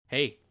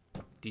Hey,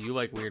 do you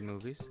like weird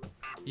movies?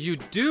 You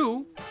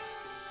do?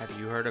 Have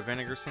you heard of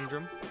Vinegar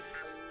Syndrome?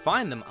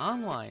 Find them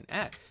online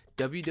at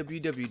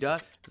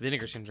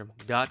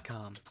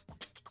www.vinegarsyndrome.com.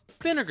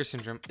 Vinegar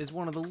Syndrome is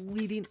one of the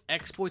leading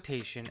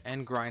exploitation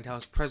and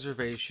grindhouse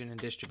preservation and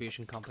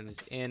distribution companies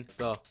in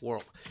the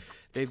world.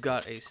 They've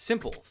got a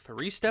simple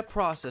 3-step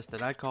process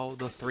that I call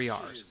the 3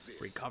 R's: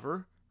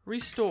 recover,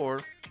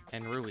 restore,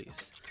 and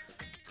release.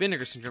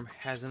 Vinegar Syndrome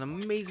has an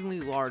amazingly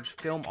large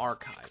film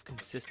archive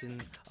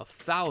consisting of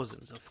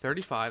thousands of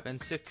 35 and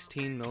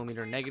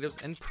 16mm negatives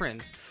and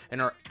prints, and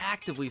are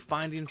actively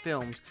finding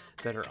films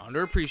that are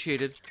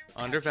underappreciated,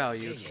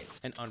 undervalued,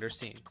 and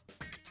underseen.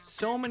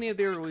 So many of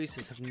their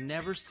releases have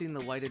never seen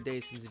the light of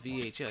day since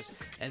VHS,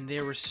 and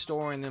they're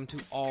restoring them to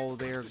all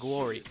their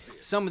glory.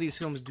 Some of these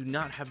films do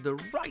not have the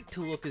right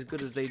to look as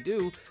good as they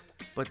do,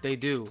 but they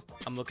do.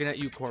 I'm looking at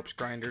you, corpse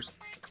grinders.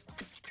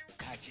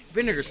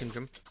 Vinegar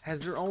Syndrome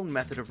has their own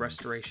method of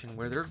restoration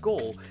where their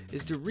goal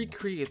is to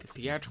recreate the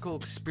theatrical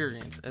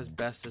experience as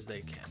best as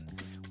they can.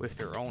 With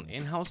their own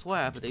in-house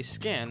lab, they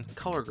scan,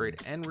 color grade,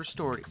 and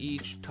restore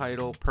each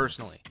title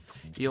personally.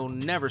 You'll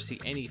never see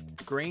any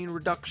grain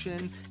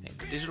reduction and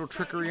digital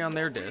trickery on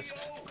their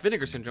discs.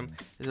 Vinegar Syndrome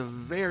is a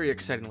very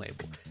exciting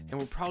label, and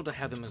we're proud to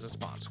have them as a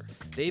sponsor.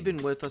 They've been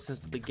with us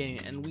since the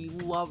beginning, and we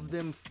love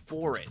them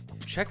for it.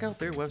 Check out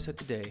their website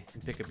today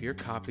and pick up your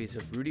copies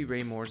of Rudy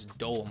Ray Moore's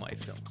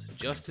Dolomite films,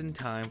 just in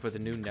time for the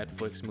new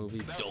Netflix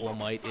movie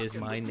Dolomite Is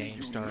My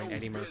Name, starring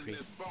Eddie Murphy.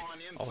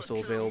 Also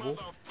available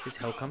is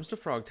Hell Comes to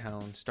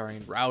Frogtown,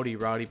 starring Rowdy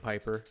Roddy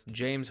Piper,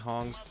 James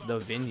Hong's The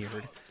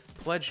Vineyard,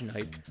 Pledge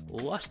Night,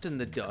 Lust in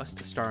the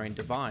Dust, starring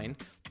Divine,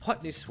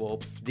 Putney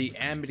Swope, the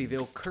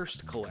Amityville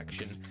Cursed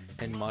Collection,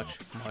 and much,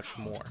 much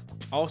more.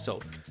 Also,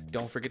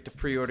 don't forget to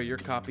pre-order your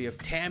copy of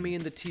Tammy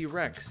and the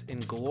T-Rex in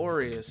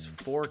glorious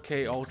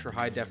 4K Ultra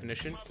High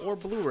Definition or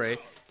Blu-ray,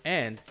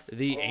 and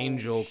the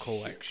Angel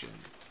Collection.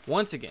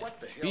 Once again,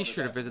 be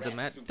sure to visit them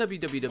at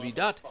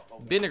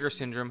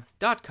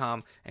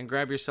www.vinegarsyndrome.com and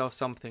grab yourself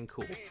something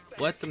cool.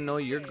 Let them know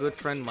your good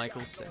friend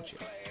Michael sent you.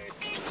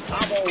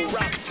 I'm gonna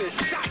rock this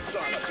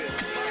shotgun a bit.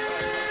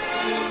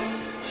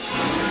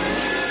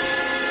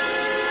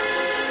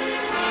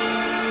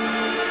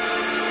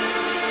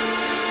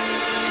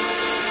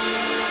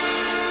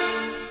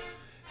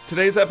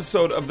 Today's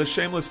episode of the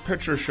Shameless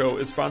Picture Show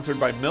is sponsored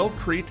by Mill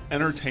Creek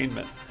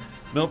Entertainment.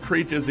 Mill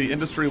Creek is the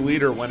industry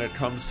leader when it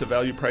comes to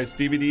value-priced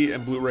DVD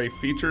and Blu-ray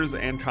features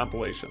and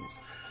compilations.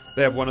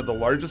 They have one of the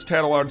largest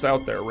catalogs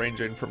out there,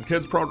 ranging from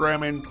kids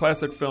programming,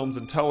 classic films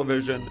and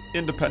television,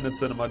 independent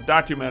cinema,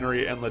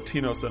 documentary, and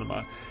Latino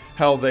cinema.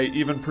 Hell, they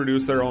even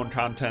produce their own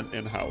content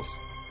in-house.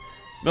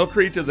 Mill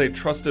Creek is a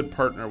trusted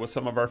partner with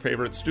some of our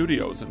favorite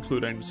studios,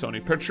 including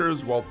Sony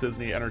Pictures, Walt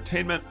Disney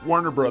Entertainment,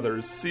 Warner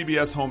Brothers,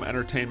 CBS Home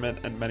Entertainment,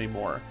 and many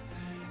more.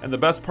 And the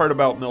best part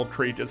about Mill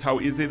Creek is how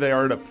easy they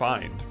are to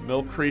find.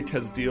 Mill Creek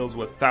has deals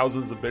with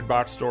thousands of big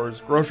box stores,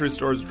 grocery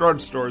stores,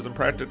 drug stores, and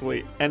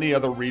practically any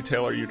other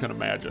retailer you can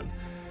imagine.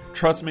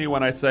 Trust me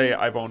when I say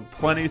I've owned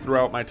plenty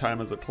throughout my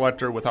time as a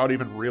collector without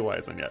even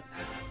realizing it.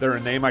 They're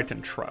a name I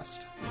can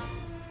trust.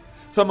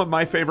 Some of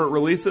my favorite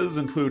releases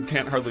include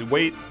Can't Hardly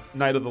Wait,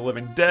 Night of the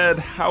Living Dead,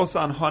 House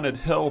on Haunted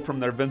Hill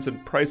from their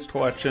Vincent Price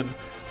collection,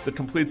 the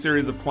complete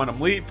series of Quantum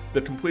Leap,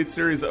 the complete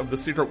series of The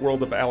Secret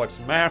World of Alex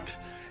Mack,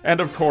 and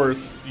of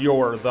course,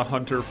 you're the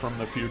hunter from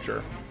the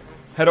future.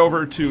 Head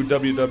over to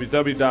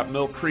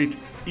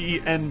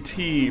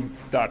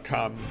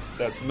www.millcreekent.com,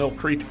 that's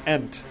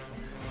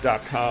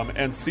millcreekent.com,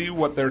 and see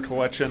what their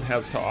collection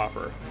has to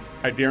offer.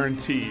 I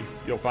guarantee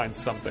you'll find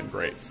something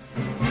great.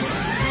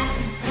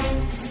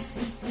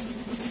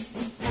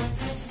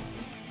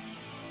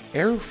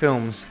 Arrow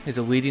Films is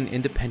a leading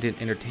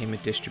independent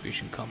entertainment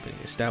distribution company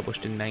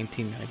established in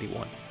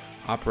 1991,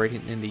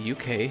 operating in the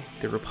UK,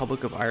 the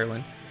Republic of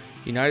Ireland,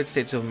 United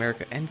States of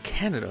America, and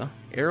Canada.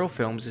 Arrow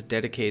Films is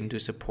dedicated to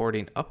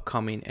supporting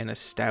upcoming and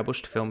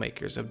established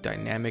filmmakers of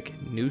dynamic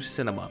new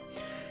cinema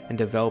and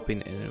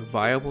developing an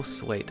inviolable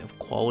slate of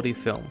quality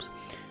films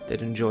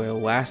that enjoy a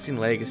lasting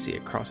legacy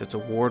across its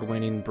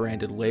award-winning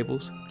branded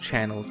labels,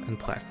 channels, and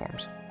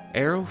platforms.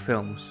 Arrow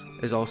Films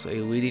is also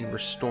a leading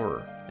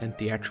restorer and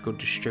theatrical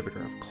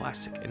distributor of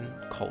classic and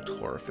cult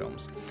horror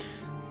films,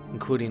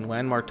 including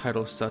landmark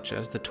titles such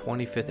as the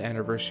 25th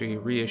anniversary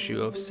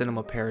reissue of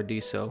Cinema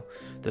Paradiso,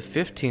 the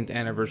 15th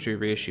anniversary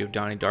reissue of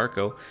Donnie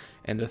Darko,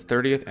 and the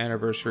 30th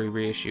anniversary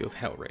reissue of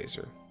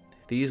Hellraiser.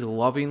 These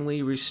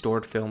lovingly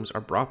restored films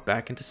are brought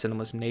back into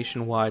cinemas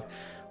nationwide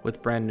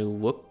with brand new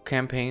look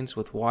campaigns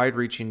with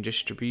wide-reaching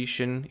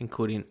distribution,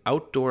 including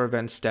outdoor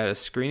event status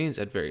screenings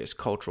at various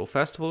cultural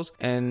festivals,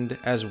 and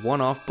as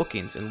one-off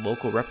bookings in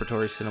local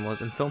repertory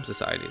cinemas and film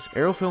societies.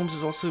 Arrow Films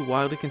is also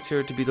widely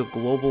considered to be the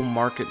global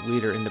market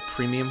leader in the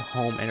premium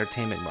home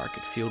entertainment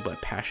market, fueled by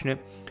passionate,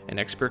 and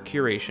expert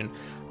curation,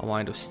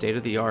 aligned with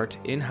state-of-the-art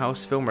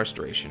in-house film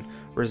restoration,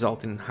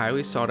 resulting in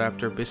highly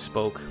sought-after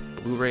bespoke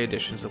Blu-ray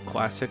editions of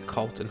classic,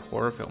 cult, and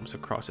horror films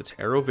across its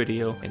Arrow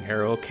Video and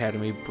Arrow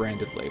Academy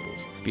branded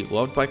labels.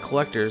 Beloved by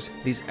collectors,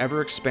 these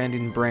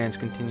ever-expanding brands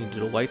continue to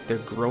delight their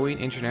growing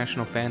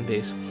international fan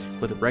base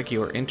with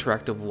regular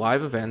interactive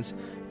live events,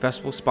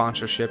 festival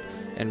sponsorship,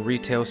 and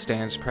retail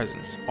stands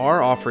presence.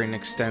 Our offering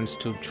extends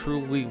to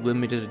truly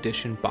limited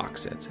edition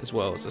box sets, as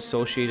well as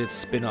associated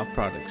spin-off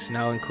products,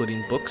 now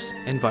including books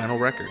and vinyl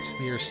records.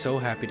 We are so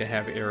happy to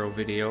have Arrow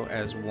Video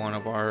as one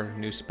of our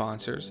new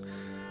sponsors.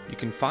 You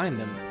can find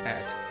them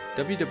at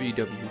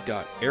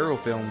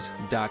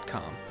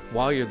www.arrowfilms.com.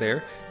 While you're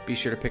there, be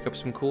sure to pick up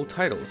some cool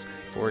titles.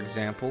 For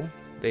example,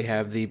 they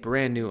have the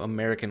brand new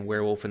American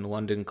Werewolf in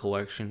London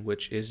collection,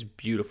 which is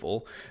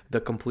beautiful,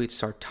 the complete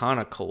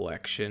Sartana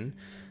collection,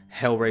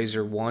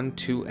 Hellraiser 1,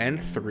 2,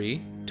 and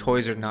 3,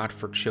 Toys Are Not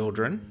for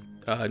Children,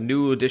 a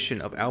new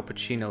edition of Al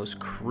Pacino's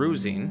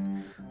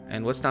Cruising,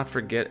 and let's not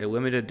forget a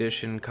limited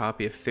edition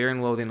copy of Fear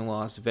and Loathing in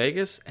Las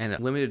Vegas and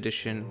a limited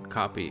edition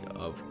copy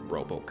of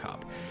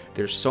RoboCop.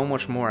 There's so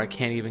much more, I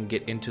can't even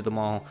get into them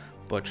all,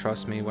 but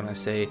trust me when I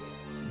say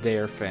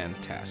they're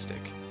fantastic,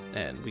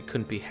 and we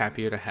couldn't be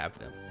happier to have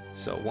them.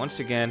 So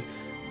once again,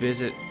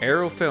 visit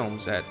Arrow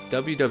Films at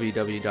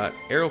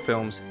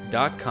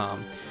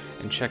www.arrowfilms.com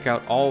and check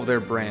out all of their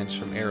brands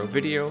from Arrow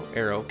Video,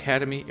 Arrow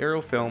Academy,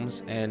 Arrow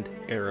Films, and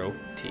Arrow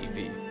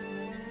TV.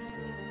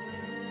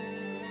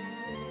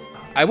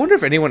 I wonder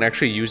if anyone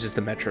actually uses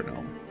the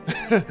metronome.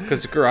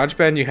 Because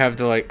GarageBand, you have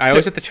the I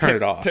always have to turn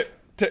it off.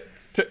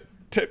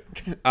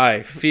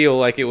 I feel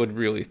like it would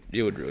really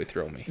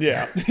throw me.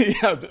 Yeah,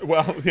 yeah.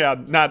 Well, yeah.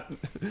 Not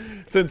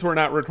since we're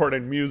not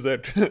recording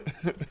music.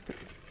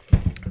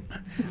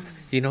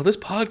 This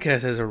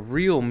podcast has a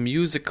real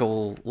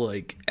musical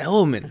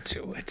element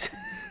to it.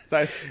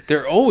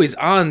 They're always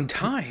on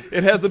time.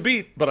 It has a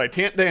beat, but I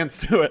can't dance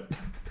to it.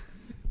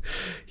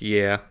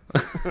 Yeah.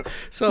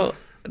 So,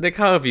 Nick,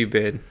 how have you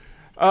been?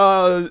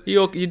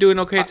 You doing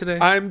okay today?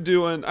 I'm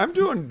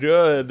doing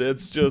good.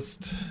 It's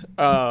just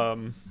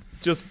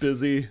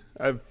busy.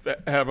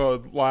 Have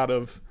a lot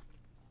of.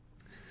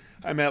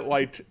 I'm at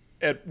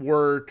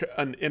work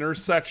an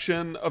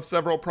intersection of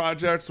several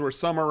projects where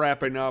some are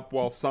wrapping up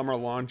while some are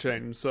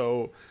launching.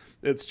 So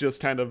it's just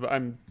kind of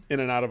I'm in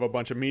and out of a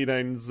bunch of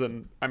meetings,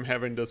 and I'm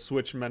having to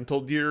switch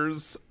mental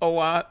gears a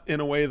lot in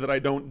a way that I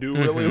don't do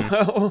really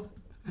well.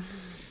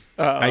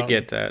 I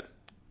get that.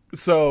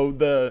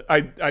 So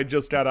I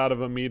just got out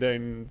of a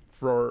meeting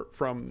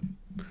from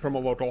a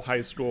local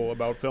high school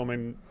about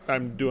filming.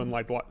 I'm doing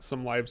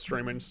some live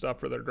streaming stuff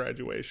for their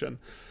graduation,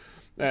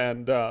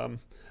 and then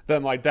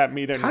that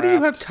meeting. How do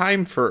you have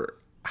time for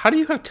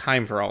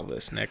all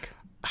this, Nick?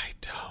 I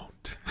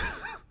don't.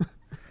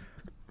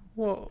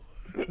 Well,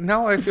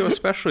 now I feel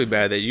especially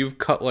bad that you've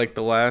cut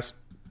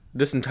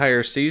this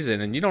entire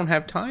season and you don't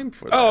have time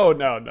for that. Oh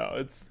no,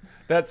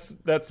 that's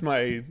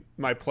my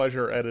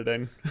pleasure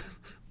editing.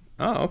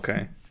 Oh,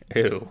 okay.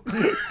 Ew.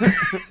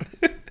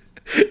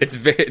 It's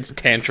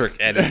tantric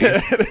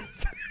editing.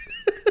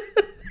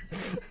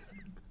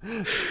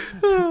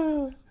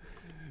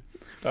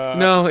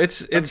 No,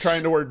 it's. I'm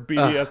trying to work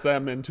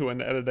BDSM into an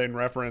editing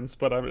reference,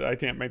 but I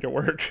can't make it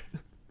work.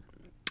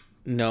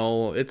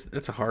 No,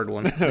 it's a hard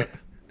one.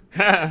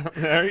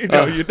 There you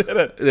go, you did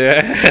it.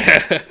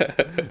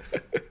 Yeah.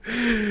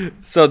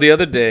 So the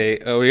other day,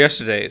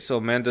 yesterday,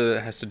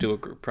 Amanda has to do a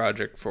group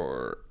project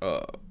for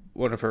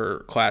one of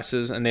her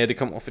classes, and they had to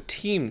come up with a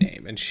team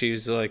name, and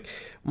she's like,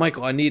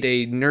 Michael, I need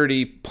a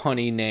nerdy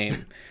punny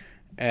name.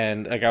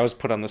 And I was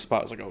put on the spot.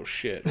 I was like, "Oh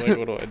shit!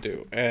 What do I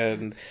do?"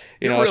 And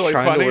You're I was really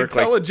trying funny. to work.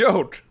 Tell a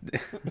joke.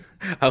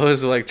 I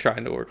was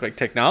trying to work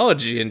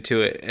technology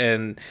into it,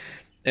 and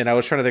I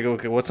was trying to think,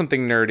 okay, what's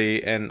something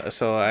nerdy? And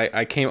so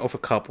I came up with a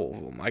couple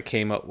of them. I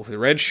came up with the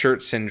Red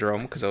Shirt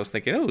Syndrome because I was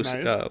thinking,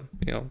 nice.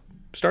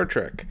 Star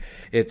Trek.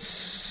 It's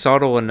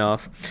subtle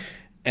enough.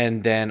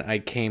 And then I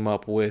came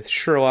up with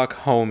Sherlock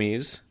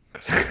Homies.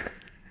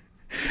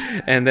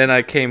 And then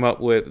I came up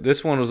with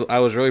this one I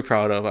was really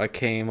proud of. I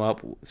came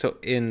up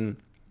in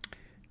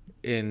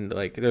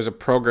there's a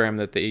program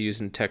that they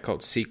use in tech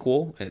called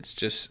SQL. It's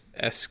just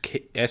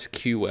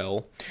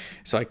SQL.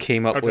 So I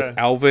came up with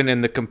Alvin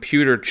and the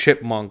Computer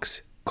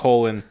Chipmunks :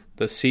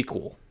 the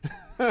sequel.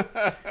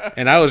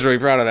 And I was really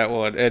proud of that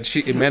one. And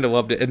Amanda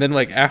loved it. And then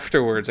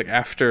afterwards,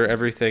 after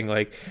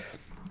everything,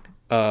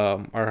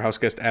 our house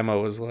guest Emma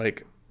was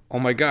like, "Oh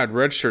my God,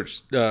 red shirt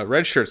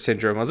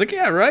syndrome." I was like,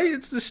 "Yeah, right.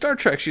 It's the Star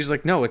Trek." She's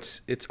like, "No, it's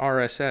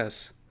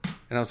RSS."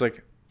 And I was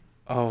like,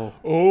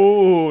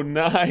 "Oh,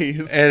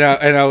 nice."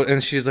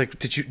 And she's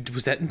like,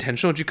 was that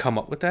intentional? Did you come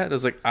up with that?" I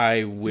was like,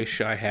 "I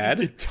wish I had."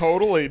 It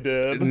totally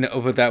did.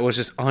 No, but that was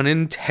just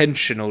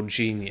unintentional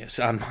genius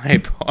on my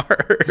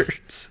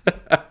part.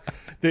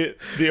 The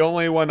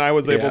only one I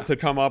was able to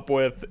come up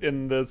with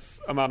in this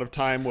amount of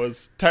time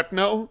was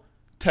techno,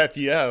 tech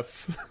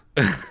yes.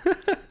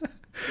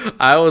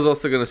 I was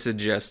also going to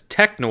suggest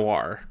Tech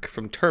Noir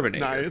from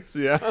Terminator. Nice,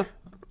 yeah.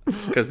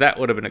 because that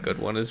would have been a good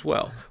one as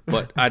well.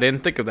 But I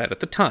didn't think of that at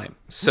the time.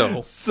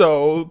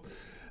 So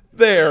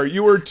there,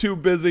 you were too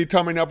busy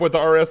coming up with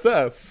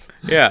RSS.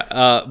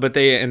 Yeah, but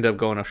they end up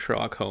going to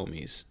Sherlock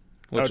Homies,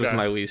 which was Okay.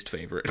 my least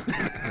favorite.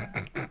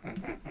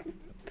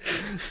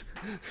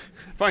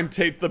 Fine,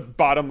 take the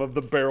bottom of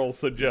the barrel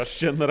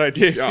suggestion that I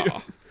gave you.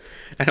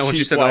 I know when she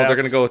Cheap said, "Oh, they're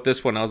laughs. gonna go with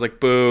this one," I was like,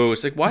 "Boo!"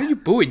 It's like, "Why are you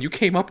booing? You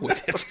came up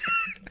with it."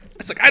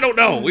 It's like, I don't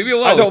know. Leave me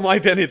alone. I don't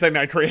like anything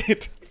I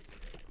create.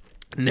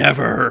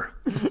 Never.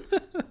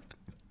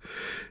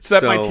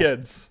 Except my So-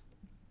 kids.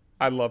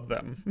 I love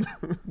them.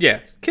 Yeah,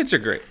 kids are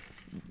great.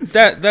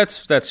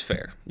 That's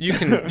fair.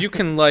 You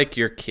can like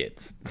your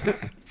kids.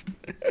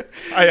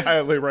 I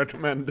highly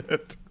recommend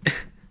it.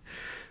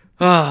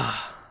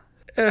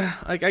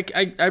 Like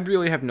I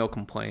really have no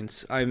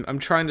complaints. I'm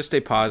trying to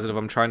stay positive.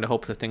 I'm trying to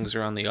hope that things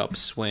are on the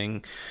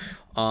upswing.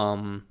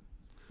 And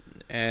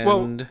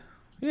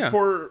yeah.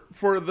 For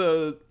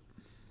the,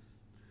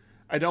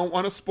 I don't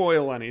want to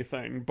spoil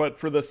anything, but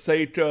for the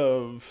sake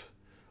of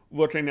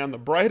looking on the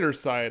brighter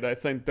side, I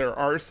think there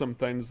are some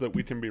things that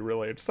we can be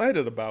really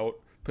excited about,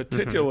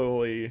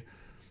 particularly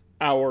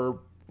our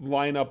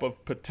lineup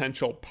of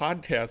potential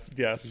podcast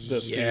guests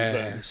this season.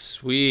 Yes,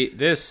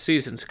 this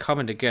season's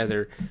coming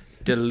together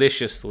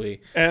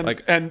deliciously. And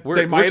we're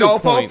they might to a all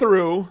fall point-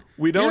 through.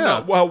 We don't Yeah.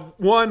 know. Well,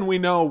 one we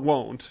know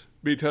won't,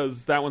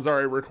 because that one's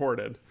already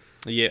recorded.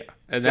 Yeah,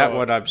 and So- that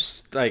one I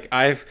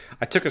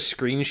took a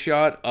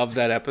screenshot of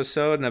that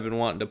episode and I've been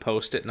wanting to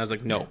post it and I was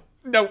like, no.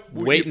 No,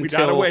 Wait we until-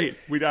 gotta wait.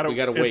 We gotta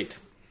wait.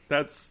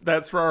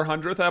 That's for our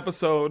 100th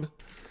episode.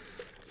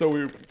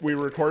 So we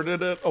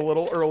recorded it a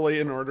little early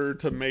in order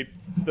to make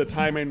the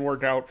timing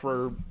work out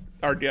for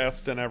our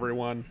guest and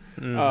everyone.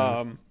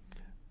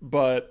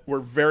 But we're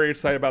very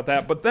excited about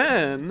that. But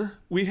then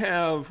we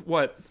have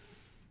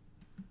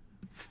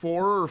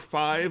 4 or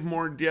 5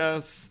 more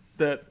guests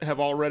that have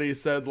already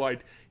said,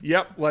 like,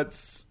 yep,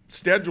 let's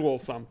schedule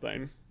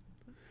something.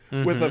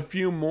 With a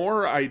few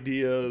more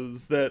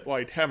ideas that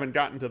like haven't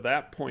gotten to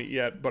that point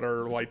yet, but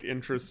are like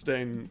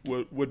interesting,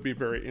 would be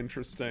very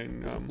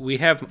interesting. We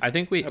have, I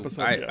think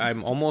Episode guests.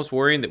 I'm almost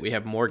worrying that we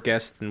have more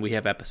guests than we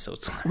have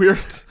episodes. We're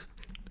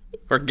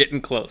We're getting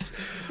close.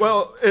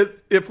 well,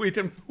 if we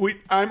can,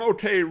 I'm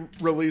okay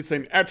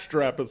releasing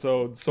extra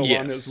episodes so long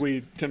Yes. as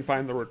we can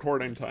find the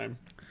recording time.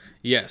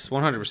 Yes,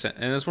 100%.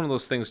 And it's one of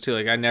those things too,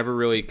 like I never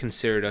really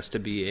considered us to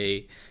be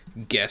a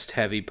guest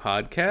heavy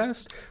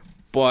podcast,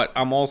 but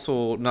I'm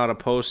also not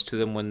opposed to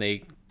them when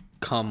they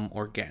come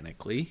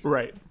organically.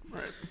 Right.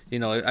 You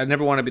know, I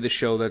never want to be the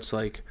show that's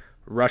like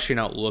rushing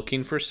out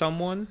looking for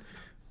someone.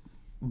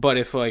 But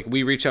if like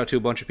we reach out to a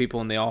bunch of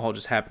people and they all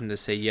just happen to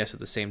say yes at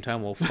the same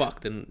time, well,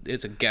 fuck, then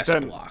it's a guest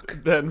block.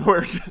 Then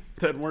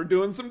we're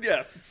doing some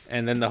guests.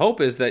 And then the hope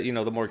is that, you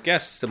know, the more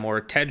guests, the more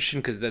attention,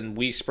 because then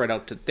we spread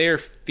out to their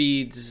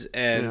feeds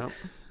and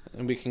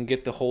we can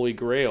get the holy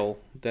grail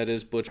that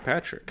is Butch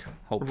Patrick.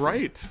 Hopefully.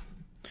 Right.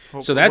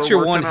 So that's We're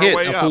your one working our hit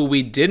way of up. who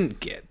we didn't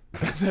get.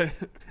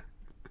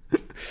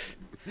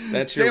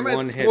 That's your Damn it,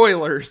 one hit.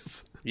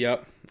 spoilers.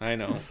 Yep, I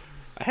know.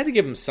 I had to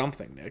give him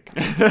something, Nick.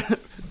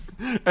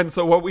 And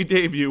so what we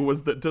gave you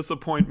was the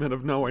disappointment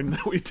of knowing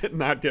that we did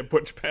not get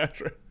Butch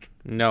Patrick.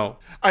 No.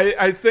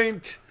 I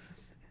think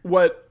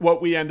what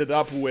we ended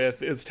up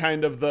with is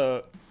kind of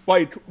the,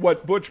 like,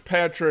 what Butch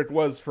Patrick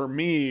was for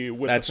me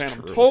with That's the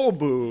Phantom true. Toll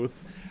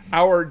booth,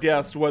 our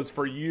guest was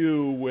for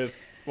you with,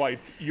 like,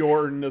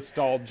 your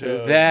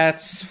nostalgia.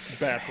 That's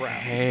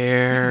background.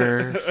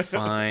 fair.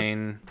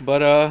 Fine.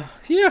 But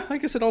yeah,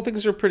 like I said, all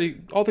things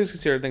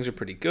considered, things are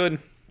pretty good.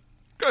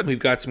 Good. We've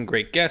got some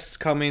great guests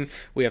coming.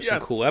 We have some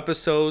Yes. cool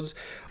episodes.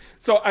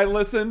 So I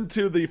listened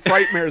to the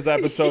Frightmares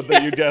episode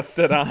that you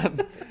guested on,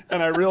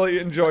 and I really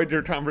enjoyed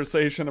your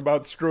conversation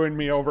about screwing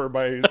me over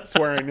by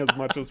swearing as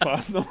much as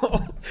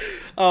possible.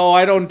 Oh,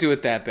 I don't do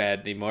it that bad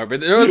anymore. But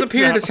there was a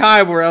period of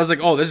time where I was like,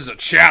 oh, this is a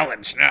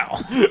challenge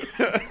now.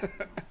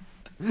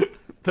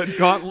 The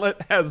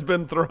gauntlet has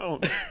been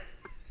thrown.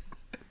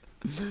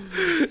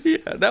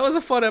 Yeah, that was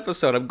a fun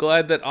episode. I'm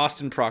glad that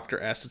Austin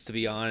Proctor asked us to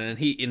be on, and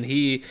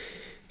he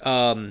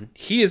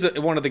is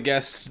one of the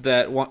guests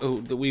that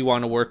we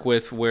want to work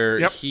with. Where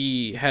Yep.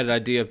 he had an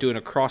idea of doing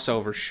a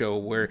crossover show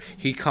where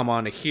he'd come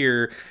on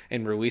here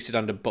and release it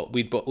onto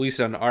we'd release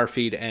it onto our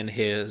feed and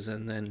his,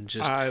 and then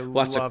just I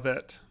lots love of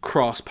it.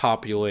 cross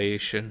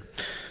population.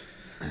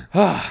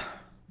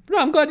 No,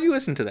 I'm glad you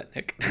listened to that,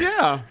 Nick.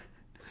 Yeah.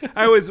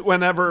 I always,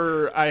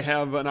 whenever I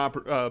have an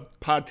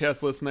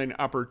podcast listening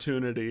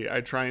opportunity,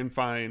 I try and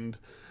find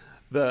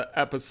the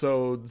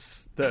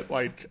episodes that,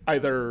 like,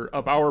 either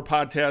of our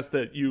podcast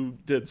that you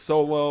did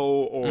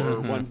solo or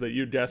ones that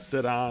you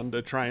guested on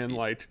to try and,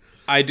 like,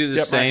 I do the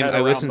get my same. head I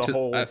around listen the to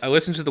whole- I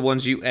listen to the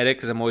ones you edit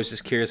because I'm always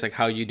just curious, like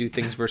how you do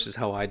things versus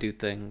how I do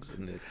things,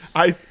 and it's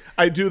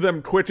I do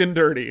them quick and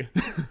dirty.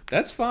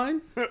 that's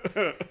fine.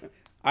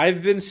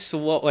 I've been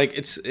slow.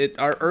 Like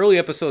our early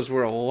episodes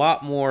were a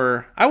lot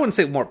more. I wouldn't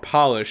say more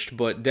polished,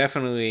 but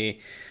definitely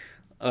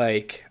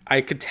like I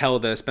could tell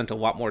that I spent a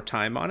lot more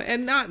time on it,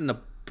 and not in a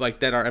like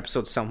that our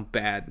episodes sound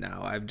bad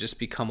now. I've just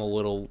become a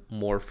little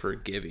more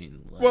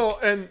forgiving. Like, Well,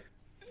 and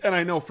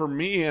I know for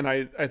me, and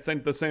I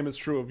think the same is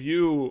true of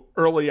you,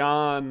 early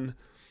on,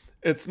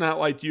 it's not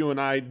like you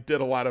and I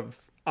did a lot of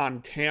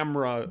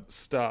on-camera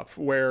stuff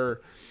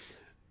where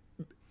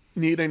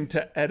needing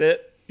to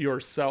edit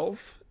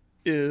yourself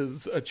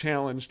is a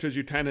challenge because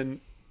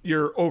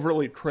you're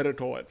overly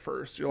critical at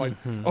first. You're like,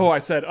 oh, I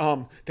said,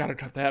 gotta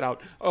cut that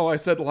out. Oh, I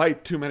said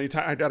light too many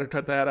times. I gotta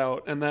cut that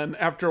out. And then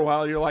after a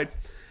while, you're like,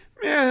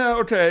 yeah,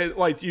 okay.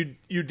 Like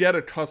you get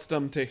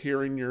accustomed to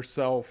hearing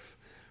yourself,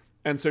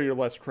 and so you're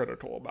less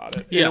critical about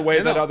it in a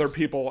way that other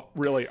people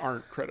really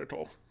aren't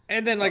critical.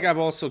 And then, like, I've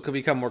also could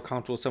become more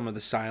comfortable with some of the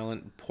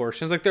silent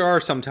portions. Like, there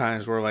are some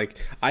times where, like,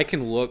 I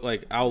can look,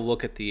 like, I'll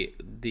look at the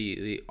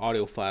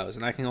audio files,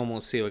 and I can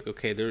almost see, like,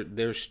 okay,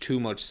 there's too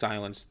much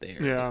silence there.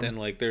 Yeah. But then,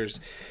 like, there's,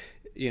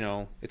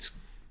 it's,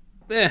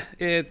 I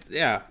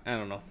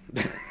don't know.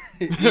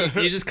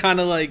 you just kind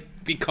of,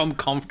 like, become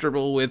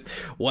comfortable with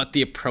what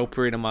the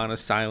appropriate amount of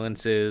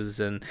silence is.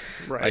 And,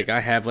 like,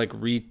 I have, like,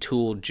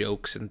 retooled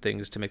jokes and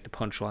things to make the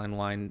punchline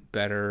line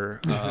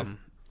better.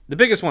 The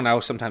biggest one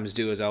I'll sometimes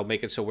do is I'll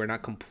make it so we're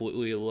not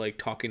completely like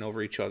talking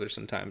over each other.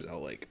 Sometimes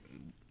I'll like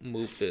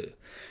move it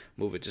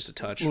just a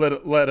touch.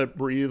 Let it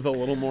breathe a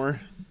little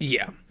more.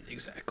 Yeah,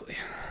 exactly.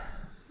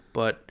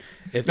 But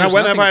if now,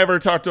 when have I ever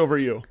talked over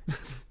you?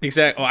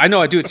 Exactly. Oh, I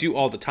know I do it to you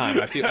all the time.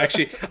 I feel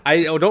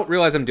I don't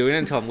realize I'm doing it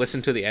until I'm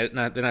listening to the edit,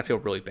 and then I feel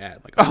really bad.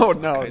 Like,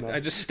 no.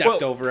 I just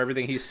stepped over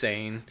everything he's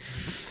saying.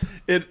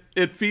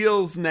 It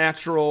feels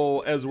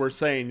natural as we're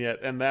saying it,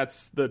 and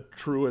that's the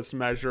truest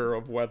measure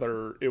of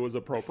whether it was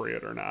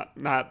appropriate or not.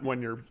 Not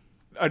when you're,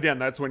 again,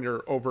 that's when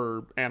you're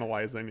over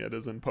analyzing it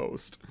as in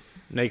post.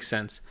 Makes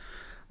sense.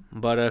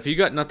 But if you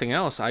got nothing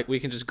else, we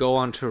can just go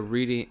on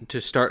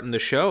to starting the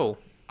show.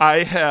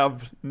 I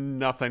have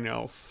nothing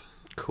else.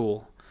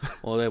 Cool.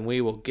 Well, then we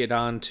will get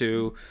on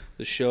to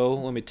the show.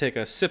 Let me take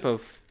a sip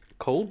of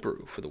cold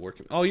brew for the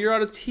working. Oh, you're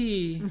out of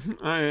tea.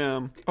 I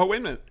am. Oh, wait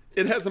a minute.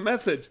 It has a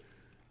message.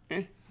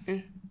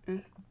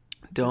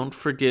 Don't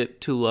forget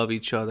to love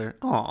each other.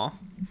 Aw.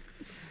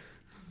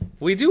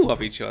 We do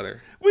love each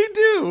other. We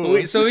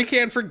do. So we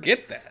can't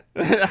forget that.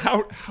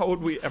 How would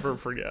we ever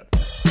forget?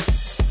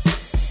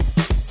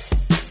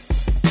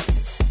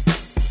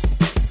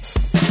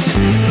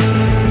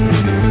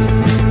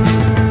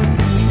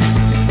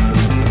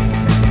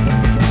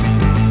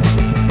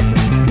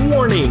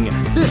 Warning!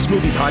 This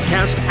movie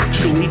podcast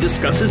actually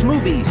discusses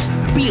movies.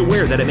 Be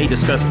aware that it may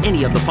discuss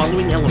any of the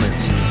following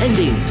elements: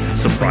 endings,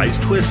 surprise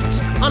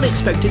twists,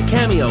 unexpected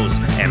cameos,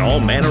 and all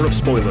manner of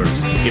spoilers.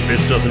 If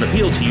this doesn't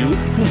appeal to you,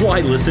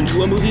 why listen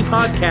to a movie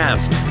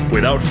podcast?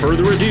 Without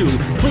further ado,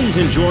 please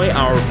enjoy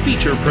our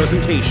feature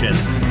presentation,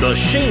 The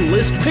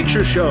Shameless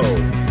Picture Show.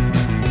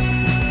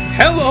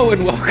 Hello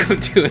and welcome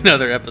to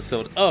another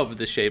episode of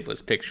The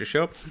Shameless Picture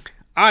Show.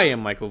 I am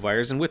Michael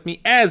Vyers, and with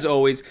me, as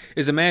always,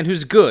 is a man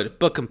who's good,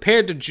 but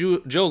compared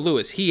to Joe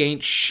Lewis, he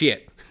ain't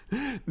shit.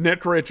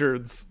 Nick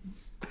Richards.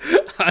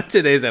 On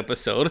today's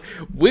episode,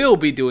 we'll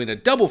be doing a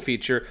double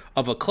feature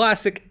of a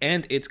classic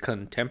and its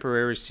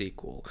contemporary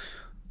sequel.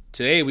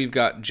 Today, we've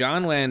got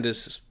John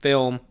Landis'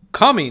 film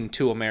Coming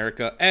to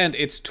America and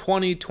its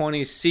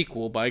 2020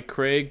 sequel by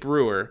Craig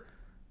Brewer,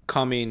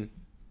 Coming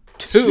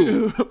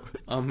to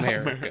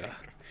America.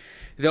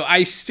 Though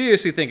I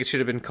seriously think it should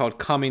have been called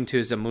Coming to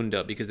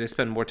Zamunda because they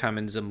spend more time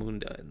in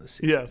Zamunda in the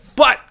sequel. Yes.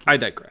 But I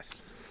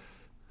digress.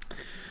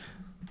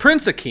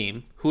 Prince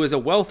Akeem, who is a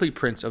wealthy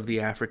prince of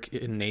the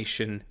African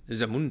nation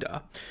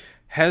Zamunda,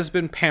 has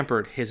been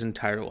pampered his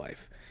entire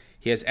life.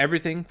 He has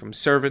everything from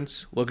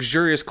servants,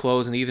 luxurious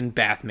clothes, and even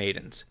bath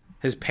maidens.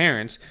 His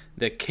parents,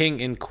 the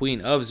king and queen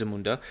of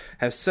Zamunda,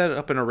 have set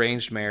up an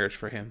arranged marriage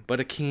for him, but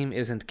Akeem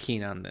isn't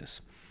keen on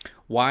this.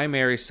 Why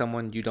marry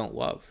someone you don't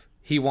love?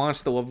 He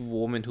wants the love of a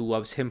woman who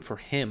loves him for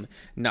him,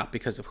 not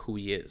because of who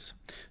he is.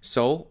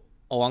 So,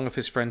 along with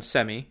his friend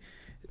Semi,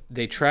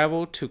 they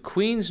travel to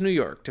Queens, New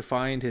York to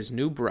find his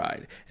new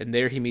bride, and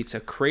there he meets a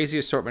crazy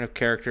assortment of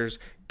characters,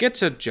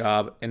 gets a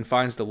job, and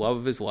finds the love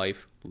of his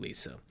life,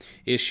 Lisa.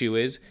 Issue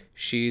is,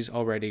 she's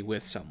already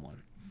with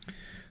someone.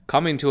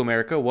 Coming to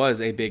America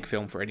was a big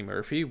film for Eddie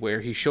Murphy,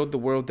 where he showed the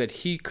world that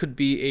he could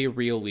be a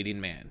real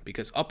leading man,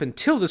 because up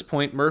until this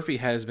point, Murphy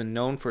has been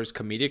known for his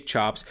comedic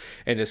chops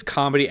and his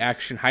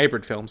comedy-action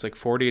hybrid films like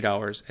 48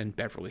 Hours and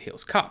Beverly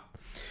Hills Cop.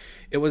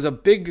 It was a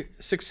big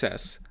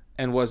success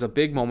and was a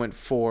big moment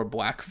for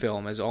black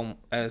film as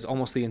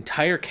almost the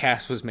entire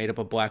cast was made up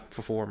of black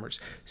performers.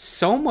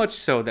 So much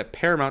so that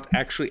Paramount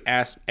actually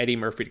asked Eddie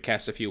Murphy to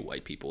cast a few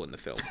white people in the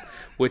film,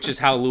 which is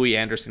how Louis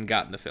Anderson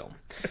got in the film.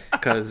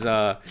 Because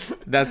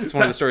that's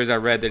one of the stories I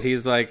read that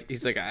he's like,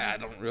 I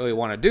don't really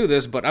want to do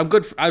this, but I'm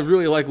good. I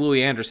really like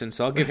Louis Anderson,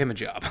 so I'll give him a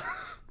job.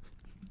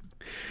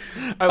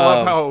 I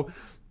love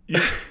how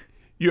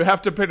you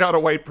have to pick out a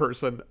white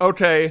person.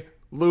 Okay,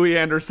 Louis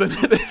Anderson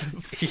it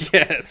is.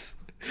 Yes.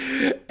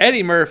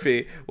 Eddie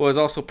Murphy was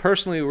also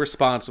personally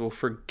responsible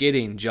for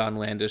getting John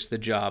Landis the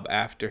job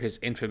after his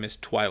infamous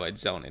Twilight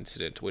Zone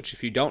incident, which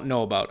if you don't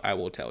know about, I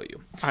will tell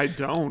you. I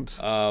don't.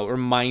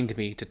 Remind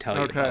me to tell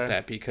you about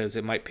that because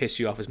it might piss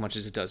you off as much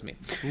as it does me.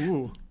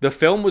 Ooh. The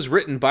film was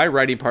written by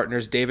writing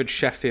partners David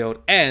Sheffield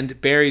and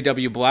Barry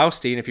W.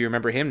 Blaustein, if you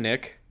remember him,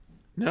 Nick.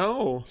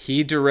 No.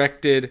 He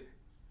directed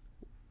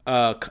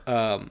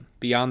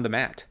Beyond the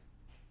Mat.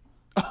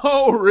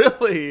 Oh,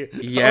 really?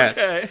 Yes.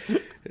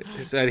 Okay.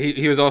 Said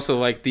he was also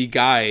like the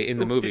guy in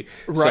the movie.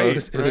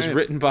 Right, So it was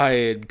written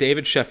by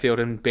David Sheffield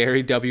and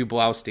Barry W.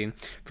 Blaustein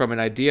from an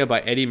idea by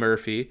Eddie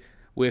Murphy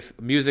with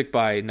music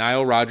by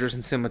Nile Rodgers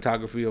and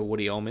cinematography by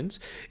Woody Omens.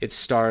 It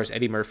stars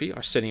Eddie Murphy,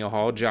 Arsenio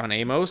Hall, John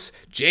Amos,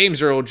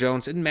 James Earl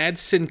Jones, and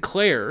Mads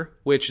Sinclair,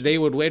 which they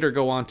would later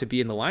go on to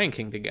be in The Lion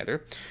King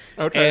together.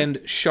 Okay.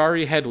 And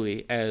Shari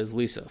Headley as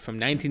Lisa from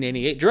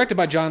 1988, directed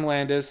by John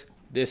Landis.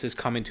 This is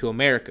Coming to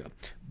America.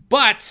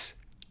 But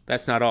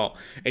that's not all.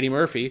 Eddie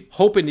Murphy,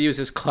 hoping to use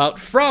his clout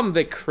from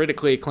the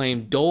critically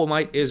acclaimed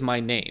Dolomite Is My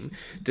Name,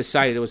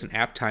 decided it was an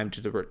apt time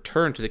to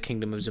return to the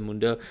Kingdom of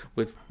Zamunda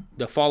with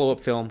the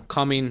follow-up film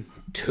Coming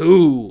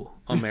to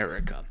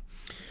America.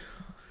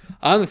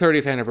 On the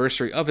 30th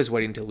anniversary of his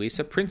wedding to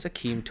Lisa, Prince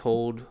Akeem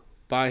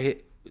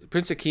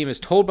is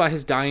told by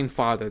his dying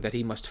father that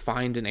he must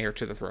find an heir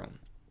to the throne.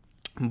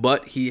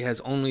 But he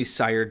has only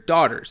sired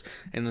daughters,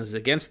 and it is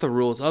against the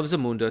rules of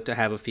Zamunda to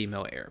have a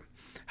female heir.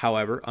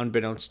 However,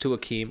 unbeknownst to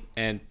Akeem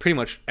and pretty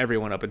much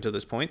everyone up until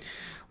this point,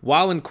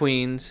 while in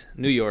Queens,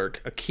 New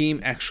York,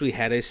 Akeem actually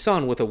had a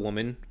son with a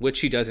woman,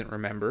 which he doesn't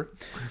remember.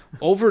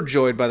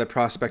 Overjoyed by the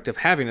prospect of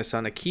having a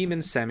son, Akeem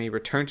and Semi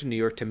return to New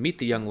York to meet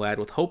the young lad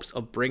with hopes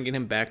of bringing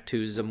him back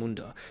to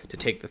Zamunda to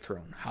take the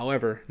throne.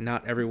 However,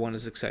 not everyone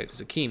is excited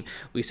as Akeem.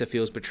 Lisa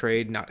feels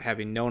betrayed, not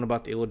having known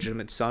about the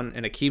illegitimate son,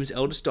 and Akeem's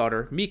eldest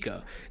daughter,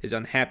 Mika, is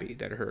unhappy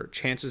that her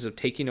chances of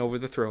taking over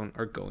the throne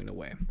are going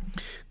away.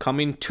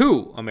 Coming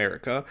to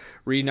America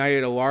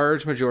reunited a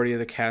large majority of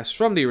the cast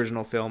from the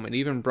original film and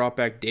even brought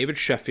back David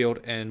Sheffield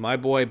and my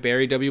boy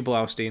Barry W.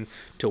 Blaustein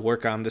to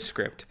work on the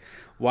script.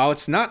 While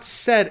it's not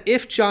said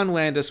if John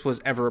Landis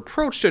was ever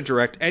approached to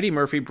direct, Eddie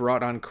Murphy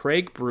brought on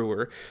Craig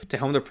Brewer to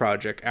helm the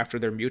project after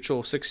their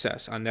mutual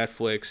success on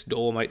Netflix,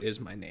 Dolomite Is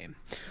My Name.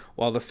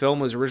 While the film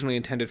was originally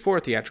intended for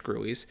a theatrical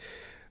release,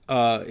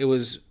 it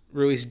was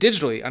released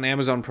digitally on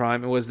Amazon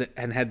Prime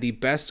and had the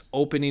best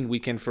opening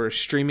weekend for a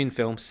streaming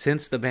film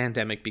since the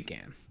pandemic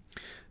began.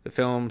 The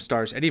film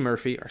stars Eddie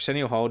Murphy,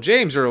 Arsenio Hall,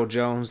 James Earl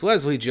Jones,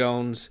 Leslie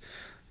Jones,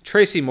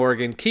 Tracy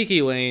Morgan,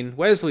 Kiki Lane,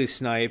 Wesley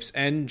Snipes,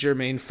 and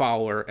Jermaine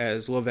Fowler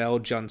as Lavelle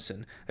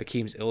Johnson,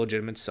 Akeem's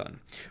illegitimate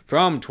son.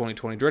 From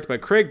 2020, directed by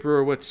Craig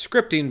Brewer with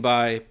scripting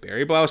by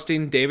Barry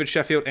Blaustein, David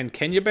Sheffield, and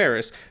Kenya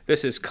Barris,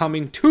 this is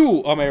Coming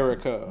to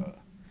America.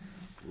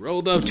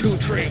 Roll the 2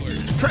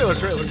 trailers. Trailer.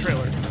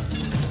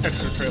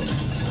 Extra trailer.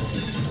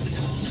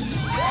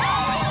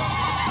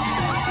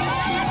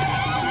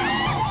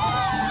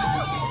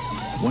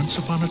 Once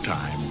upon a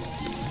time,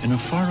 in a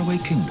faraway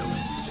kingdom,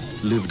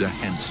 lived a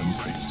handsome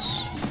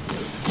prince.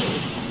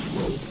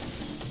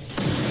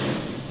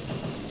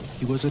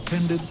 He was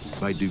attended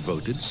by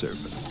devoted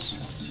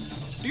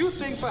servants. Do you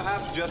think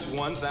perhaps just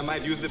once I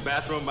might use the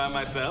bathroom by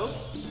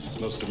myself?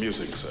 Most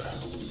amusing, sir.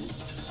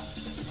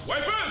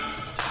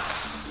 Wipers!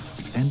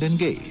 And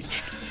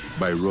engaged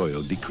by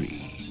royal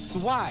decree.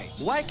 Why?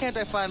 Why can't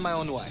I find my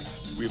own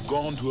wife? We've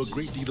gone to a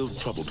great deal of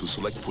trouble to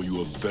select for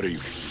you a very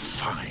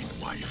fine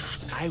wife.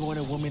 I want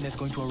a woman that's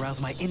going to arouse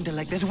my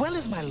intellect as well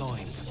as my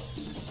loins.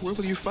 Where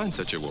will you find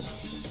such a woman?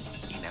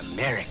 In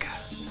America.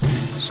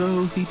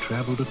 So he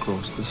traveled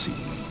across the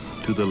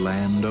sea to the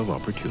land of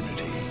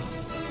opportunity,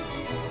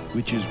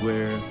 which is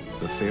where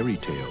the fairy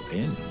tale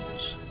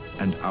ends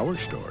and our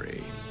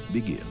story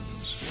begins.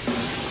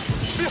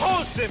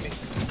 Behold, Simi,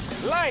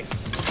 life,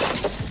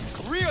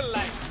 real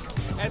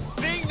life, a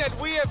thing that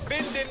we have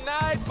been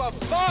denied for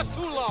far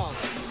too long.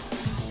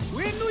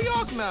 We're in New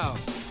York now.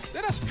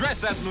 Let us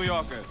dress as New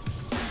Yorkers.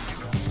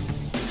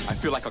 I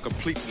feel like a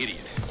complete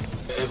idiot.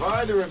 Have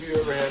either of you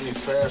ever had any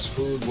fast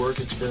food work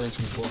experience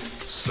before?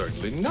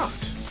 Certainly not.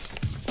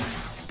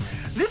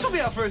 This will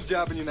be our first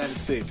job in the United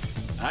States.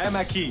 I am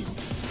Akeem.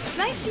 It's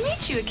nice to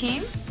meet you,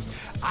 Akeem.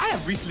 I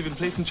have recently been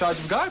placed in charge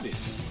of garbage.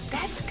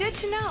 That's good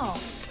to know.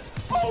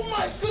 Oh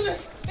my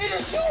goodness, it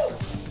is you!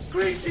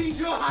 Greetings,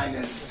 Your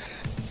Highness!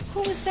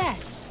 Who was that?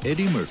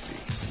 Eddie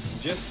Murphy,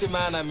 Just the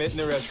man I met in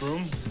the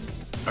restroom.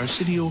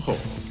 Arsenio Hall,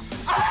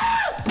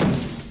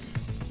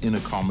 in a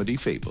comedy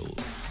fable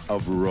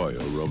of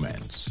royal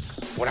romance.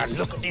 When I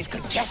look at these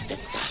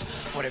contestants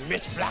for the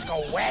Miss Black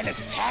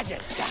Awareness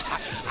pageant,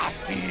 I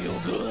feel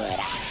good.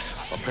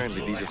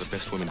 Apparently, these are the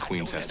best women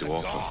Queens has to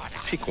offer.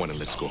 Pick one and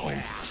let's go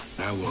home.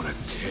 I want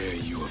to tear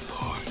you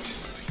apart.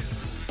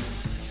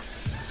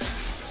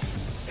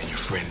 And your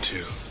friend,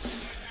 too.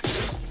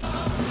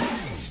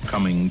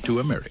 Coming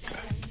to America.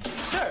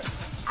 Sir,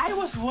 I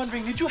was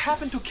wondering, did you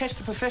happen to catch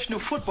the professional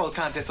football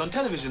contest on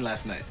television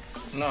last night?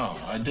 No,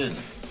 I didn't.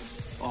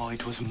 Oh,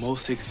 it was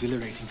most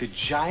exhilarating. The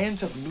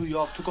Giants of New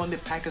York took on the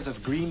Packers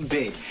of Green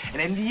Bay.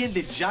 And in the end,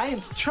 the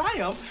Giants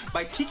triumphed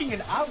by kicking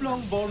an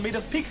oblong ball made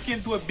of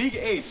pigskin to a big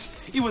H.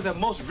 It was a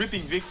most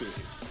ripping victory.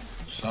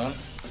 Son,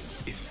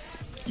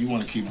 you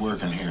want to keep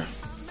working here.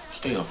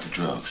 Stay off the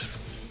drugs.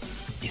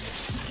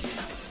 Yes.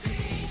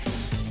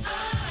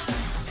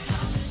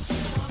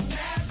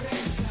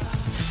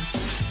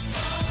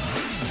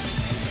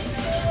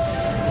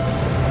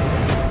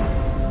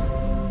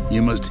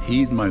 You must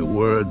heed my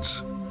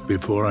words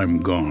before I'm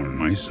gone,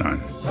 my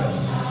son.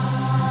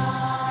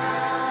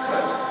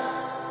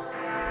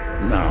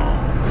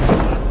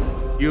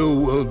 Now, you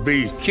will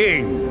be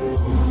king.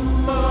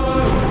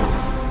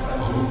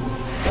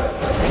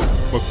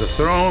 But the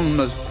throne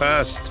must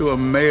pass to a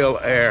male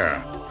heir.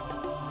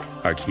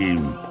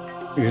 Hakim,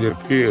 it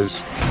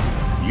appears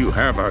you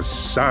have a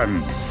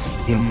son.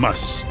 He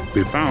must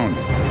be found.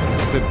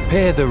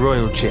 Prepare the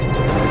royal jet.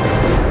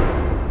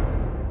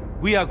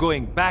 We are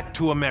going back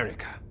to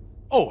America.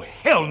 Oh,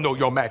 hell no,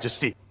 Your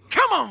Majesty.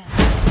 Come on!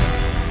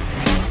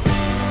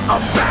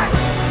 I'm back!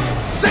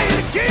 Say it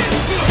again!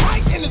 Feel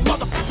right in this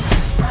mother...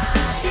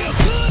 Feel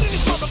good in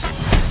this mother...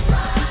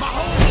 My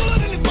whole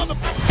hood in this mother...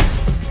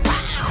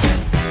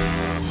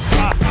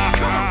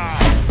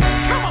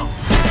 Come on!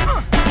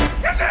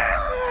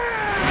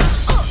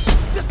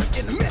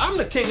 I'm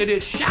the king of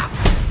this shop.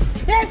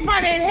 That's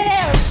funny in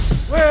hell!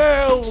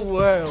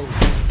 Well.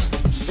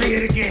 Say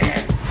it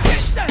again.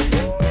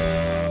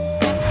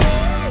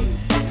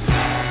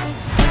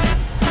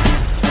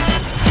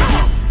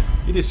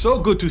 It is so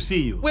good to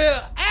see you.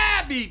 Well,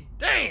 I be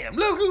damn.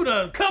 Look who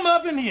done come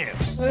up in here.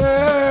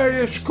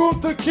 Hey, it's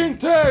Kunta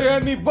Kinte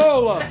and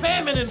Ebola.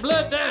 Famine and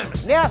Blood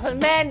Diamond. Nelson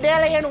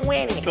Mandela and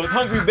Winnie. Those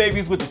hungry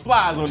babies with the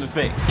flies on the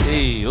face.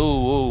 Hey,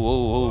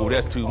 oh,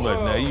 that's too much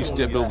now. You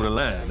stepped over the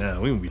line.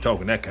 Now, we won't be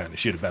talking that kind of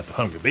shit about the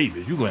hungry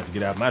babies. You're going to have to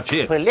get out of my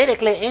chair.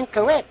 Politically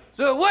incorrect.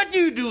 So what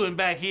you doing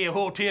back here,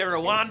 Hotel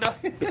Rwanda?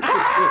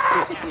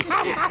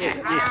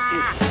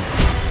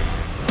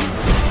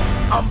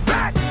 I'm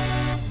back.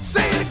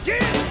 Say it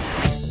again.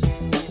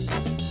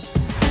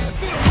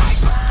 Feel right.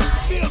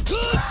 Feel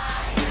good.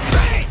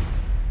 Bang.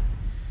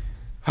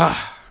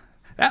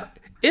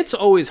 It's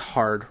always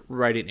hard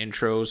writing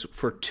intros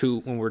for two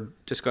when we're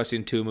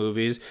discussing two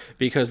movies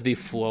because the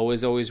flow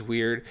is always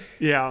weird.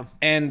 Yeah.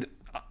 And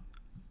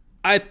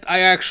I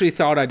actually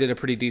thought I did a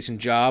pretty decent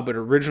job, but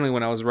originally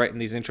when I was writing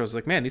these intros, I was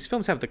like, man, these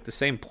films have like the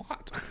same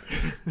plot.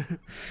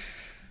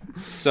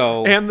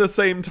 So and the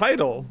same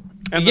title.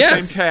 And the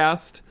same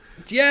cast.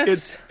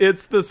 Yes.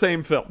 It's the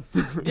same film.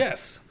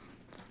 Yes.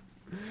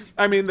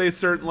 I mean, they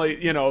certainly,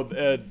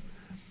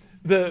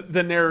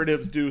 the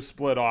narratives do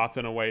split off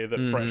in a way that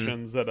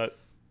freshens it up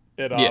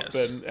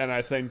Yes. and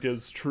I think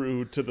is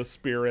true to the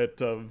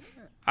spirit of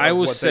I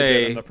will what say, they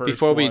did in the first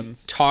before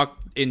ones. we talk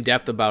in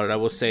depth about it, I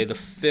will say the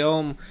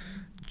film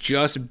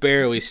just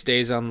barely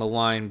stays on the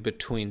line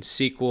between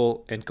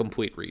sequel and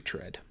complete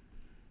retread.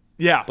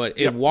 Yeah. But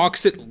it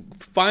walks it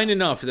fine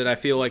enough that I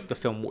feel like the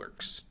film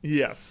works.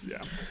 Yes,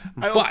 yeah.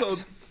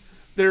 But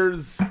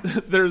there's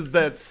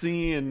that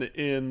scene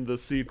in the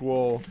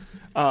sequel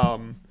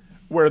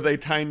where they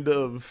kind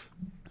of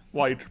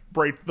like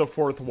break the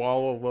fourth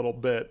wall a little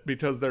bit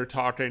because they're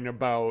talking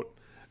about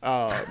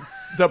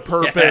the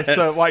purpose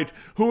of like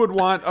who would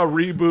want a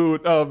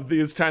reboot of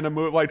these kind of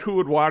movies, like who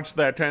would watch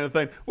that kind of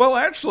thing. Well,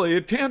 actually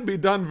it can be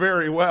done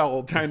very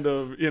well, kind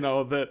of,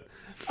 that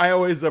I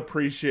always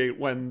appreciate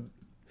when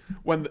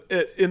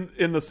it,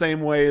 in the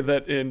same way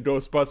that in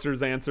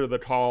Ghostbusters Answer the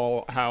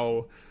Call,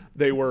 how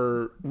they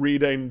were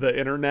reading the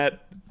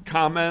internet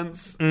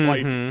comments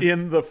like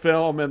in the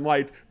film and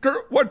like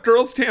what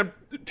girls can't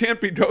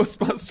be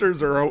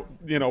Ghostbusters or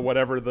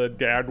whatever the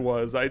gag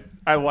was. I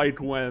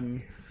like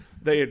when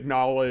they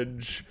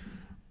acknowledge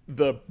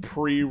the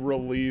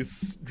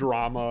pre-release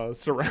drama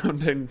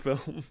surrounding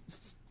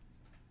films.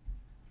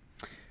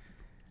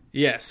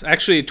 Yes,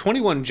 actually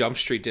 21 Jump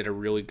Street did a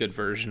really good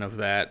version of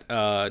that.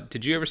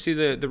 Did you ever see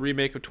the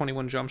remake of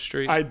 21 Jump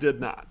Street? I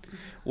did not.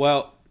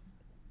 Well,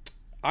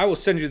 I will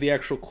send you the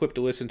actual clip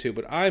to listen to,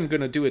 but I'm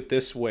going to do it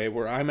this way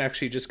where I'm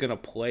actually just going to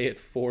play it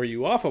for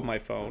you off of my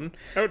phone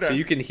so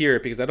you can hear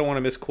it because I don't want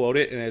to misquote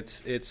it, and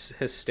it's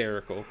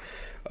hysterical.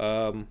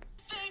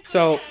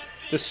 So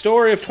the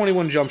story of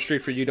 21 Jump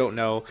Street, for you don't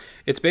know,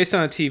 it's based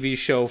on a TV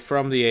show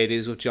from the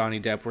 80s with Johnny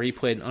Depp where he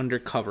played an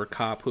undercover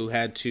cop who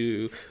had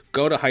to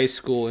go to high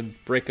school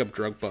and break up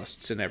drug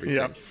busts and everything.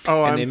 Yeah.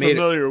 Oh, and I'm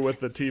familiar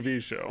with the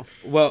TV show.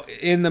 Well,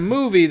 in the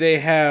movie, they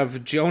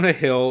have Jonah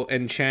Hill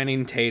and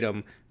Channing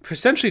Tatum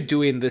essentially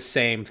doing the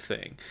same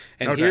thing.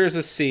 And here's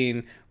a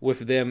scene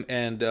with them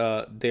and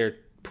their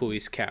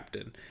police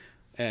captain.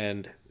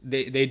 And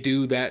they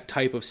do that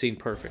type of scene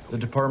perfectly. The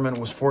department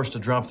was forced to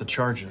drop the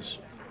charges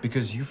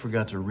because you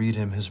forgot to read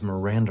him his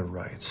Miranda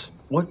rights.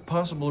 What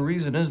possible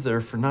reason is there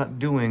for not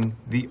doing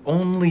the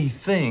only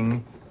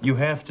thing you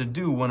have to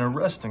do when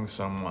arresting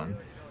someone?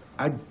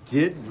 I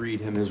did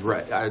read him his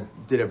right. I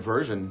did a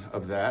version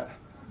of that.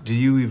 Do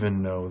you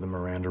even know the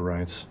Miranda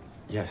rights?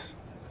 Yes.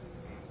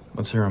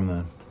 Let's hear him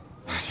then.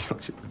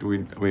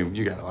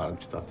 You got a lot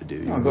of stuff to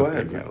do. Oh, go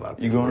ahead.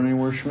 You going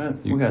anywhere,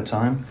 Schmidt? We got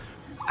time.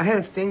 I had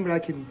a thing, but I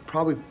could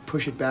probably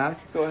push it back.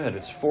 Go ahead.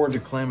 It's 4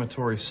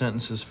 declamatory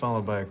sentences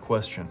followed by a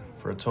question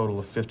for a total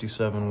of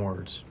 57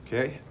 words.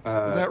 Okay.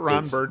 Is that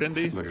Ron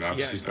Burgundy? Look, it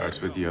obviously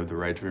starts with you have the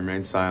right to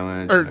remain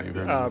silent. Or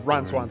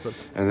Ron Swanson.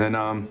 And then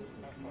I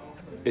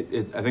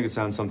think it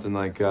sounds something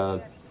like.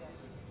 Well,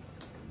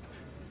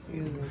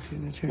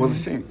 the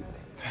thing.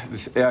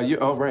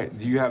 Right.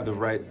 You have the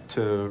right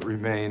to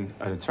remain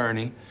an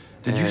attorney.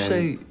 Did you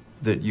say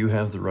that you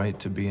have the right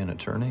to be an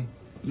attorney?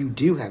 You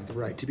do have the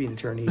right to be an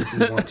attorney if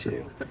you want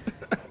to.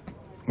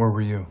 Where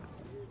were you?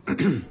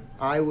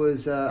 I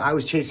was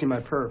chasing my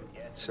perp,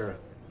 sir.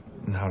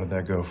 And how did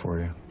that go for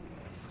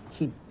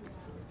you?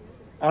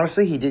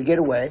 Honestly, he did get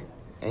away,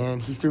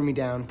 and he threw me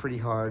down pretty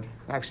hard.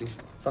 Actually,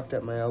 fucked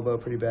up my elbow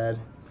pretty bad.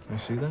 Can I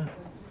see that?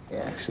 It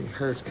actually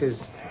hurts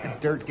because the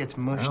dirt gets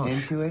mushed Ouch.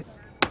 into it.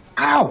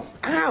 Ow!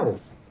 Ow!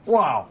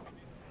 Wow.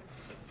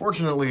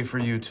 Fortunately for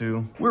you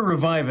two, we're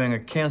reviving a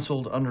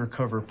canceled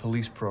undercover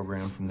police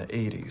program from the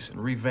 80s and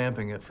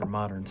revamping it for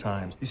modern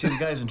times. You see, the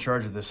guys in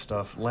charge of this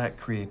stuff lack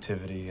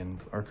creativity and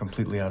are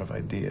completely out of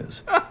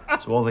ideas.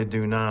 So all they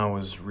do now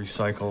is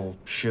recycle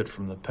shit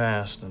from the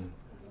past and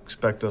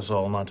expect us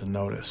all not to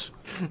notice.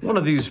 One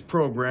of these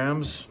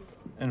programs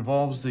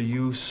involves the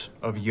use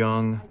of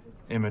young,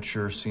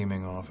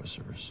 immature-seeming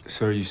officers.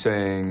 So are you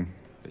saying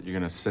that you're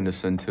gonna send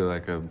us into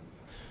like a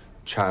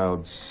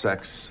child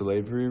sex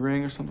slavery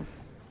ring or something?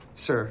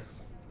 Sir,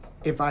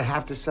 if I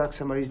have to suck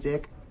somebody's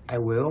dick, I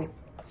will.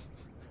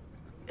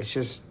 It's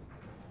just,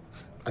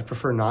 I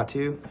prefer not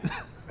to.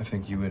 I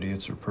think you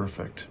idiots are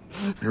perfect.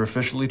 You're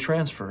officially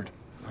transferred.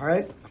 All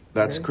right.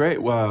 That's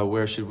great. Well,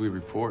 where should we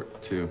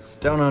report to?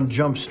 Down on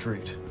Jump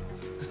Street.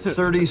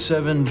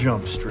 37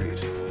 Jump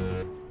Street.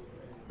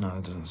 No,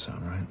 that doesn't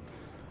sound right.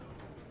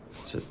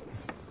 Is it?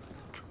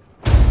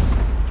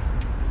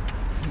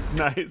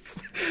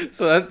 Nice.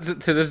 So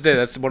that's, to this day,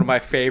 that's one of my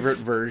favorite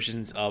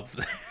versions of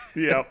that.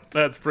 Yep,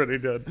 that's pretty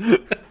good.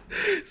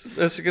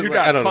 That's because you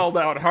got called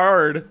out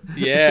hard.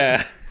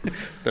 Yeah.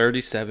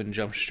 37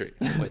 Jump Street.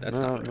 Wait, that's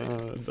not right.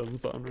 It doesn't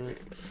sound right.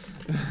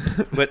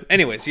 But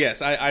anyways,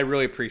 yes, I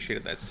really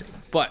appreciated that scene.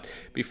 But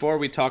before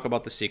we talk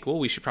about the sequel,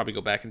 we should probably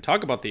go back and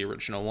talk about the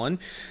original one.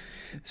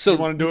 So you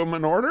want to do them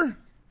in order?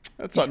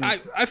 That's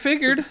something. I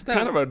figured. It's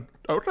kind of a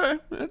okay.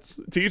 It's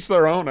to each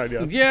their own, I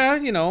guess. Yeah,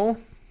 you know,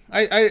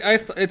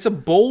 it's a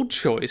bold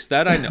choice,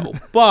 that I know,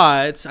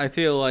 but I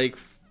feel like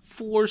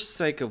for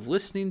sake of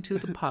listening to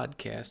the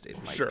podcast, it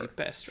might be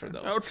best for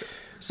those. Okay.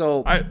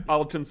 So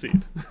I'll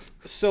concede.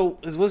 So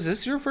was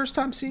this your first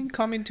time seeing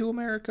Coming to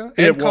America?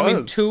 It was.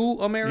 Coming to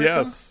America?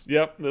 Yes.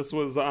 Yep. This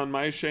was on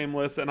my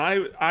Shameless, and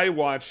I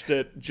watched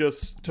it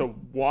just to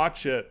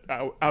watch it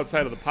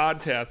outside of the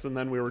podcast, and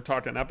then we were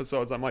talking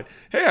episodes. I'm like,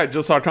 hey, I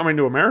just saw Coming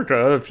to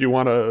America. If you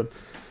want to,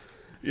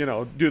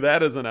 do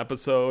that as an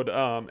episode.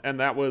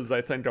 And that was,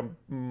 I think, a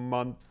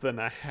month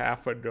and a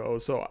half ago.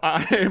 So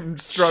I'm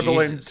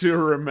struggling to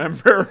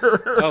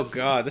remember. Oh,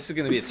 God. This is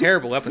going to be a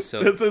terrible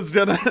episode. This is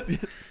going to...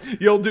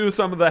 You'll do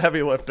some of the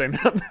heavy lifting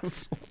on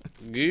this one.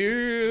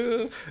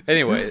 Yeah.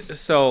 Anyway,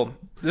 so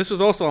this was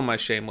also on my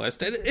shame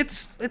list.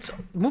 It's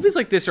movies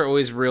like this are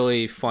always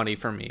really funny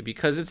for me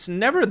because it's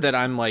never that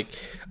I'm, like,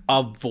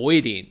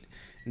 avoiding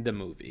the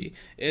movie.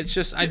 It's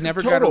just I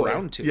never got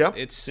around to it.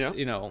 It's,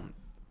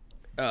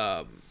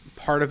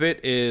 part of it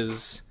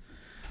is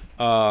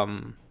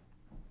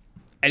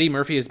Eddie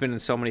Murphy has been in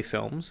so many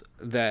films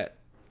that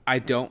I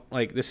don't,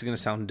 like, this is going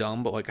to sound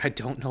dumb, but, like, I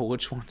don't know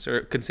which ones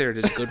are considered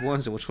as good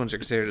ones and which ones are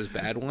considered as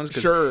bad ones.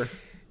 Sure.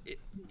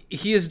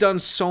 He has done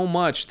so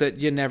much that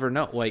you never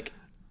know. Like,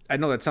 I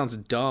know that sounds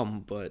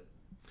dumb, but...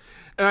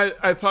 And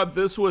I thought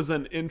this was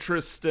an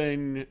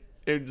interesting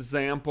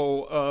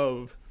example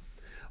of,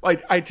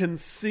 like, I can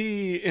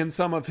see in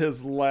some of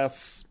his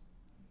less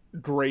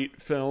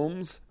great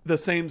films the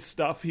same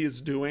stuff he's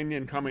doing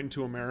in Coming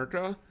to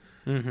America,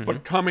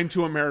 but Coming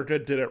to America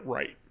did it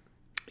right.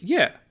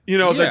 Yeah.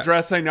 The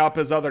dressing up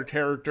as other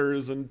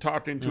characters and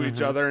talking to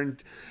each other,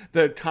 and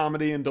the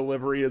comedy and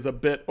delivery is a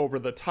bit over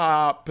the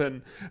top,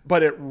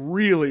 but it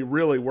really,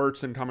 really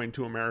works in Coming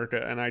to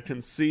America. And I can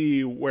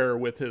see where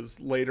with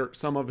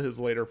some of his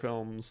later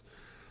films,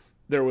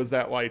 there was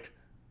that, like,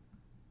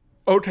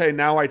 okay,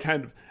 now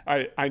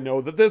I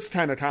know that this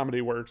kind of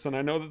comedy works, and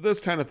I know that this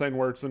kind of thing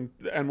works,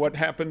 and what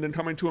happened in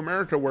Coming to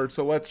America works,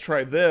 so let's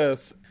try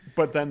this.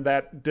 But then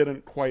that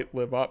didn't quite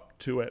live up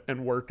to it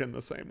and work in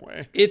the same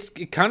way.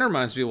 It kind of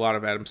reminds me a lot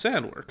of Adam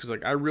Sandler, because,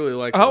 like, I really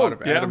like a lot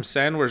of Adam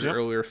Sandler's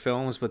earlier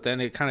films, but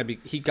then he kind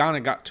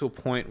of got to a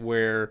point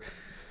where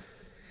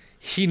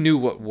he knew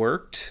what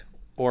worked,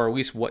 or at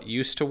least what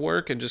used to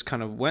work, and just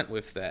kind of went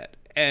with that.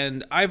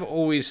 And I've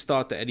always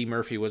thought that Eddie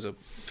Murphy was a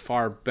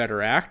far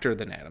better actor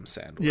than Adam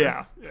Sandler.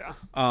 Yeah.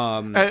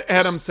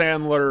 Adam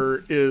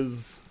Sandler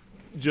is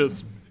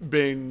just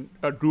being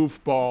a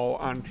goofball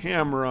on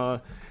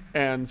camera,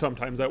 and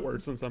sometimes that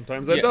works and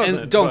sometimes that doesn't.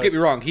 And don't get me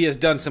wrong, he has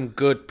done some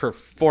good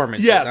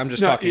performances. Yes, I'm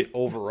just talking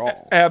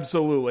overall.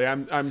 Absolutely.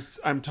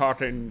 I'm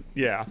talking,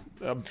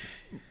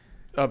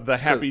 the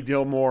Happy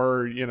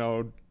Gilmore,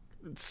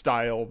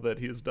 style that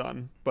he's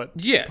done. But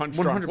yeah, Punch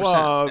Drunk 100%.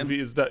 Love,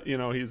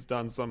 he's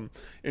done some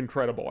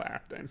incredible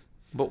acting.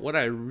 But what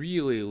I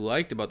really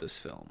liked about this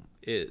film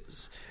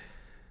is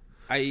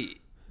I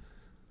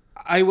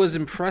was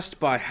impressed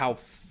by how,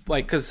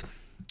 because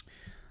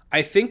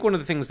I think one of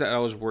the things that I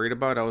was worried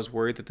about,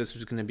 that this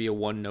was going to be a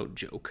one-note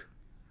joke.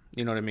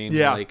 You know what I mean?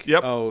 Yeah. Like,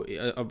 yep.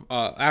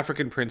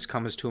 African prince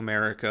comes to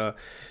America,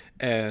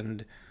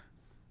 and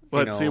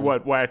let's see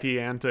what wacky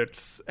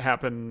antics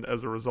happen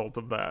as a result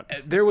of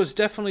that. There was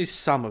definitely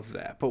some of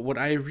that, but what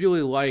I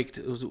really liked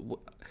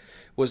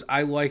was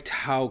I liked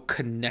how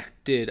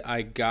connected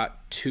I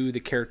got to the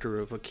character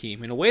of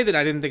Hakeem in a way that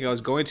I didn't think I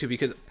was going to,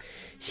 because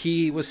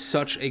he was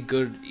such a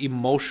good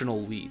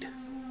emotional lead.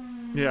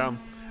 Yeah.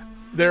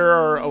 There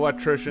are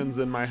electricians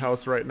in my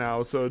house right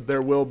now, so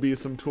there will be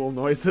some tool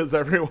noises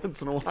every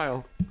once in a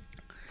while.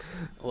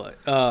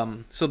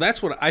 So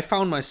that's what I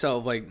found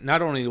myself, like,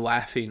 not only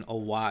laughing a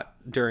lot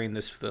during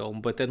this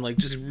film, but then, like,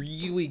 just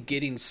really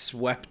getting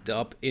swept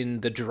up in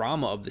the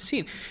drama of the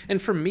scene.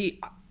 And for me,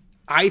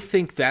 I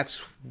think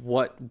that's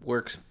what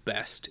works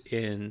best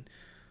in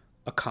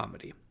a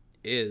comedy.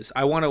 Is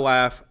I want to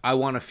laugh, I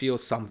want to feel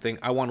something,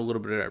 I want a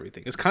little bit of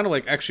everything. It's kind of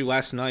like, actually,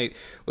 last night,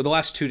 or the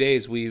last 2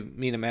 days, me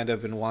and Amanda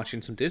have been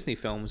watching some Disney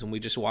films, and we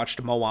just watched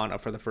Moana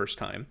for the first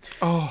time.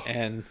 Oh,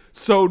 and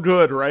so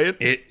good, right?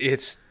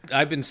 It's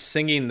I've been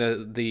singing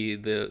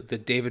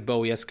the David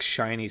Bowie-esque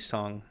Shiny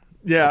song.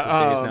 Yeah, a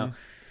couple days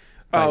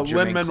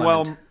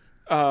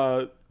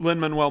now.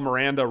 Lin-Manuel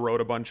Miranda wrote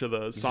a bunch of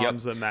the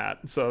songs in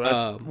that, so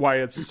that's why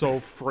it's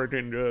so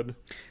freaking good.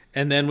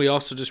 And then we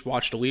also just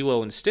watched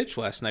Lilo and Stitch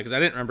last night, because I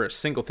didn't remember a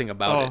single thing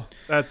about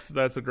it.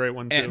 That's a great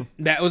one too. And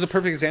that was a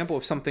perfect example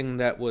of something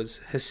that was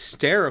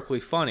hysterically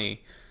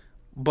funny,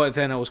 but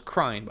then I was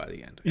crying by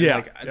the end.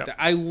 And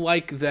I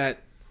like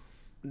that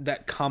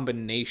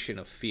combination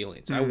of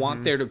feelings. I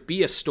want there to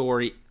be a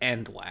story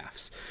and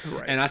laughs.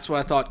 Right. And that's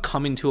what I thought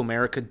Coming to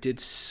America did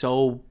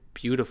so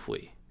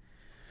beautifully.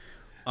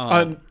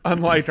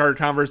 Unlike our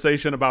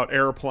conversation about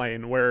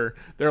Airplane, where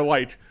they're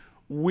like,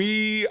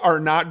 we are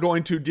not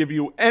going to give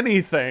you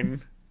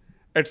anything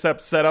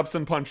except setups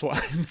and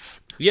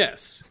punchlines.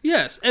 Yes.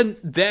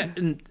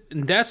 And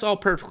that's all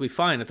perfectly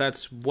fine if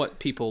that's what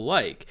people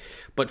like.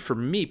 But for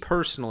me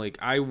personally,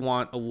 I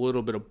want a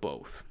little bit of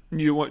both.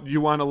 You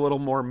want a little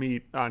more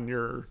meat on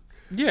your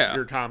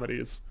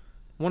comedies.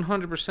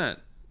 100%.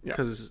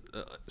 Because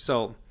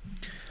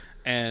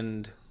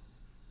and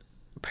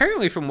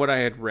apparently, from what I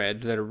had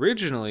read, that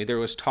originally there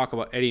was talk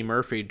about Eddie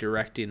Murphy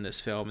directing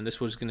this film, and this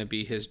was going to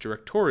be his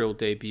directorial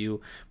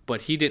debut,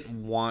 but he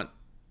didn't want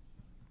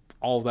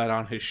all that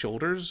on his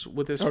shoulders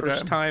with his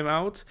first time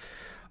out,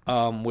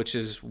 which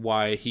is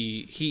why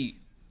he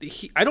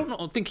I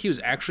don't think he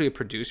was actually a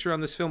producer on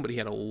this film, but he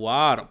had a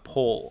lot of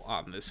pull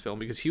on this film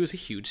because he was a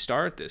huge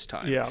star at this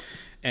time. Yeah.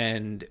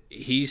 And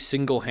he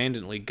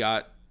single-handedly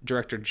got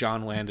director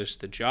John Landis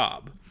the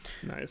job.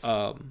 Nice.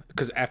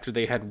 Because after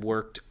they had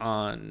worked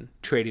on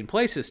Trading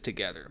Places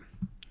together.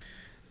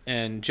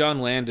 And John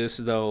Landis,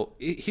 though,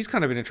 he's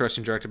kind of an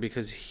interesting director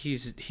because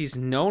he's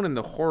known in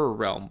the horror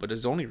realm, but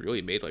has only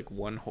really made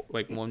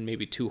one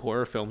maybe two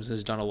horror films, and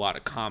has done a lot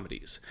of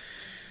comedies.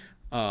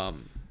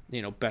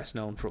 Best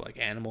known for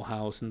Animal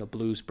House and the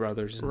Blues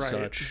Brothers and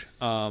such.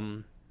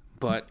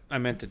 But I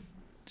meant to.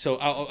 So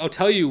I'll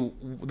tell you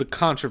the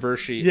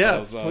controversy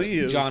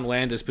of John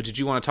Landis. But did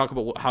you want to talk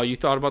about how you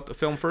thought about the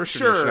film first?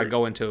 Sure. Or should I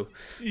go into?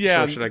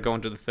 Yeah. Or should I go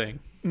into the thing?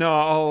 No,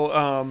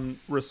 I'll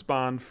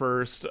respond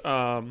first.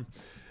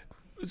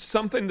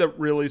 Something that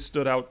really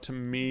stood out to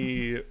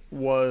me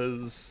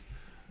was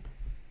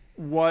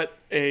what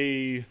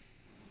a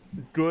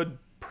good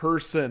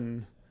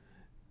person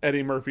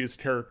Eddie Murphy's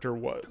character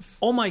was.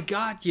 Oh my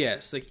God,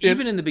 yes!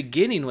 Even in the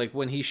beginning,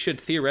 when he should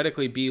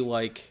theoretically be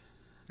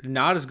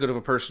not as good of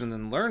a person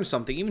and learn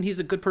something, even he's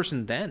a good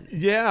person then.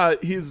 Yeah,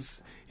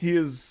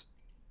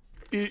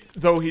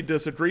 though he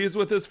disagrees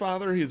with his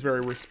father, he's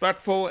very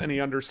respectful and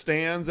he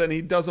understands, and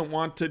he doesn't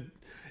want to.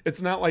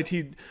 It's not like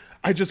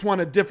I just want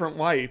a different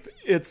life.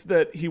 It's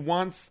that he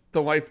wants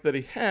the life that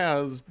he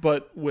has,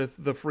 but with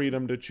the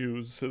freedom to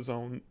choose his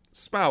own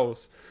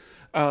spouse.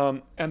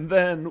 And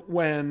then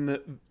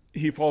when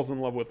he falls in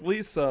love with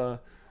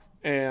Lisa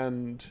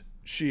and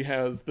she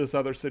has this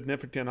other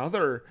significant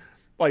other,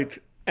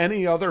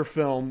 any other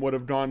film would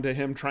have gone to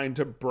him trying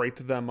to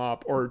break them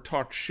up or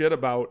talk shit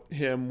about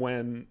him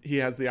when he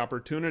has the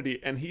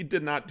opportunity. And he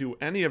did not do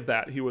any of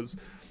that. He was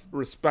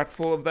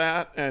respectful of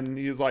that. And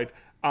he's like,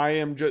 I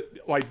am just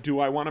do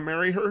I want to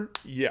marry her?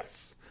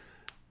 Yes.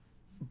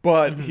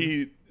 But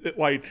he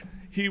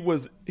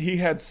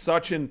had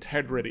such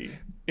integrity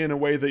in a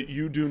way that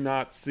you do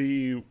not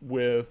see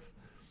with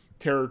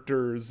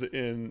characters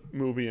in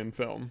movie and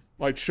film.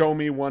 Show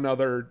me one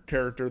other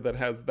character that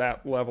has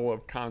that level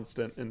of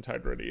constant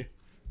integrity.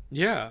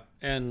 Yeah.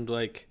 And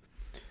because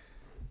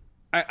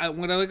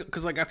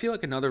I feel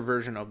like another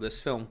version of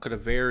this film could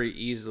have very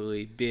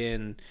easily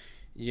been,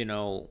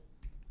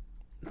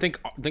 think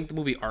the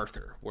movie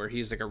Arthur, where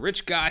he's like a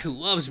rich guy who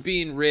loves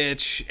being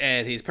rich,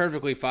 and he's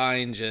perfectly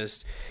fine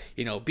just,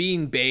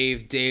 being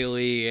bathed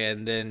daily,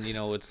 and then,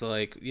 it's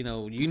like, you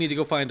need to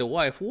go find a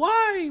wife.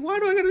 Why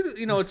do I gotta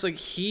do, it's like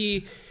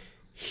he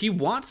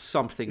wants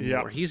something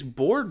more. He's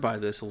bored by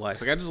this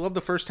life. Like, I just love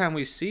the first time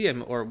we see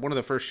him, or one of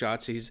the first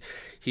shots, he's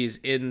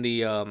in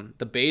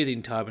the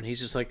bathing tub, and he's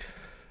just like,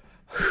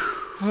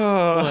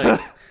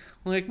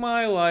 like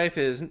my life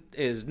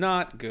is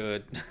not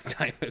good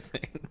type of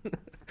thing.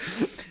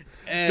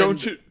 And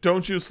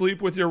don't you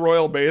sleep with your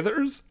royal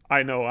bathers?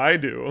 I know I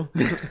do.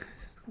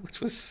 Which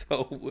was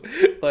so,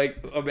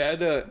 like,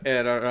 Amanda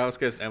and our house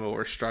guest Emma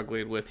were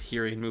struggling with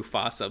hearing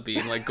Mufasa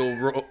being like,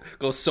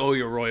 go sow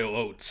your royal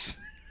oats.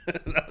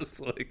 And I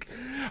was like,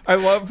 I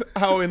love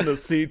how in the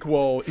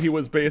sequel he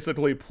was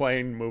basically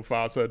playing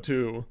Mufasa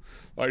too.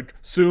 Like,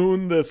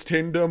 soon this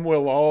kingdom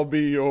will all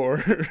be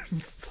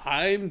yours.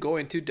 I'm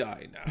going to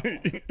die now.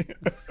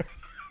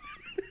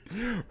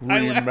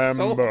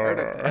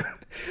 Remember.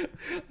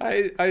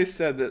 I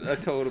said that I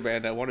told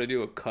Amanda I want to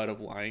do a cut of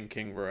Lion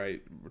King where I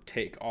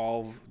take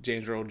all of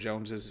James Earl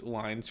Jones's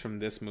lines from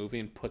this movie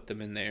and put them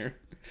in there.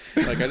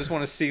 Like, I just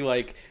want to see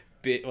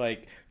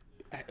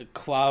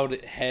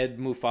cloud head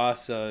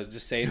Mufasa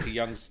just saying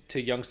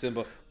to young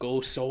Simba,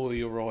 "Go sow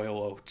your royal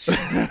oats."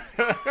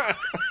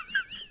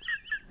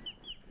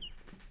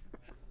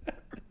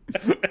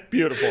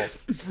 Beautiful.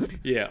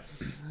 Yeah.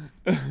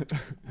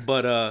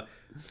 But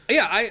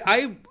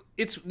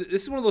this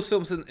is one of those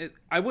films, and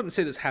I wouldn't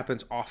say this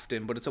happens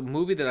often, but it's a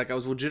movie that, like, I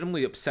was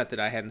legitimately upset that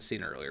I hadn't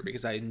seen earlier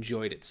because I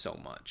enjoyed it so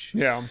much.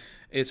 Yeah.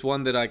 It's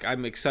one that, like,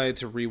 I'm excited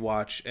to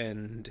rewatch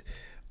and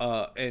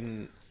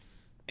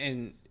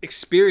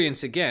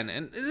experience again.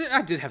 And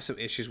I did have some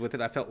issues with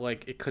it. I felt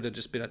like it could have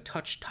just been a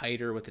touch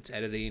tighter with its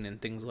editing and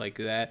things like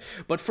that.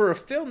 But for a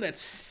film that's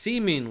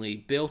seemingly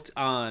built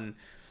on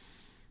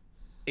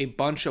a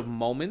bunch of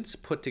moments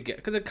put together,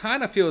 because it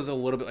kind of feels a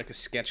little bit like a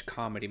sketch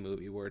comedy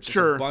movie where it's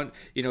just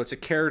it's a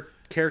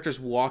characters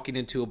walking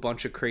into a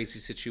bunch of crazy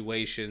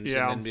situations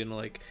and then being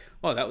like,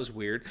 oh, that was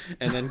weird,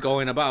 and then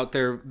going about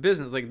their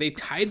business. Like, they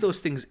tied those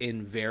things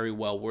in very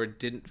well where it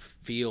didn't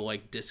feel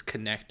like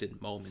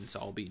disconnected moments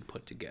all being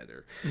put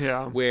together.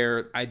 Yeah.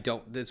 Where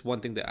that's one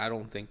thing that I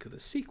don't think the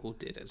sequel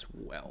did as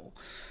well.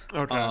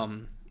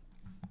 Okay.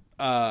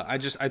 I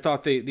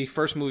thought the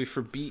first movie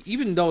for B,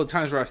 even though the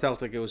times where I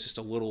felt like it was just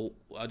a little,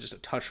 just a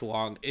touch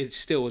long, it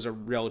still was a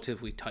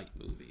relatively tight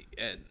movie,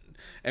 and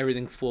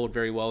everything flowed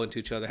very well into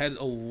each other. It had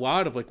a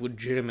lot of, like,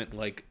 legitimate,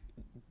 like,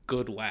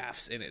 good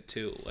laughs in it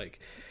too. Like,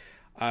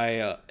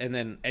 and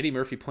then Eddie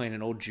Murphy playing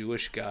an old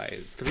Jewish guy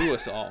threw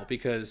us all,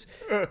 because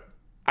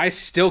I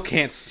still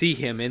can't see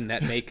him in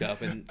that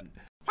makeup. And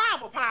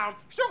Pound for pound,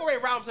 Sugar Ray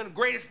Robinson, the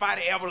greatest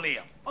fighter ever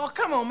lived. Oh,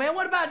 come on, man.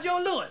 What about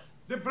Joe Louis?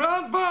 The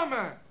Brown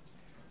Bomber.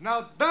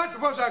 Now that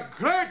was a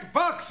great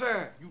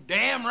boxer. You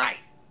damn right.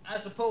 I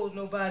suppose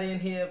nobody in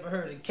here ever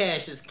heard of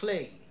Cassius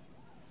Clay.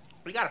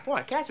 We got a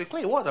point. Cassius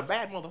Clay was a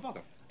bad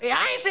motherfucker. Hey,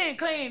 I ain't saying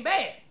Clay ain't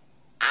bad.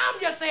 I'm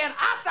just saying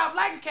I stopped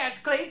liking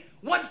Cassius Clay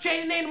once he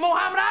changed his name to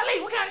Muhammad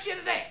Ali. What kind of shit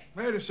is that?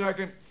 Wait a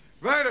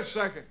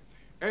second.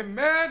 A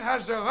man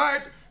has the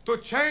right to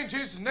change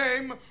his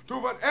name to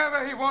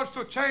whatever he wants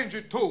to change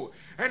it to.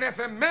 And if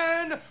a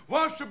man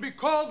wants to be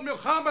called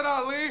Muhammad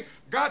Ali,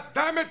 God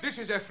damn it, this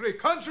is a free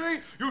country.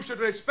 You should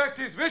respect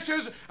his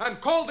wishes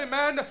and call the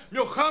man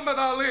Muhammad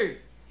Ali.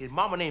 His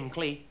mama named him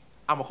Clay.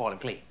 I'm gonna call him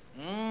Clay.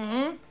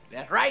 Mm-hmm.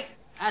 That's right.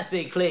 I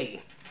say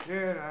Clay.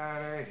 Get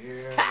out of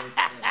here.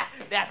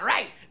 That's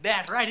right.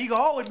 That's right. He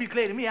gonna always be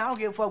Clay to me. I don't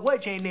give a fuck what he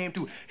changed name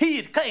to. He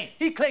is Clay.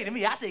 He Clay to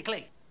me. I say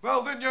Clay.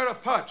 Well, then you're a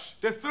putz.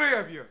 The three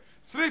of you.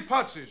 3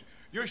 putzes.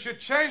 You should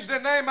change the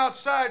name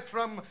outside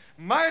from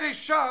Mighty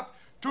Sharp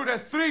to the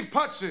 3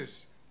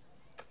 putzes.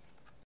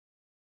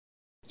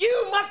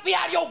 You must be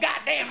out of your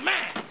goddamn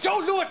mind.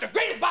 Joe Louis, the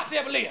greatest boxer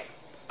ever lived.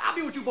 I'll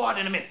be with you boys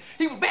in a minute.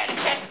 He was bad in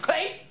Cassius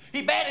Clay.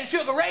 He bad in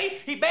Sugar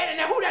Ray. He bad in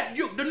that. Who that?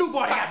 The new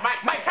boy got?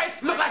 Mike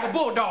Tyson. Look like a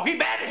bulldog. He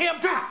bad in him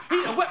too.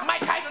 He done whipped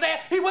Mike Tyson there.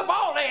 He whipped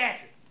all their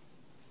asses.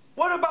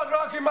 What about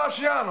Rocky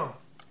Marciano?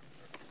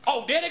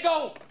 Oh, there they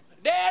go.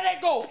 There they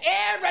go.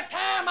 Every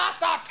time I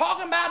start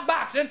talking about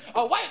boxing,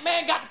 a white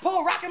man got to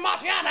pull Rocky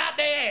Marciano out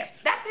their ass.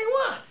 That's they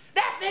one.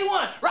 That's they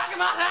one. Rocky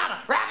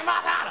Marciano. Rocky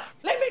Marciano.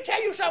 Let me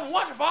tell you something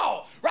once for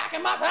all. Rocky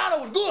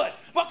Marciano was good,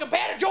 but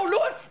compared to Joe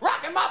Louis,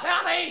 Rocky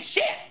Marciano ain't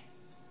shit.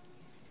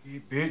 He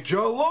beat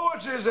Joe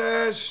Louis's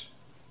ass.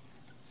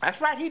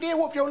 That's right, he did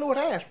whoop Joe Louis'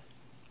 ass.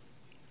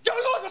 Joe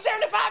Louis was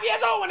 75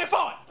 years old when they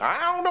fought.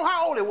 I don't know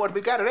how old he was, but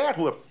he got his ass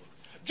whooped.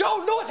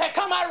 Joe Louis had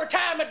come out of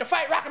retirement to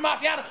fight Rocky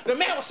Marciano. The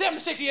man was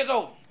 76 years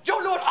old. Joe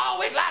Louis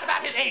always lied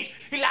about his age.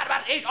 He lied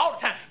about his age all the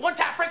time. One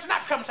time, Frank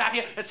Sinatra come inside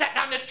here and sat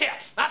down in this chair.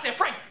 And I said,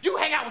 Frank, you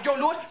hang out with Joe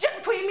Louis. Just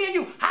between me and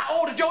you, how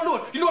old is Joe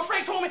Louis? You know what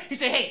Frank told me? He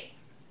said, hey,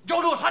 Joe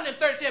Louis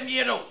 137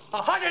 years old.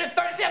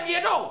 137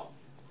 years old.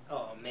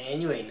 Oh,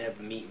 man, you ain't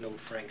never meet no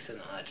Frank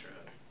Sinatra.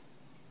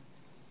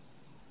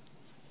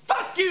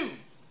 Fuck you!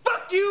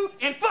 Fuck you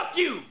and fuck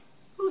you!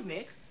 Who's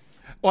next?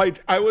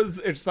 Like, I was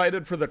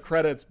excited for the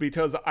credits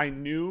because I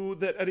knew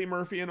that Eddie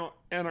Murphy and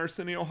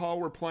Arsenio Hall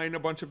were playing a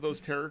bunch of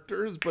those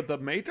characters, but the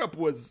makeup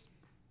was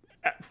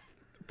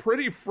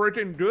pretty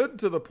freaking good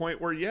to the point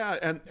where,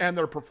 and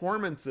their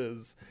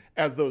performances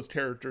as those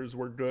characters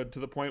were good to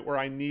the point where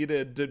I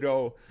needed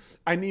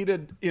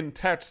in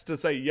text to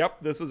say,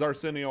 yep, this is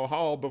Arsenio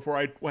Hall before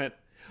I went,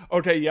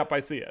 okay, yep,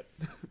 I see it.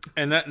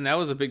 And that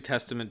was a big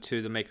testament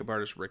to the makeup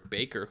artist Rick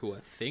Baker, who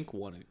I think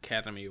won an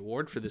Academy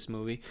Award for this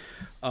movie.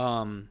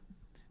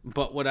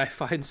 But what I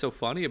find so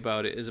funny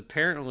about it is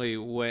apparently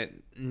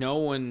when no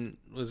one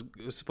was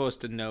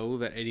supposed to know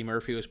that Eddie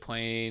Murphy was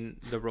playing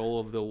the role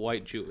of the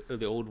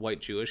old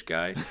white Jewish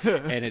guy,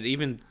 and it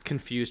even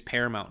confused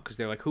Paramount because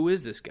they're like, "Who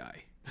is this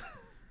guy?"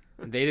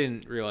 They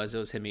didn't realize it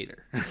was him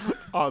either.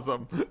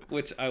 Awesome,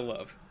 which I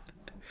love.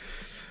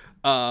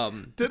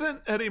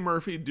 Didn't Eddie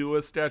Murphy do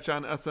a sketch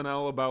on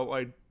SNL about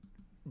like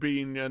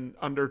being an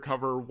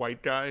undercover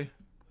white guy?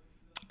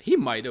 He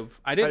might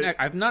have.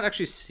 I've not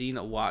actually seen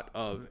a lot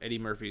of Eddie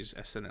Murphy's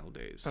SNL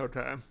days.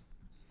 Okay,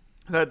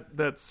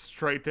 that's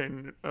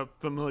striking a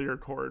familiar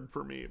chord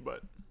for me,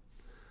 but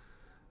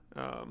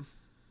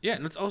yeah,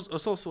 and it's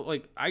also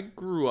like I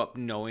grew up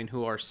knowing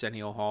who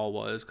Arsenio Hall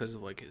was because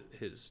of like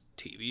his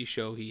TV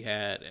show he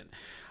had, and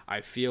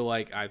I feel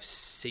like I've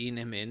seen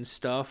him in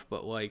stuff,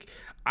 but like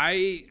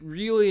I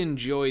really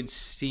enjoyed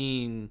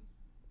seeing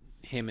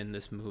him in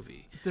this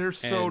movie. They're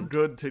so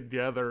good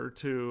together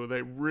too.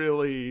 They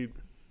really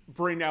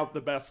bring out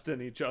the best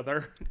in each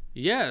other.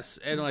 Yes,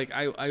 and like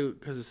I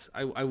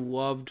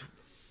loved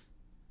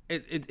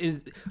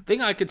it.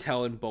 Thing I could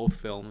tell in both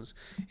films,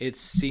 it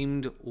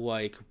seemed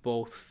like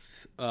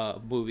both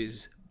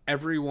movies,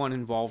 everyone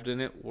involved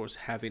in it was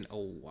having a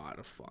lot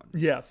of fun.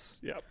 Yes.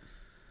 Yep.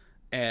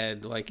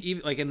 And like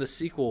even like in the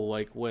sequel,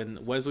 like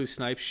when Wesley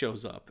Snipes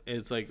shows up,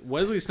 it's like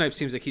Wesley Snipes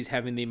seems like he's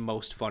having the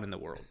most fun in the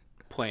world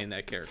playing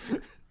that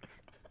character.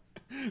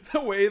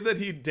 The way that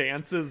he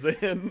dances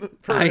in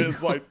for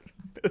his like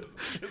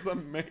is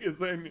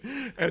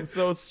amazing and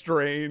so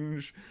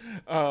strange.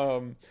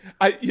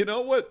 You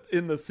know what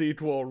in the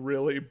sequel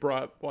really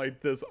brought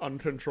like this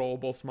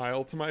uncontrollable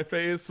smile to my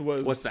face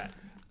was what's that?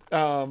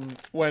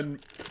 When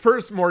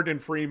first Morgan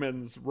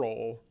Freeman's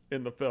role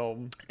in the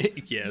film,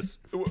 yes,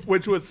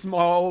 which was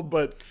small,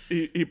 but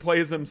he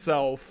plays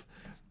himself,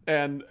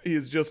 and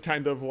he's just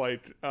kind of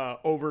like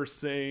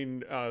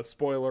overseeing.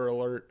 Spoiler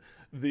alert: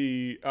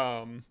 the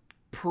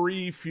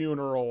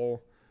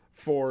pre-funeral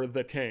for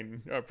the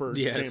king, for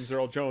James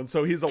Earl Jones.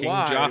 So he's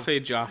alive.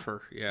 King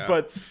Jaffer, yeah.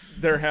 But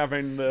they're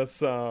having this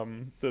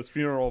this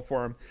funeral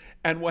for him,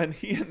 and when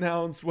he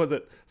announced, was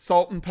it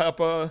Salt and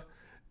Pepper?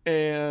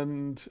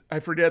 And I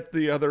forget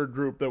the other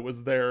group that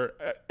was there.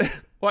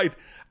 Like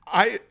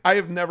I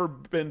have never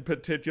been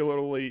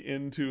particularly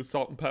into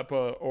Salt and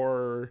Pepper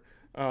or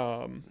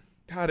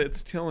God,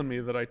 it's killing me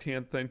that I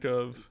can't think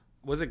of.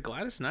 Was it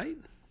Gladys Knight?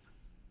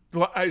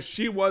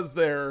 She was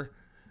there,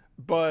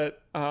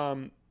 but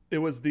it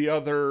was the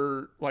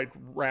other like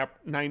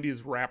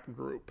 90s rap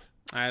group.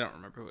 I don't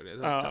remember who it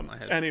is off the top of my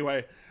head.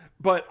 Anyway,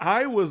 but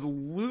I was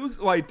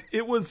like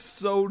it was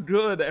so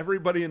good.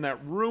 Everybody in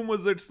that room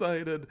was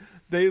excited.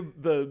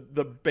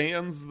 The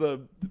bands,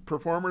 the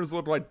performers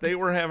looked like they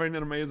were having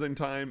an amazing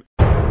time.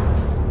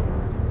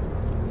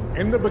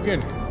 In the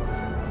beginning,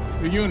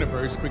 the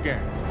universe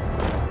began.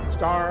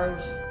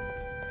 Stars,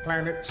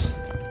 planets,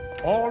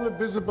 all the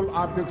visible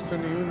objects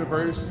in the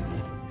universe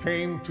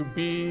came to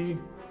be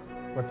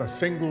with a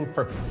single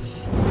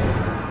purpose: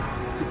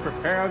 to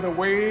prepare the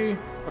way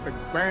for the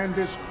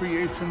grandest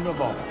creation of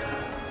all,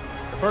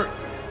 the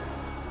birth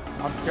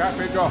of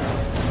Daffy Duck.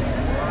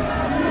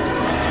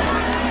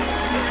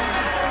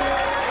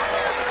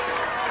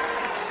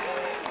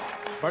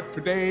 But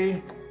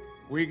today,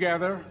 we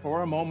gather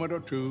for a moment or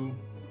two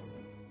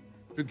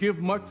to give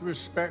much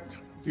respect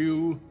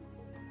due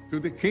to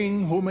the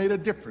king who made a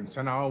difference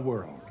in our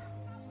world.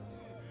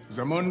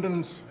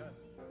 Zamundans,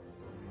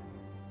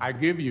 I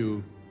give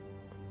you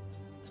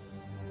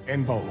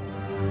En Vogue.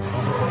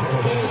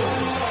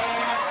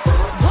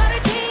 What a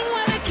king,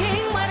 what a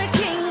king, what a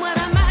king, what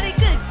a mighty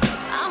good.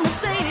 I'ma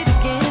say it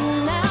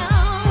again now.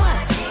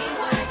 What a king,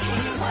 what a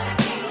king, what a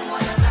king,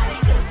 what a mighty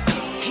good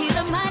king. He's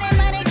a mighty,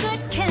 mighty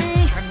good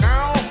king. And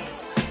now,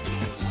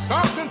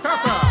 Salt and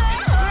Pepper.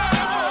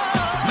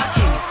 My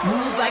king is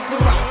smooth like the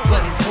rock,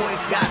 but his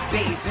voice got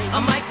bass.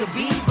 I'm like a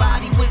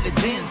B-body with a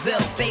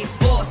Denzel face.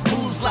 Force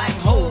moves like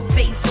whole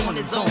face on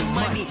his own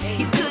money.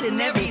 He's good in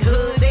every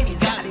hood and he's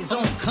got his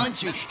own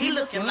country. He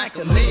looking like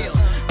a meal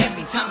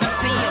every time I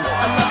see him.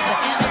 I love the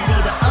enemy,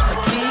 the other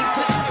kings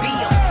couldn't be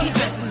him. He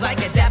dresses like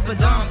a dapper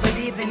don, but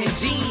even in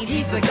jeans,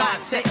 he's a God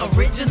set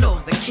original,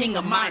 the king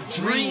of my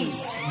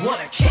dreams. What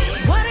a king!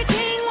 What a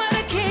king, what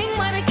a king,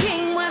 what a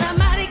king, what a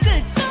mighty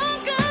good. So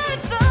good,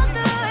 so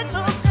good,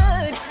 so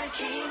good. What a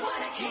king,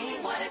 what a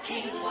king, what a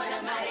king, what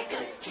a mighty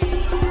good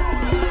king.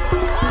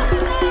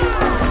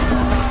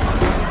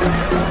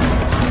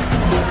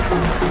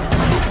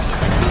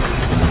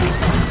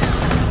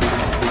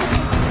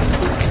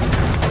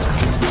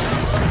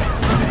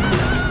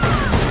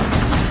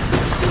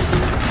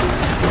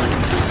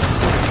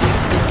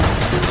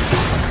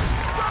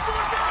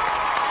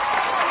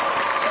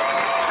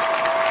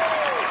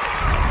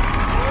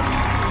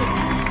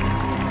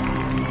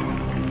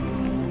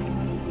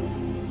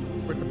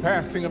 With the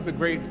passing of the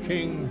great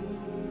king,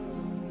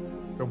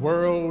 the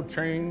world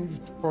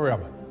changed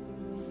forever.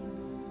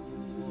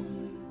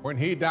 When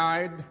he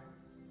died,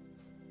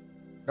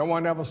 no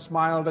one ever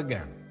smiled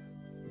again.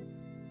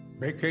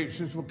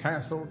 Vacations were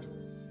canceled,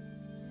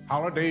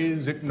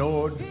 holidays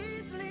ignored.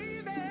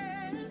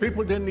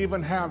 People didn't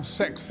even have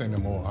sex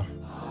anymore.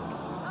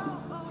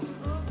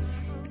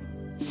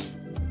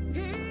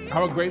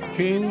 Our great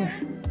king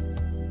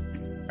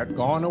had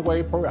gone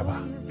away forever.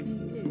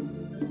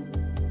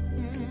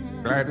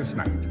 Gladys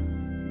Knight.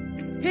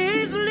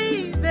 He's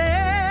leaving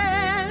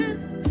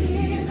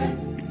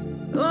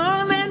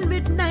on that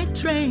midnight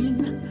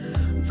train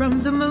from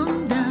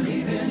Zamunda.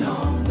 Leaving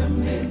on the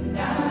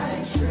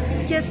midnight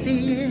train. Yes,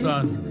 he is.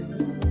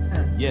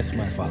 Son. Yes,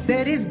 my father.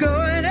 Said he's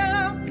going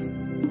up.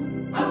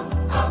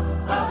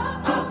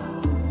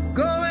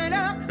 Going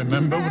up.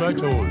 Remember what I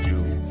told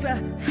you.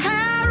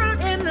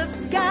 Sahara in the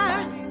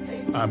sky.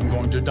 I'm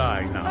going to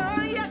die now.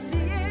 Oh, yes, he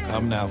is.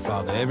 Come now,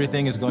 Father.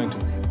 Everything is going to...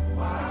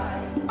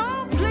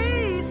 Oh,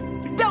 please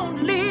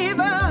don't leave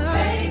us.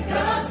 Take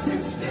us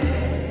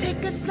instead.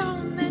 Take us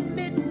on that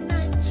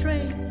midnight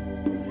train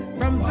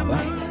from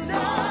Zamunda.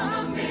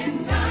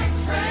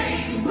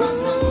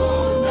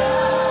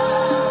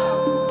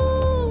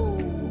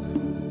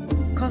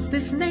 Cause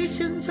this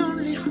nation's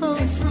only hope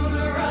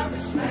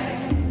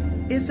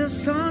is a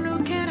son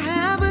who can't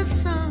have a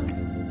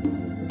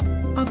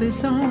son of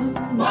his own.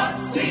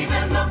 What's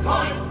even the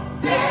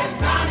point?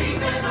 There's not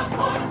even a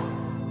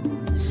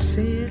point.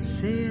 Say it,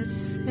 say it,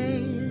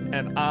 say it.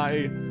 And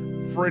I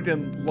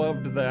friggin'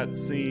 loved that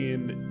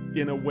scene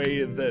in a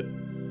way that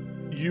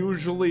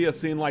usually a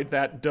scene like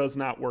that does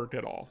not work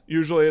at all.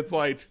 Usually it's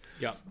like,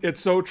 it's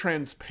so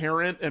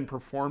transparent and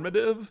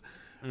performative,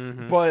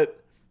 but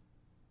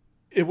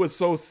it was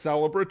so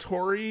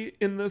celebratory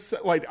in this.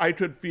 Like, I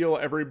could feel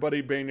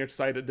everybody being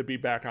excited to be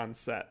back on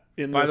set.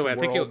 By the way, I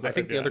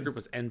think the other group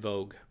was En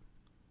Vogue.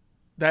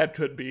 That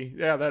could be.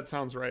 Yeah, that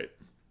sounds right.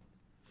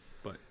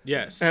 But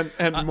yes. And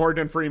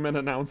Morgan Freeman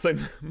announcing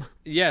them.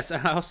 Yes,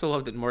 and I also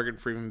love that Morgan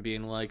Freeman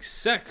being like,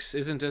 sex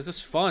isn't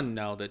as fun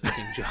now that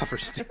King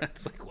Joffrey's dead.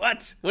 It's like,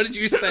 what? What did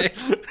you say?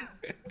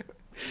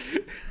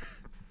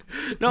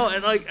 No,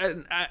 and like,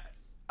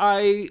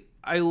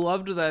 I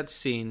loved that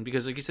scene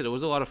because, like you said, it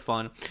was a lot of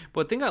fun.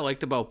 But the thing I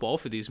liked about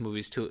both of these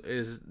movies, too,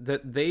 is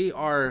that they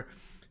are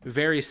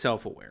very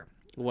self-aware.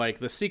 Like,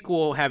 the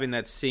sequel having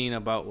that scene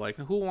about, like,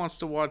 who wants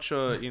to watch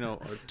a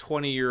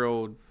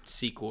 20-year-old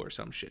sequel or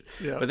some shit.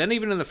 Yeah. But then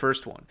even in the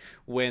first one,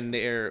 when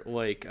they're,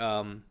 like,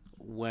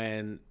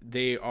 when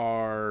they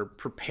are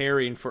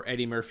preparing for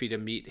Eddie Murphy to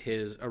meet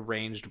his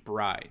arranged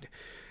bride.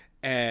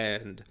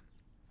 And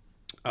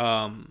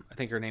I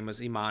think her name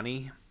was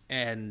Imani.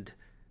 And...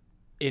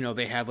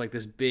 they have like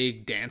this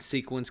big dance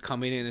sequence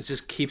coming in. It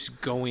just keeps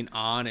going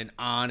on and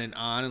on and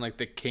on. And like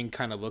the king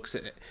kind of looks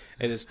at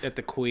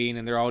the queen,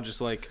 and they're all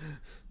just like,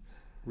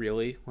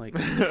 really? Like,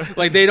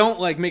 like they don't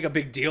like make a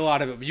big deal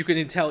out of it. But you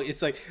can tell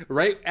it's like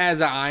right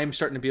as I'm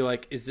starting to be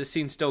like, is this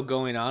scene still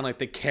going on? Like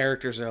the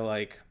characters are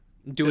like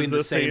doing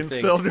the same thing.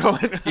 Still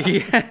going on?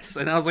 Yes.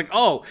 And I was like,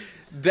 oh,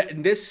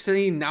 this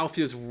scene now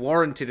feels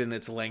warranted in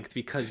its length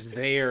because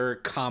they're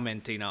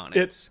commenting on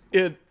it.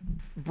 It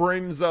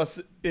brings us,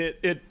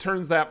 it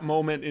turns that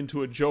moment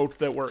into a joke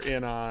that we're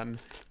in on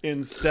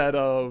instead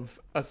of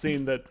a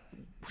scene that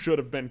should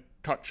have been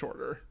cut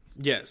shorter.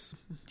 Yes.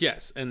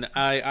 And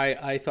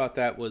I thought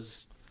that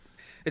was,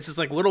 it's just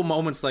like little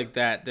moments like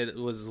that it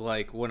was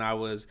like when I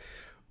was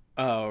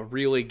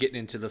really getting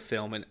into the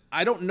film. And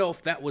I don't know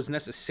if that was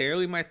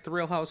necessarily my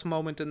Thrill House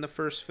moment in the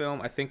first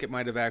film. I think it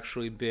might have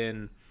actually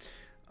been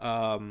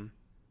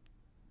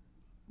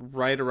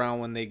right around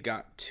when they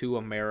got to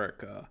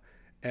America,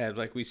 and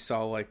like we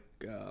saw like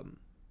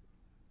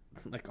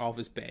all of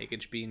his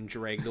baggage being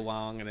dragged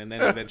along, and then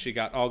eventually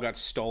got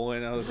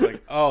stolen. I was like,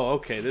 oh,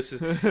 okay, this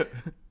is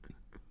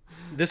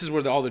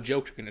where all the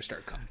jokes are going to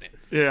start coming in.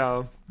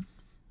 Yeah.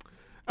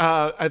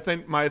 I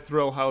think my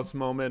Thrill House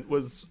moment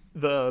was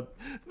the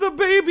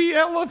baby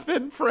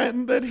elephant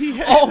friend that he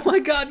had. Oh my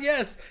god,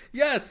 yes.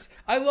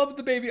 I loved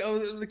the baby.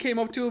 They came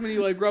up to him and he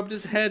like rubbed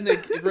his head and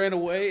it ran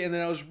away. And then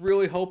I was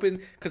really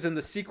hoping, because in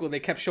the sequel they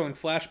kept showing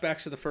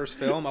flashbacks to the first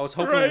film. I was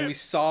hoping when we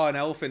saw an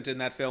elephant in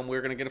that film, we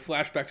were going to get a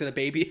flashback to the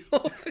baby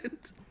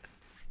elephant.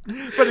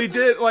 But he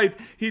did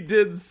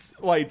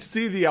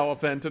see the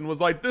elephant and was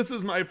like, this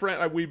is my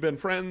friend. We've been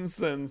friends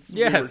since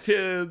we were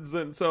kids.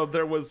 And so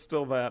there was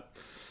still that.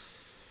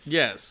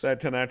 Yes.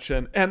 That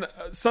connection. And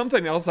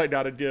something else I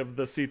got to give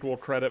the sequel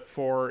credit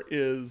for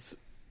is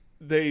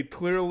they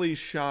clearly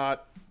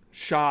shot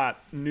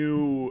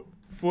new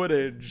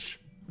footage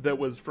that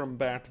was from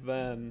back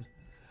then.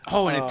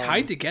 Oh, and it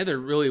tied together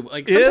really.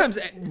 Like sometimes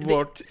it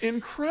looked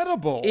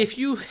incredible. If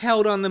you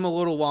held on them a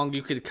little long,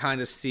 you could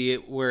kind of see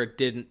it where it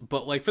didn't.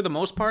 But like for the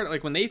most part,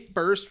 like when they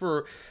first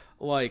were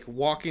like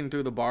walking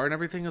through the bar and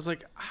everything, I was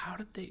like, how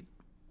did they...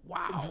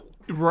 Wow.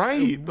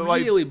 Right. It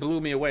really blew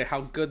me away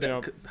how good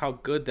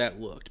that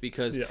looked,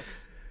 because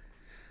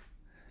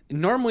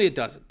normally it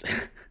doesn't.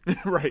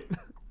 Right.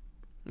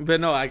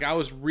 But no, like I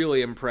was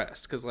really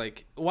impressed because,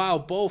 like, while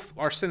both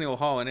Arsenio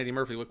Hall and Eddie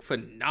Murphy look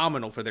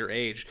phenomenal for their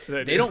age,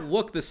 they don't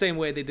look the same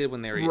way they did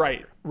when they were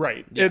younger.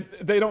 Right. Yeah.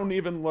 They don't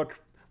even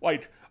look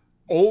like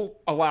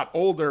a lot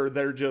older.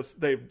 They're just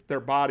their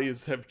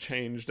bodies have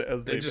changed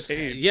as they've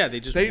aged. Yeah,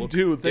 they look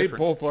do. different. They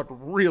both look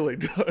really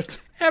good.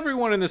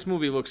 Everyone in this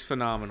movie looks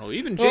phenomenal.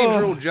 Even James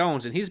Earl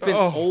Jones, and he's been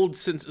old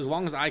since as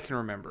long as I can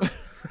remember.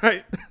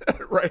 Right.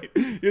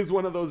 He's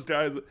one of those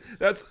guys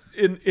that's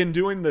in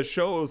doing the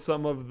show.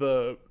 Some of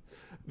the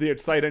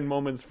exciting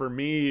moments for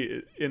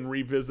me in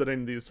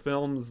revisiting these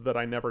films that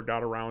I never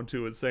got around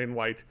to is saying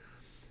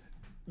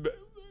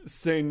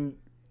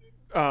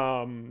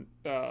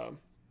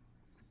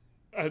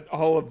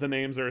all of the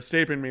names are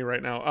escaping me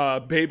right now.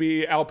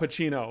 Baby Al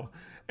Pacino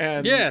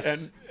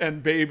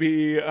and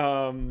baby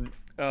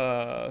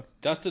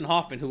Dustin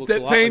Hoffman, who looks a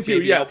lot like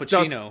Baby Al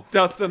Pacino.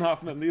 Dustin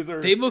Hoffman.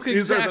 They look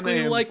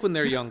exactly like when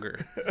they're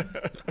younger.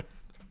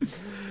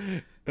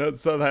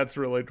 So that's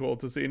really cool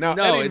to see. Now,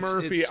 Eddie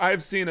Murphy,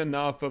 I've seen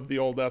enough of the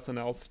old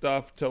SNL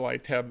stuff to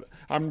like have,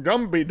 I'm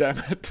Gumby, damn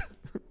it,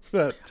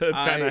 to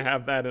kind of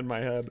have that in my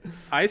head.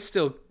 I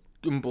still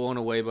am blown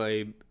away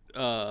by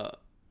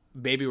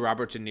Baby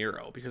Robert De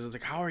Niro because it's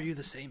like, how are you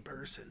the same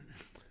person?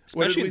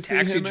 Especially in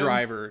Taxi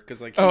Driver,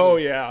 because like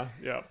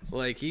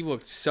like he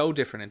looked so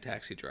different in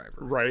Taxi Driver.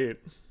 Right.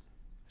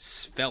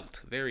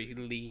 Svelte, very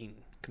lean.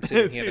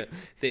 Considering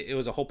it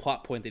was a whole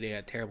plot point that he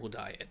had a terrible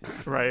diet.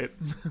 Right.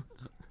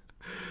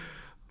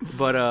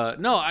 But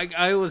no,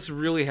 I was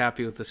really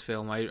happy with this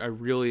film. I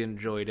really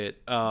enjoyed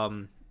it.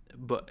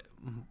 But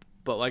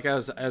like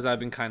as I've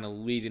been kind of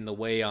leading the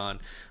way on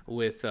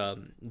with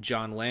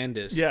John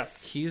Landis.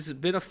 Yes. He's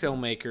been a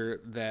filmmaker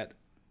that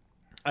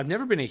I've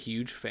never been a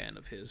huge fan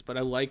of his, but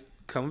I like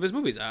some of his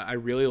movies. I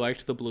really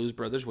liked The Blues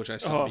Brothers, which I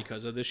saw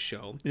because of this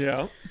show.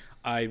 Yeah.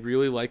 I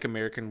really like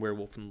American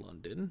Werewolf in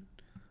London.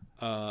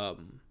 I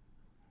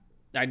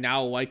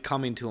now like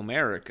Coming to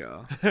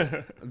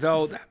America.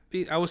 Though,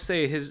 I would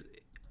say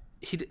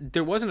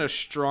there wasn't a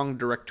strong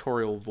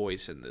directorial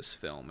voice in this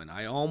film, and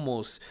I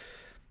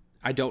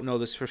don't know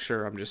this for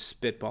sure, I'm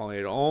just spitballing.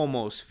 It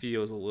almost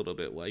feels a little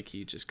bit like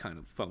he just kind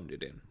of phoned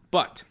it in.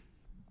 But...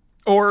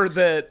 Or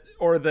that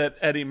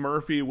Eddie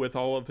Murphy, with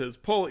all of his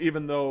pull,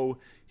 even though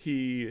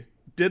he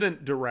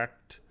didn't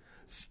direct,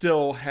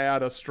 still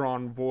had a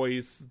strong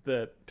voice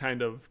that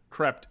kind of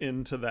crept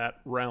into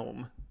that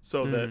realm.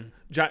 So that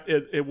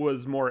it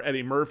was more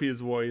Eddie Murphy's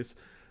voice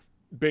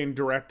being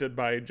directed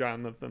by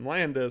Jonathan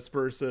Landis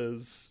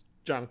versus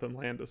Jonathan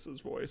Landis's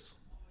voice.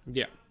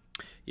 Yeah.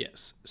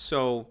 Yes.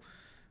 So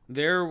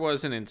there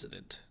was an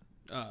incident.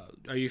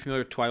 Are you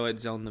familiar with Twilight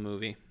Zone, the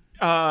movie?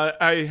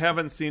 I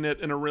haven't seen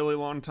it in a really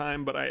long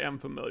time, but I am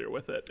familiar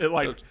with it. It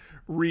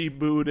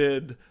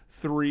rebooted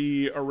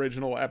 3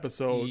 original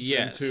episodes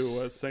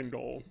into a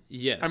single.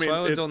 Yes, I mean,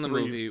 Twilight Zone, the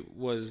movie,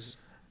 was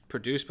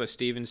produced by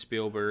Steven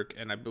Spielberg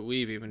and I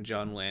believe even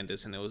John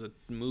Landis, and it was a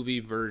movie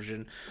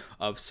version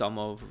of some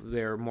of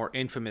their more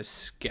infamous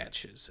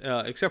sketches,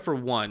 except for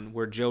one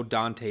where Joe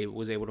Dante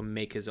was able to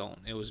make his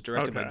own. It was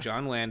directed by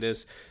John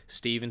Landis,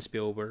 Steven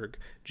Spielberg,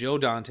 Joe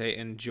Dante,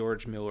 and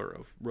George Miller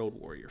of Road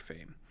Warrior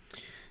fame.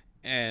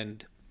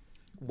 And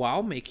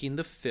while making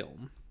the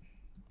film,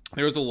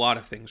 there was a lot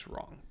of things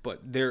wrong,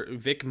 but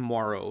Vic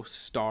Morrow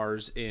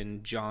stars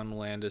in John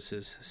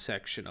Landis's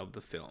section of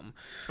the film,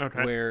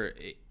 where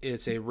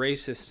it's a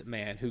racist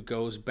man who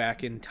goes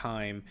back in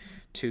time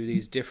to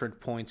these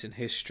different points in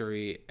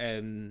history,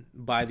 and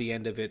by the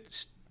end of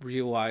it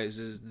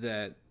realizes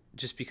that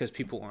just because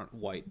people aren't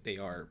white, they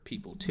are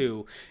people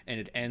too,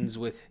 and it ends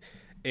with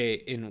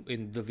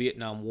in the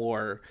Vietnam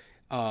War,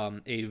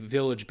 a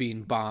village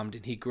being bombed,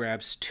 and he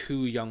grabs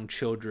 2 young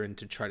children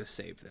to try to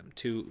save them,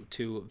 two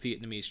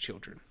Vietnamese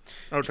children,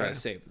 to try to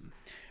save them.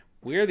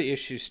 Where the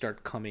issues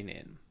start coming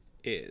in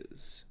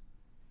is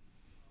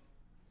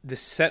the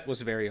set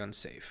was very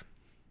unsafe.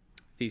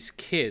 These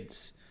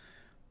kids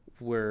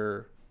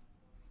were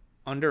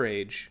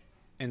underage,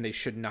 and they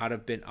should not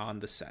have been on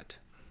the set.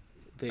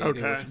 They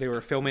were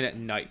filming at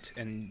night,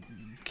 and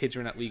kids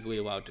were not legally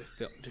allowed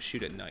to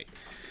shoot at night.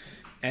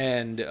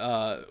 And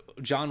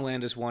John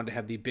Landis wanted to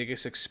have the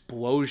biggest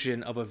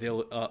explosion of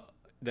a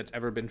that's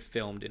ever been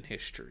filmed in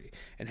history,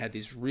 and had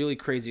these really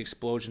crazy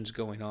explosions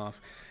going off.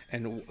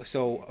 And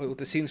so what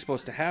the scene's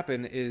supposed to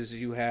happen is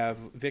you have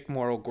Vic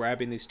Morrow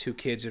grabbing these 2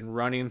 kids and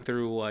running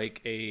through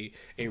like a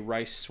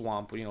rice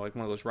swamp, like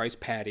one of those rice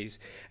paddies,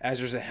 as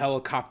there's a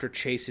helicopter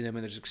chasing him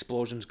and there's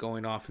explosions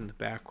going off in the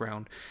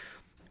background.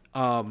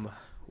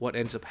 What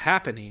ends up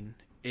happening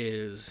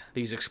is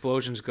these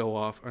explosions go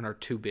off and are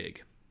too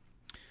big.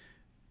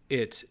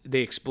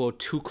 They explode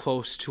too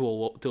close to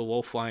a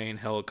low-flying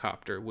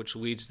helicopter, which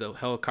leads the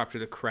helicopter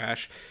to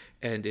crash,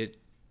 and it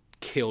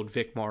killed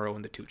Vic Morrow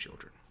and the 2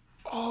 children.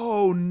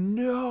 Oh,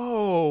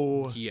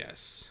 no.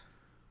 Yes.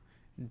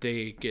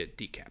 They get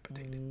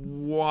decapitated.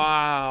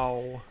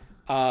 Wow.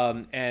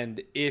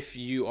 And if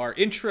you are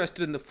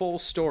interested in the full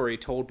story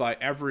told by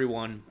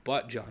everyone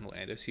but John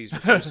Landis, he's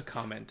refused to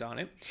comment on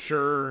it.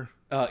 Sure.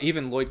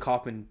 Even Lloyd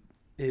Kaufman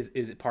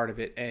is part of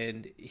it,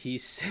 and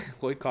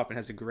Lloyd Kaufman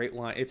has a great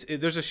line.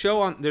 There's a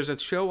show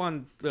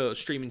on the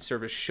streaming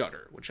service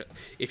Shudder, which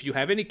if you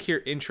have any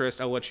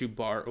interest, I'll let you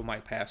borrow my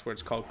password.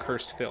 It's called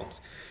Cursed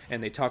Films,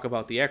 and they talk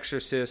about The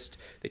Exorcist,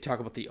 they talk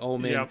about The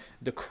Omen,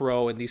 The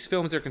Crow, and these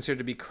films are considered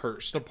to be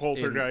cursed. The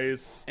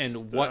Poltergeist,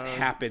 and what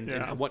happened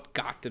and what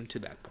got them to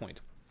that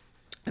point.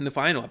 And the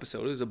final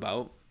episode is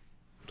about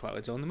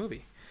Twilight Zone the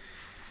movie.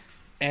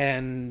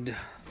 And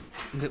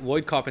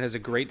Lloyd Kaufman has a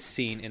great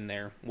scene in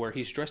there where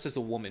he's dressed as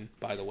a woman,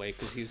 by the way,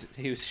 because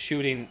he was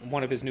shooting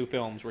one of his new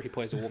films where he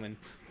plays a woman.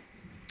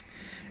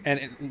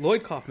 And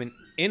Lloyd Kaufman,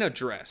 in a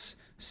dress,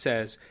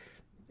 says,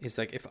 he's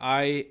like, if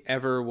I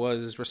ever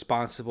was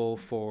responsible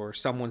for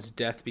someone's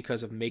death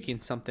because of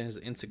making something as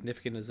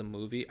insignificant as a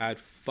movie, I'd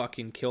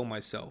fucking kill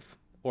myself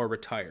or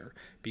retire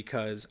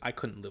because I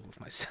couldn't live with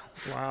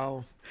myself.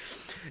 Wow.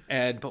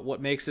 But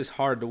what makes this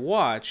hard to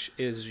watch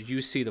is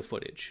you see the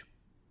footage.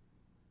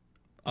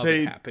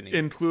 They it happening.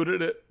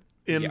 Included it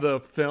in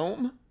the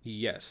film?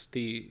 Yes.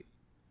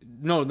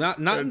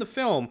 Not in the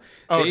film.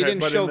 Okay, they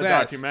didn't show in the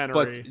that.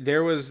 documentary. But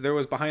there was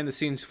behind the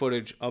scenes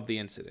footage of the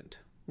incident.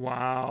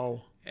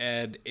 Wow.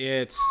 And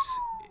it's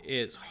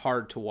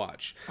hard to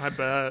watch. I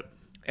bet.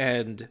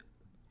 And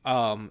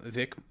John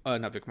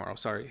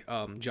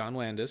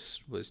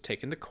Landis was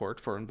taken to court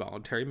for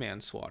involuntary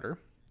manslaughter.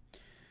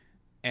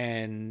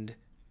 And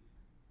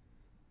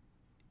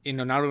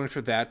not only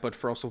for that, but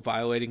for also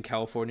violating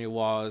California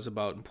laws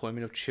about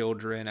employment of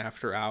children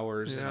after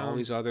hours and all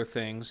these other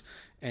things.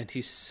 And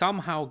he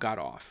somehow got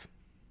off.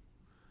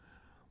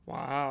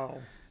 Wow.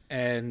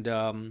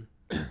 And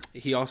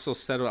he also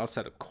settled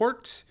outside of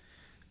court.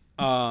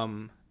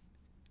 And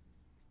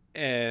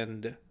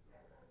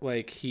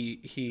like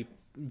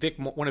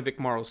one of Vic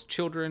Morrow's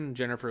children,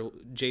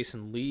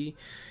 Jason Lee,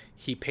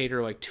 he paid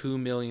her like $2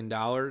 million.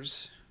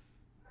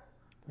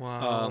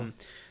 Wow.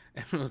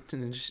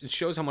 And it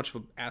shows how much of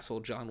an asshole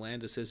John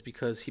Landis is,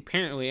 because he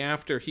apparently,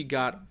 after he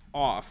got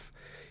off,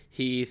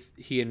 he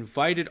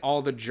invited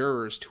all the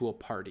jurors to a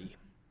party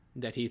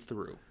that he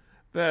threw.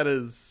 That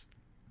is...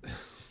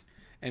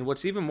 And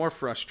what's even more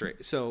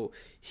frustrating, so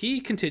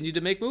he continued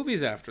to make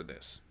movies after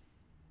this.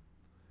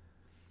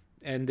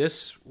 And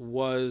this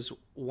was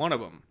one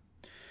of them.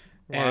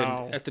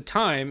 Wow. And at the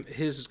time,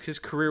 his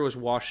career was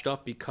washed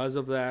up because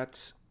of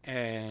that,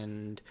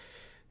 and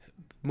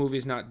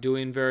movies not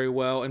doing very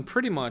well. And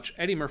pretty much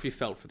Eddie Murphy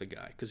felt for the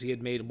guy, because he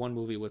had made one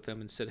movie with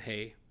him and said,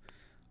 hey,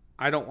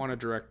 I don't want to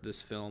direct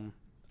this film.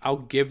 I'll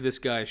give this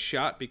guy a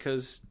shot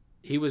because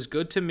he was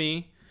good to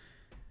me,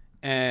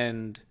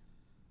 and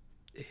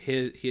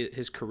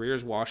his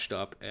career's washed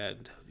up,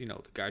 and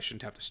the guy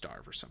shouldn't have to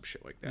starve or some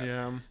shit like that.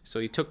 Yeah. So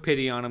he took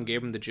pity on him,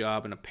 gave him the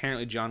job, and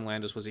apparently John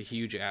Landis was a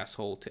huge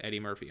asshole to Eddie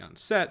Murphy on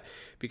set,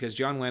 because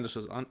John Landis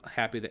was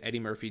unhappy that Eddie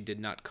Murphy did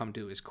not come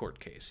to his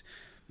court case.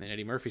 And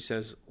Eddie Murphy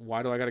says,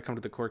 why do I got to come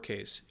to the court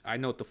case? I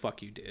know what the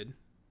fuck you did.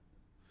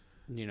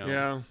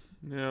 Yeah.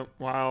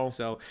 Wow.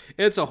 So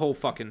it's a whole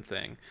fucking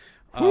thing.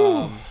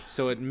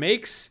 So it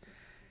makes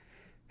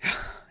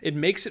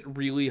it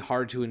really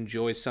hard to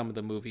enjoy some of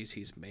the movies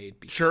he's made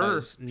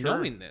because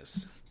knowing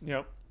this.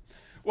 Yep.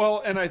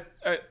 Well, and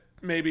I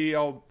maybe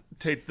I'll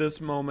take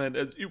this moment,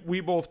 as we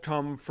both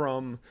come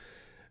from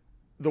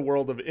the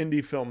world of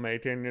indie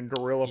filmmaking and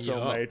guerrilla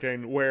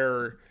filmmaking,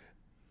 where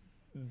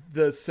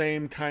the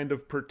same kind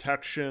of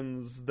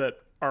protections that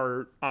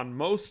are on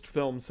most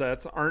film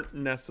sets aren't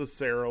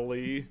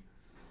necessarily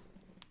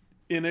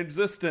in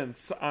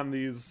existence on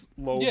these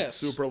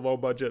super low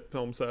budget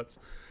film sets.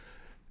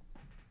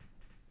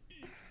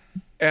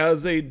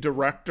 As a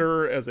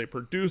director, as a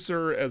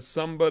producer, as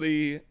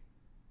somebody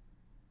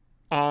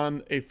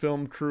on a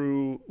film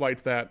crew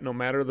like that, no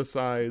matter the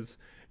size,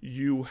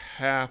 you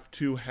have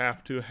to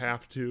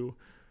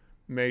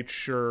make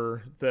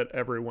sure that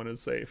everyone is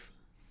safe.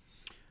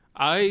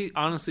 I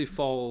honestly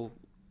fall,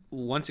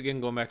 once again,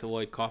 going back to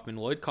Lloyd Kaufman.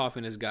 Lloyd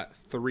Kaufman has got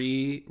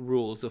 3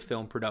 rules of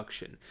film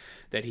production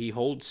that he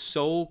holds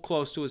so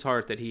close to his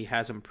heart that he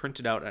has them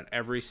printed out on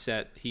every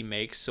set he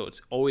makes, so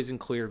it's always in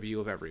clear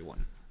view of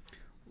everyone.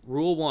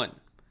 Rule 1,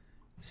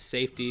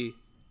 safety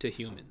to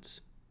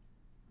humans.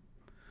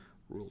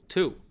 Rule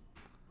 2,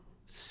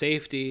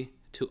 safety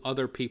to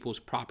other people's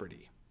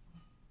property.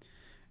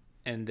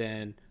 And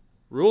then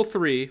Rule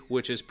 3,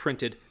 which is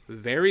printed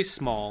very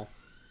small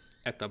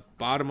at the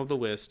bottom of the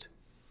list,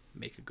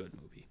 make a good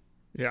movie.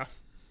 Yeah.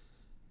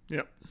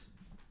 Yep.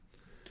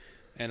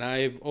 And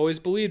I've always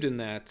believed in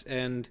that.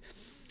 And,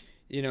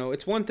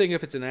 it's one thing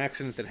if it's an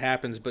accident that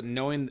happens, but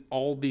knowing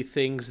all the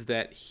things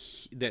that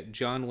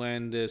John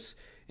Landis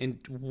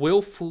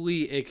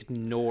willfully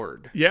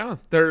ignored. Yeah,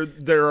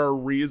 there are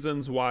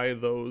reasons why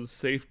those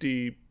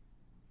safety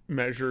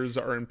measures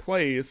are in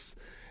place,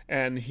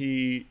 and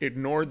he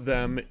ignored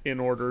them in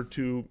order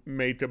to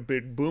make a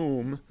big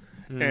boom.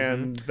 Mm-hmm.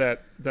 And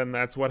then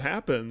that's what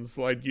happens.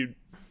 Like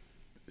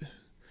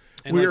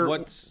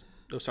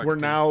we're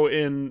now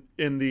in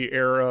the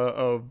era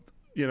of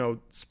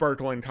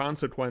sparkling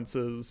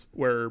consequences,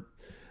 where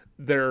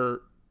there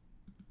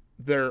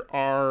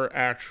are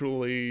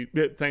actually,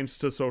 thanks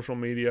to social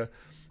media,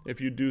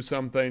 if you do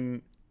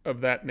something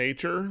of that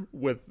nature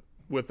with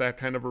that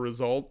kind of a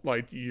result,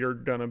 like, you're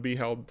gonna be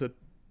held to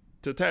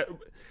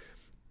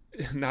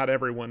not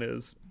everyone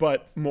is,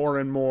 but more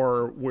and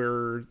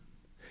more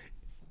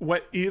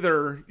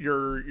either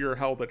you're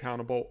held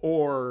accountable,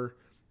 or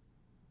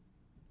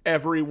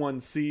everyone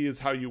sees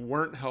how you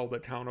weren't held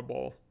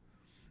accountable,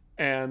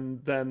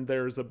 and then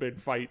there's a big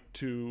fight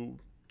to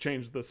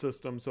change the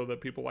system so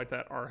that people like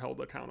that are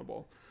held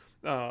accountable.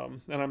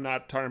 And I'm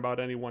not talking about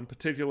any one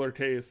particular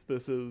case.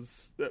 This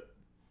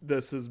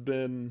has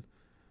been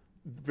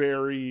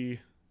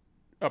very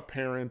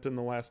apparent in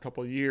the last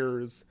couple of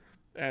years,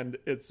 and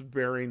it's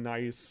very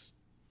nice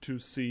to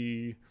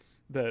see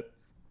that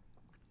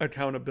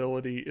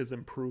accountability is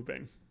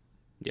improving.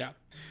 Yeah.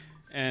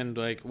 And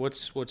like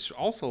what's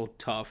also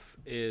tough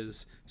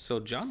is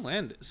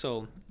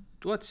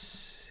let's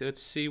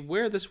see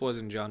where this was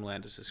in John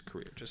Landis's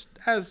career, just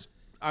as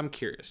I'm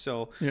curious.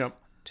 So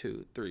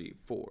 2, 3,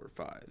 4,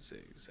 5,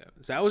 6, 7.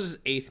 So that was his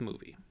 8th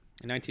movie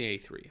in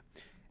 1983.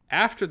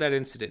 After that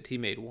incident, he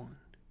made one.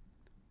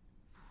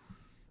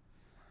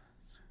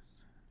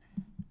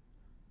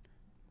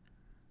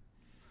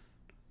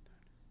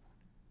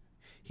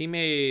 He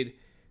made,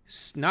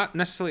 not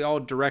necessarily all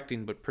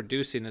directing, but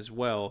producing as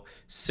well,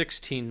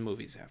 16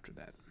 movies after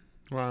that.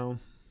 Wow.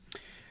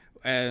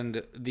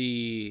 And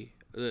the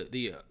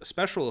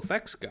special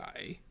effects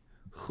guy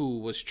who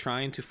was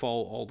trying to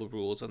follow all the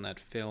rules on that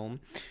film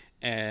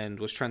and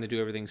was trying to do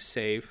everything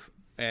safe,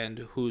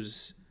 and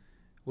was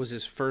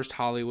his first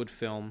Hollywood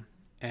film,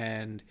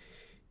 and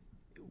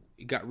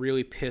he got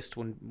really pissed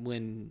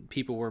when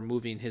people were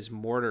moving his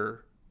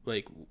mortar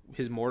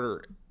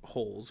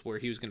holes where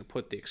he was going to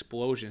put the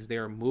explosions. They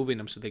are moving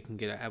them so they can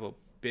have a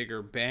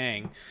bigger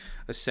bang,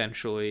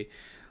 essentially.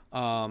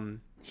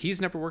 He's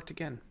never worked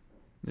again.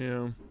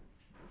 Yeah.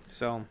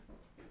 So.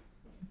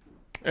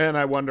 And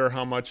I wonder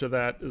how much of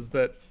that is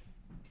that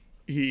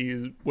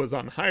he was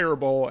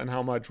unhireable, and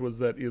how much was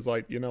that he's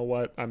like, you know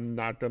what, I'm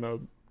not going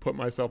to put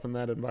myself in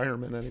that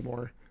environment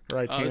anymore. Or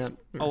I can't.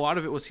 A lot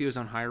of it was he was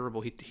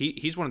unhireable.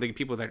 He's one of the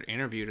people that are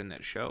interviewed in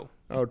that show.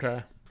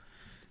 Okay.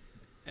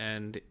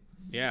 And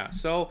yeah,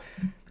 so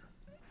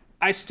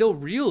I still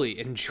really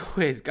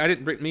enjoyed. I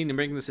didn't mean to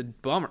bring this a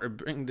bummer or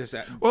bring this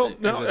as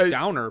a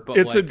downer, but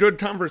it's a good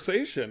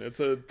conversation. It's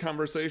a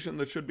conversation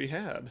that should be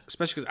had.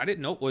 Especially because I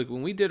didn't know, like,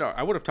 when we did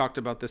I would have talked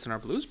about this in our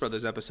Blues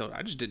Brothers episode.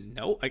 I just didn't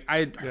know. Like,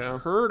 I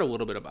heard a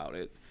little bit about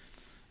it.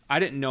 I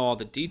didn't know all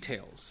the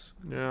details.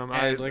 Yeah,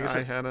 I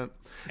hadn't.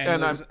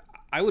 And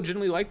I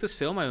legitimately like this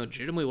film. I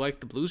legitimately like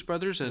the Blues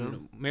Brothers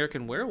and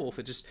American Werewolf.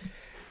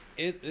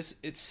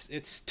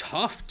 It's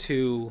tough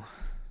to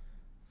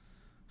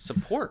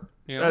support.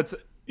 You know? That's,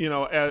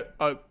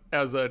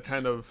 as a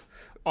kind of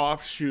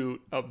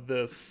offshoot of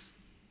this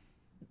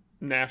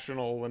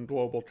national and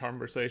global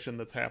conversation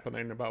that's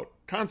happening about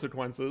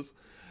consequences,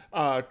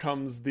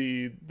 comes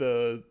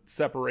the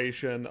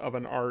separation of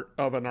an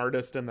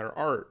artist and their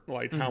art.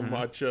 Like, how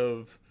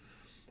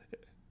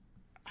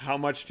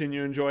much can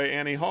you enjoy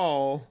Annie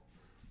Hall,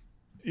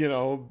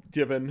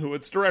 given who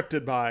it's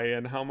directed by,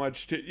 and how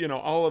much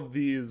all of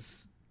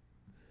these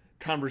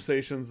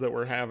conversations that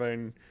we're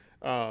having,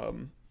 I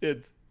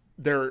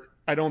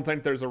don't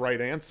think there's a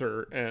right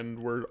answer, and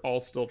we're all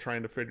still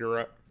trying to figure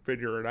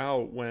it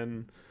out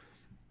when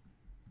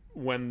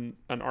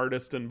an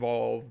artist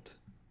involved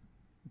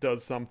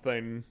does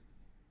something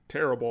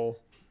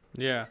terrible.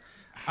 Yeah.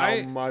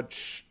 How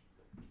much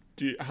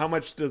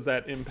does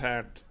that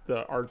impact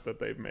the art that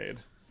they've made?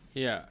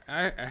 Yeah,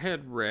 I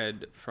had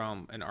read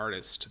from an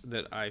artist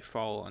that I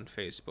follow on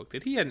Facebook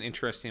that he had an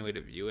interesting way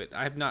to view it.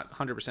 I have not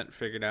 100%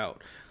 figured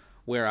out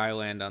where I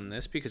land on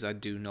this, because I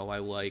do know I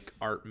like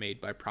art made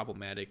by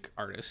problematic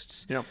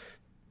artists. Yeah.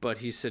 But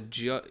he said,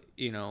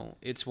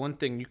 it's one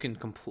thing you can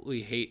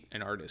completely hate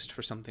an artist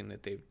for something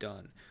that they've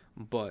done,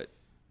 but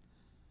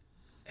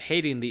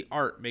hating the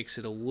art makes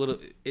it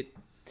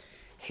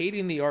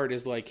hating the art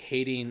is like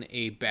hating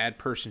a bad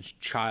person's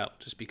child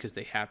just because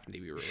they happen to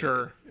be related.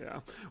 Sure,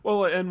 yeah.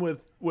 Well, and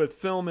with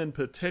film in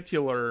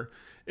particular,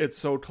 it's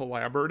so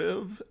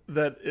collaborative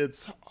that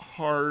it's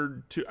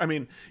hard to... I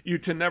mean, you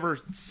can never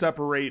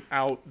separate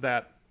out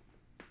that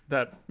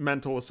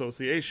mental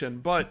association,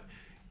 but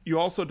you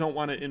also don't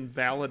want to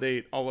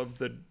invalidate all of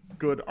the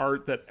good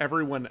art that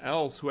everyone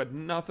else who had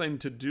nothing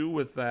to do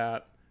with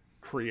that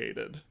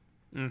created.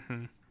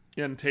 Mm-hmm.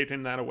 And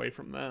taking that away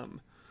from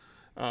them.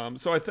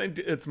 So I think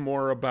it's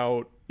more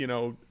about,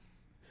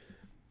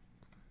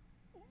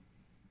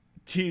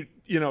 keeping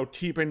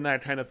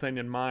that kind of thing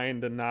in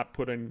mind and not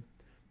putting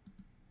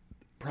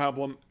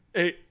hold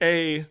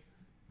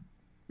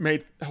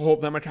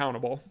them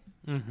accountable,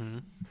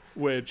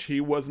 which he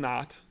was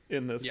not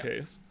in this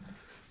case.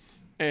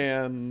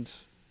 And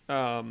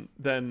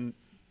then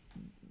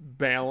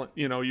balance,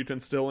 you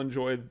can still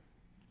enjoy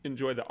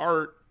the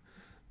art,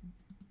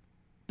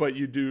 but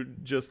you do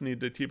just need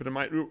to keep it in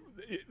mind.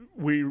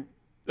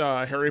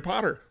 Harry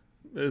Potter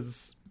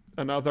is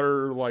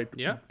another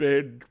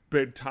big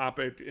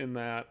topic in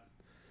that,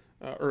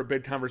 or a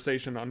big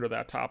conversation under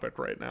that topic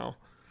right now.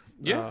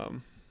 Yeah.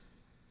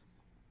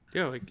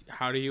 Yeah, like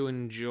how do you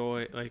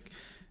enjoy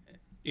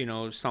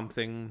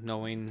something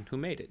knowing who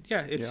made it?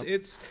 Yeah,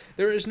 it's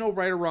there is no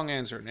right or wrong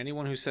answer, and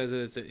anyone who says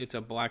it's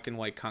a black and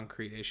white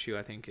concrete issue,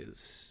 I think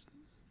is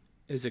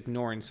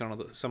ignoring some of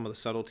the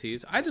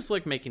subtleties. I just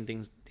like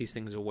making these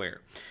things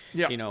aware.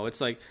 Yeah,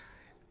 it's like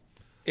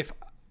if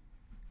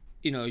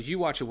you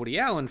watch a Woody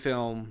Allen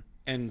film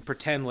and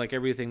pretend like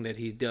everything that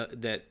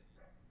that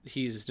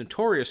he's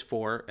notorious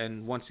for,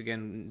 and once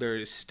again there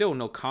is still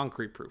no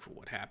concrete proof of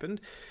what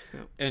happened,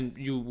 and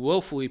you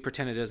willfully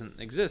pretend it doesn't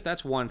exist,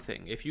 that's one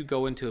thing. If you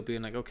go into it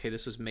being like, okay,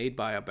 this was made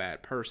by a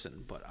bad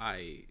person, but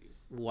I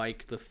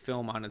like the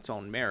film on its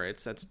own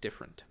merits, that's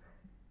different.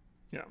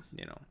 Yeah.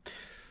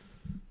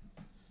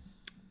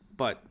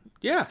 But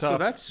yeah, so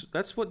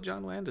that's what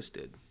John Landis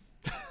did.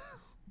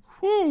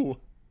 Whoo,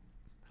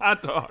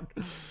 hot dog.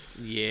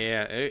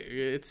 Yeah,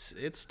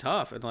 it's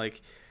tough, and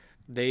like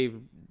the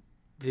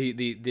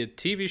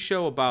TV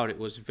show about it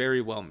was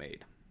very well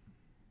made.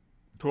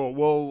 Cool.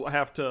 We'll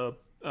have to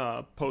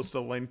post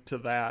a link to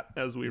that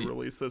as we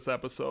release this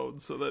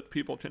episode so that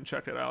people can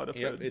check it out.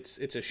 It's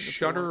a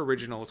Shudder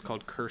original. It's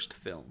called Cursed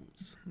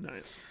Films.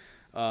 Nice.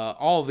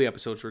 All of the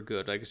episodes were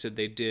good. Like I said,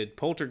 they did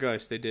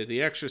Poltergeist, they did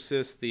The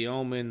Exorcist, The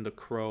Omen, The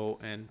Crow,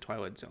 and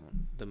Twilight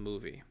Zone, the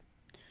movie.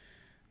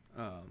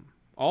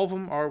 All of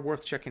them are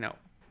worth checking out.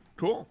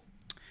 Cool.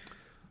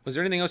 Was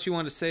there anything else you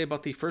wanted to say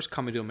about the first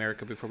Coming to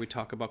America before we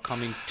talk about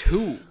Coming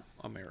to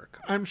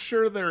America? I'm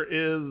sure there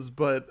is,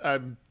 but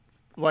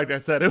like I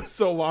said, it was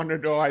so long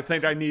ago, I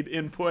think I need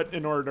input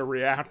in order to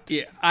react.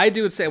 Yeah, I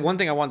do say one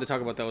thing I wanted to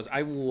talk about, though, is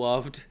I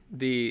loved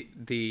the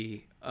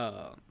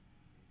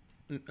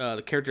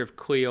character of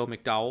Cleo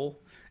McDowell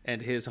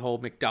and his whole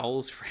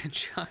McDowell's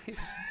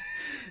franchise.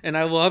 And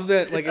I love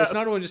that, like, it's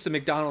not only just a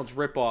McDonald's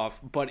ripoff,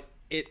 but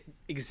it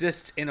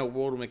exists in a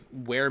world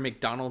where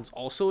McDonald's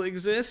also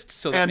exists.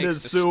 So that and makes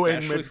is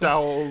suing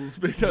McDowell's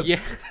because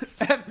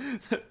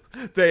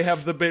they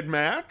have the Big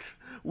Mac.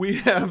 We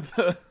have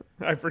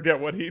I forget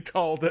what he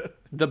called it.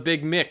 The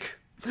Big Mick.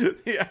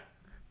 Yeah.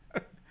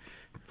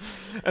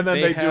 And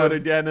then they do it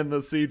again in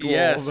the sequel.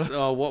 Yes.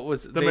 What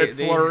was the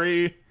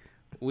McFlurry?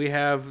 We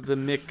have the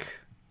Mick.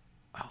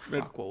 Oh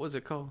fuck! What was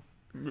it called?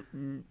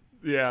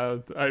 Yeah,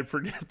 I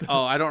forget.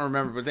 I don't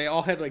remember. But they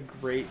all had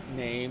like great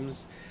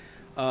names.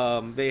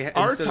 Our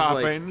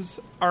toppings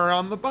are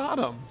on the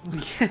bottom.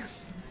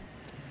 Yes.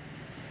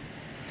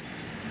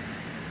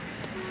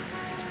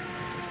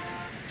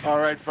 All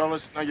right,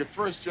 fellas. Now, your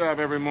first job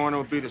every morning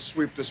will be to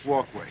sweep this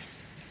walkway.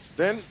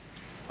 Then,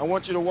 I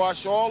want you to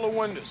wash all the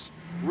windows.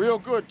 Real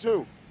good,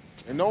 too.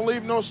 And don't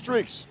leave no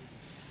streaks.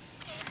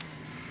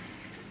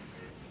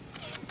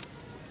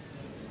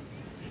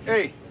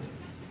 Hey.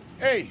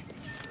 Hey.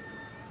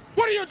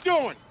 What are you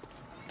doing?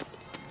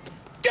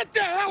 Get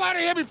the hell out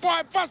of here before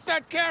I bust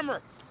that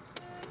camera!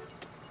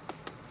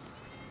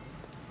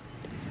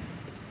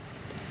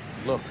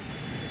 Look,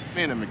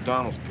 me and the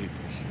McDonald's people,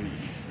 we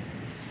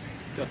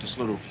got this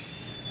little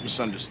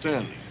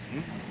misunderstanding.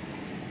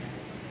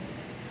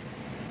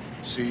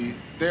 See,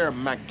 they're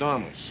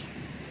McDonald's.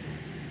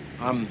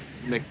 I'm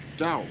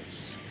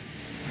McDowell's.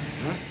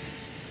 Huh?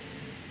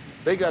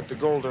 They got the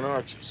Golden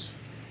Arches.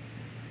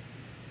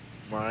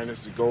 Mine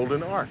is the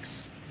Golden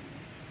Arcs.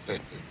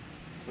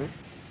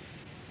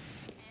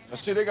 Now,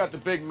 see, they got the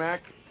Big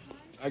Mac.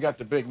 I got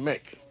the Big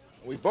Mick.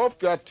 We both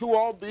got 2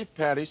 all-beef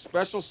patties,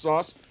 special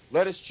sauce,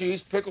 lettuce,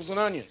 cheese, pickles, and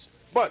onions.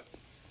 But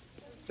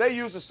they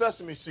use a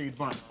sesame seed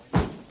bun.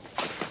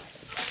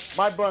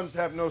 My buns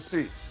have no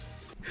seeds.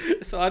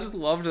 So I just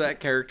loved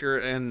that character,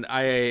 and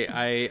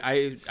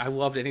I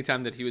loved any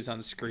time that he was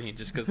on screen,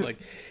 just because like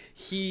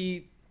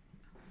he's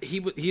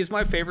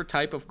my favorite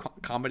type of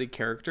comedy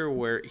character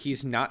where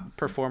he's not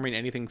performing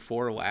anything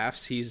for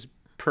laughs. He's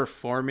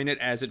performing it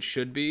as it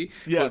should be,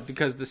 but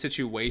because the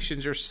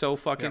situations are so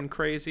fucking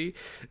crazy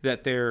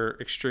that they're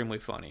extremely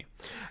funny.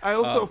 I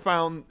also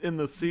found in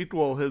the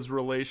sequel his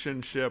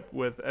relationship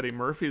with Eddie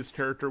Murphy's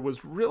character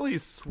was really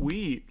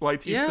sweet.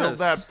 Like he filled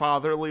that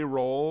fatherly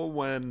role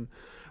when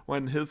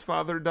his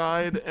father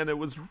died, and it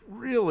was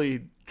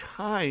really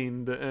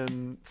kind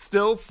and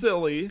still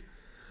silly.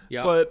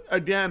 Yeah. But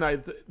again,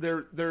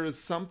 there is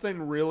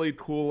something really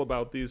cool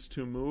about these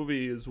two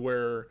movies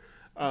where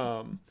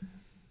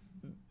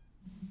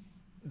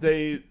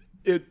the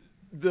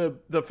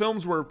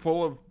films were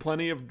full of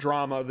plenty of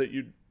drama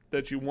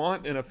that you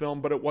want in a film,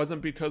 but it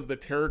wasn't because the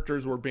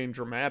characters were being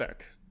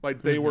dramatic.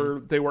 Like they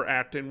were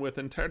acting with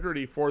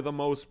integrity for the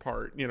most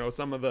part. You know,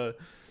 some of the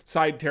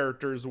side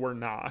characters were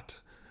not,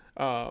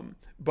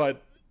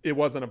 but it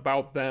wasn't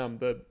about them.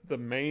 The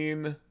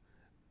main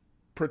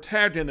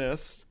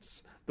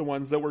protagonists, the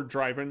ones that were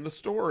driving the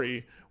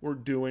story, were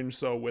doing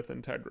so with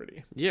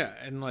integrity. Yeah,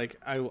 and like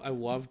I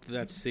loved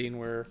that scene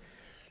where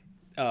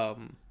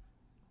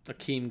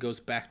Akeem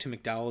goes back to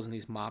McDowell's and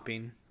he's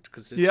mopping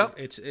because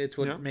it's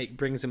what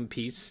brings him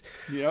peace.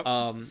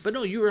 But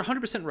no, you were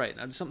 100% right.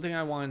 And something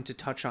I wanted to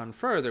touch on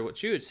further,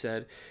 what you had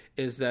said,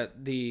 is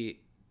that the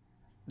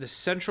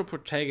central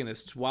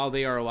protagonists, while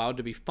they are allowed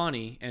to be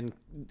funny and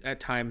at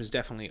times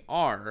definitely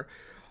are,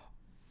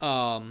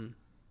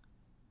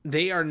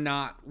 they are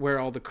not where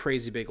all the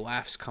crazy big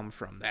laughs come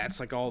from. That's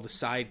like all the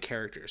side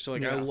characters. So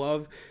like I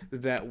love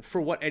that for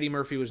what Eddie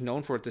Murphy was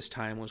known for at this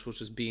time, which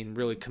was being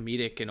really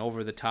comedic and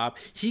over the top.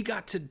 He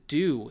got to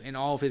do in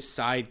all of his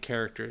side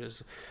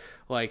characters.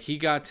 Like he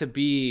got to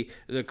be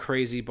the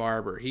crazy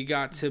barber. He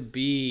got to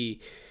be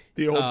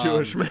the old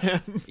Jewish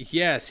man.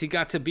 Yes, he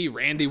got to be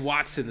Randy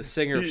Watson, the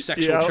singer of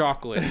Sexual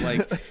Chocolate.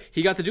 Like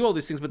he got to do all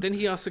these things, but then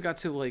he also got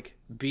to like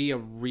be a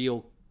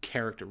real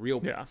character,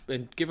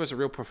 and give us a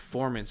real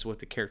performance with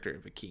the character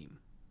of Akeem.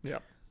 Yeah,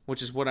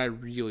 which is what I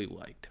really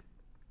liked.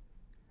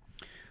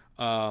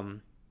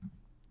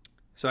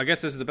 So I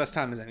guess this is the best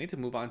time as any to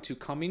move on to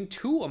Coming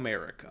to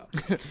America.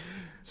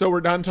 So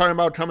we're done talking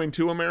about Coming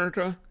to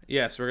America?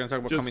 Yes, we're going to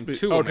talk about Coming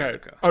to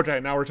America. Okay,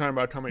 now we're talking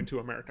about Coming to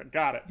America.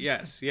 Got it.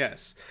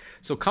 Yes.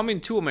 So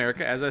Coming to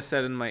America, as I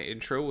said in my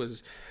intro,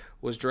 was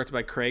directed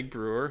by Craig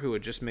Brewer, who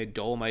had just made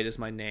Dolomite Is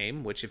My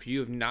Name, which if you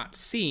have not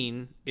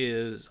seen,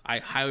 I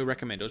highly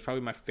recommend. It was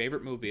probably my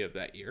favorite movie of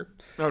that year.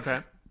 Okay.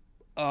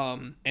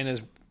 And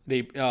as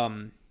they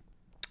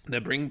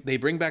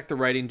bring back the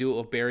writing duo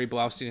of Barry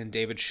Blaustein and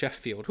David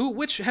Sheffield,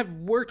 which have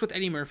worked with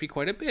Eddie Murphy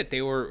quite a bit.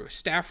 They were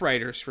staff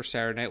writers for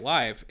Saturday Night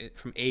Live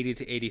from 80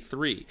 to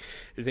 83.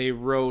 They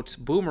wrote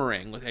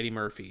Boomerang with Eddie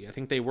Murphy. I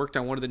think they worked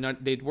on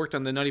they'd worked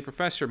on the Nutty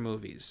Professor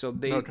movies. So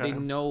they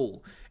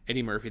know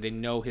Eddie Murphy. They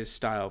know his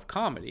style of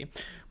comedy.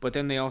 But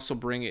then they also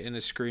bring in a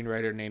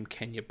screenwriter named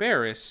Kenya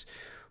Barris,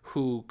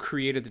 who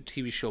created the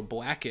TV show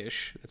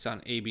Blackish. That's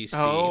on ABC.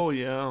 Oh,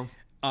 yeah.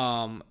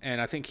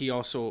 And I think he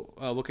also,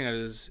 looking at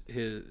his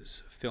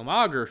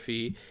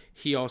filmography,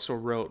 he also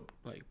wrote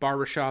like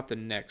Barbershop, The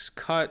Next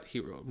Cut. He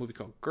wrote a movie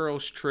called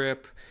Girls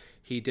Trip.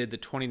 He did the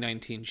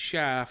 2019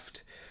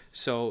 Shaft.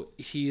 So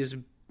he's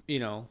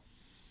a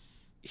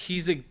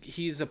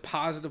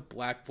positive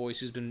black voice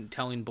who's been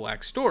telling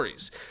black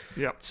stories.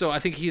 Yeah. So I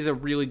think he's a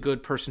really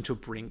good person to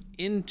bring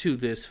into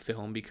this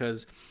film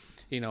because,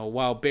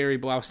 while Barry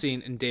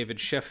Blaustein and David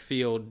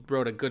Sheffield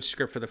wrote a good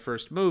script for the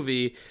first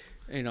movie,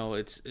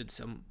 it's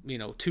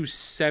two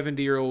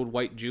 70-year-old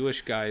white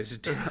Jewish guys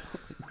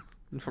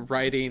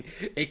writing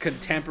a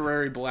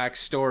contemporary black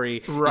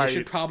story. Right. You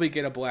should probably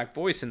get a black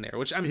voice in there,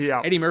 which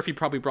Eddie Murphy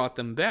probably brought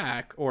them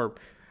back or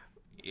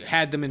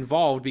had them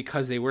involved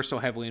because they were so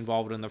heavily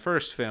involved in the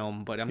first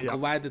film. But I'm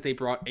glad that they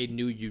brought a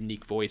new,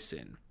 unique voice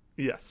in.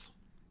 Yes,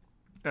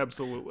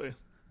 absolutely.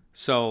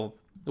 So,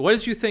 what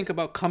did you think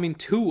about Coming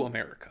to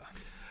America?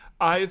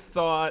 I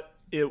thought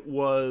it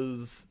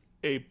was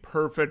a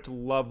perfect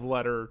love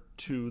letter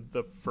to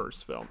the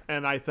first film,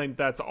 and I think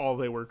that's all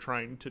they were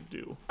trying to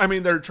do. I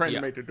mean, they're trying to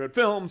make a good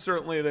film.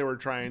 Certainly they were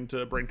trying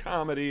to bring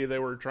comedy, they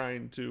were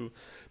trying to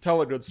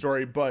tell a good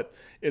story, but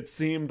it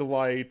seemed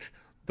like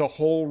the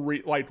whole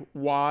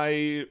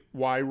why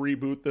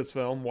reboot this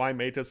film, why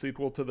make a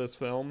sequel to this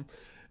film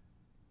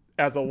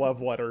as a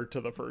love letter to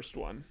the first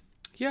one.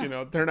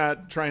 They're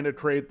not trying to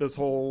create this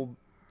whole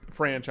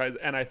franchise,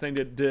 and I think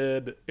it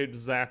did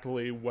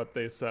exactly what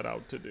they set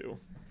out to do.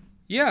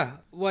 Yeah,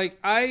 like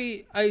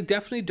I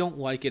definitely don't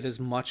like it as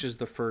much as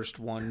the first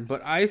one,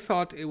 but I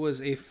thought it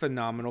was a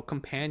phenomenal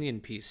companion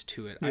piece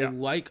to it. Yeah.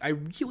 I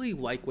really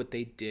like what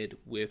they did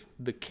with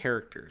the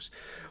characters.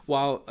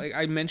 While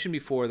I mentioned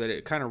before that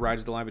it kind of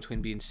rides the line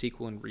between being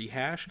sequel and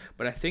rehash,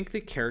 but I think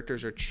the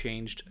characters are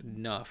changed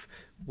enough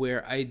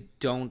where I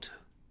don't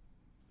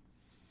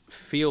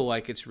feel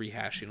like it's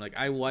rehashing. Like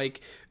I like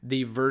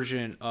the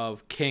version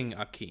of King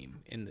Akeem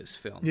in this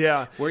film.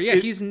 Yeah. Where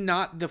he's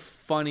not the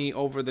funny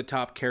over the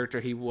top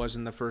character he was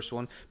in the first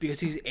one because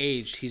he's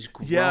aged, he's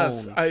grown.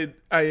 Yes, I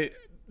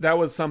that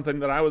was something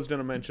that I was going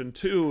to mention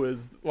too,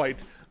 is like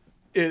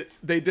they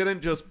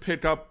didn't just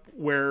pick up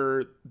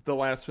where the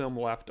last film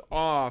left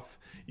off.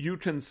 You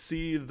can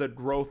see the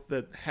growth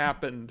that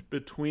happened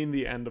between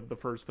the end of the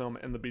first film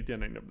and the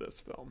beginning of this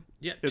film.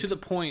 Yeah, to the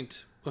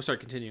point. Oh, sorry,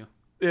 continue.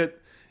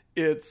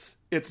 It's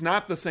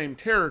not the same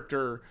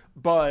character,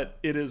 but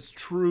it is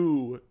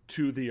true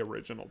to the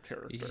original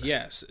character.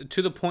 Yes,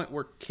 to the point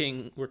where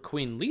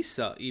Queen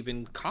Lisa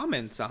even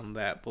comments on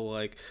that. But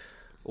like,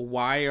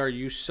 why are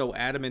you so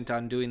adamant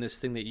on doing this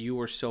thing that you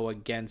were so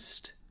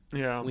against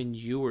when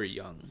you were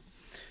young?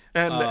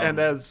 And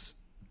as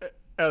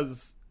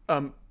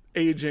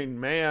aging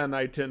man,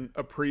 I can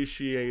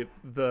appreciate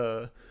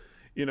the,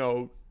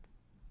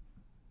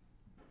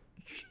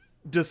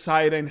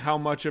 deciding how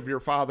much of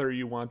your father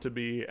you want to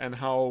be and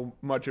how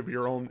much of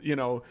your own,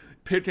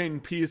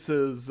 picking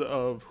pieces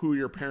of who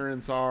your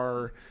parents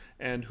are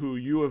and who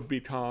you have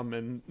become,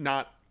 and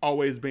not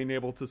always being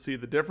able to see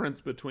the difference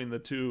between the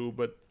two,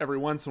 but every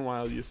once in a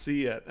while you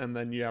see it and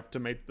then you have to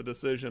make the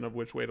decision of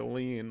which way to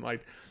lean.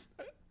 Like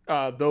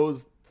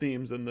those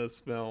themes in this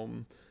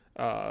film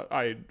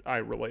I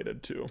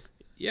related to.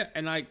 Yeah,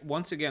 and I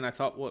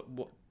thought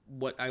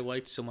what I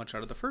liked so much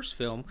out of the first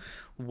film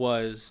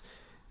was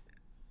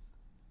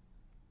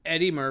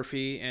Eddie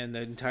Murphy and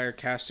the entire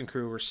cast and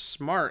crew were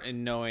smart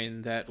in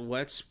knowing that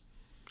let's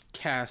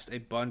cast a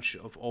bunch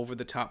of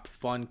over-the-top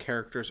fun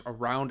characters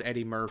around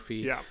Eddie Murphy.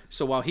 Yeah.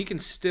 So while he can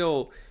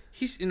still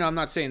he's, I'm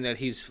not saying that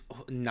he's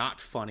not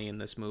funny in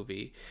this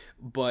movie,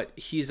 but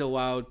he's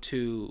allowed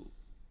to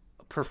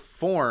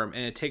perform,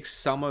 and it takes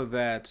some of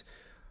that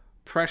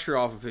pressure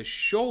off of his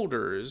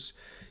shoulders,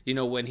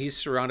 when he's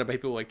surrounded by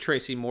people like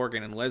Tracy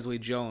Morgan and Leslie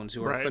Jones,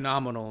 who are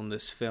phenomenal in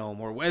this film,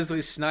 or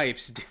Wesley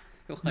Snipes,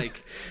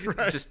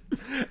 just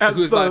as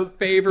who's my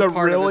favorite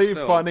part of this film.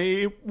 The really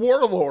funny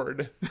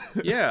warlord.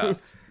 Yeah.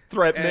 Who's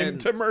threatening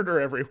to murder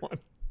everyone.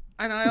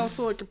 And I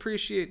also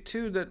appreciate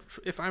too that,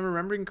 if I'm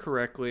remembering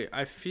correctly,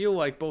 I feel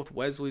like both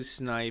Wesley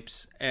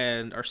Snipes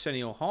and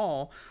Arsenio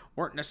Hall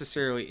weren't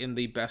necessarily in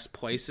the best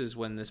places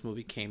when this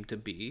movie came to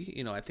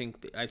be. I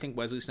think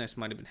Wesley Snipes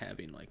might have been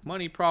having like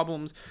money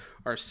problems.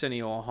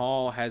 Arsenio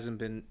Hall hasn't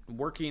been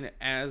working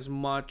as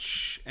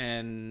much,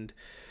 and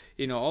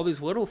all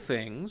these little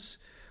things.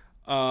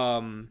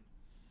 But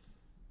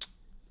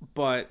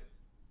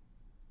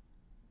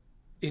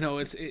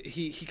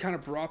he kind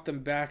of brought them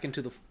back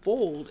into the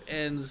fold,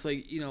 and it's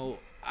like,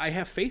 I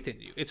have faith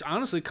in you. It's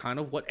honestly kind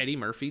of what Eddie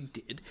Murphy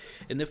did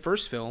in the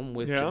first film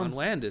with John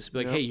Landis. Be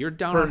like, hey, you're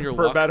down on your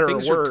luck.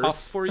 Things are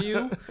tough for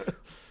you.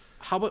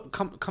 How about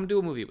come do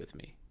a movie with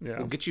me? Yeah.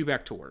 We'll get you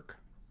back to work.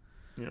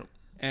 Yeah.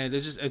 And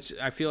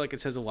I feel like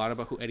it says a lot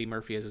about who Eddie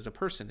Murphy is as a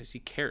person, is he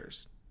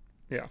cares.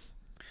 Yeah.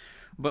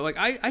 But like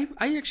I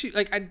actually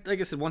like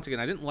I said, once again,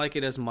 I didn't like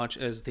it as much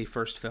as the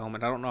first film,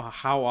 and I don't know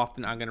how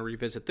often I'm going to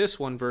revisit this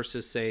one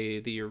versus, say,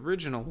 the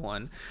original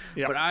one.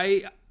 Yeah. But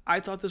I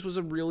thought this was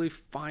a really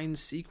fine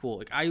sequel.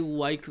 Like, I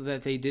liked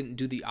that they didn't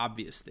do the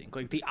obvious thing.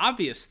 Like, the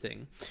obvious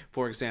thing,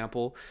 for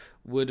example,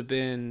 would have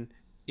been,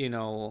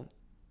 Eddie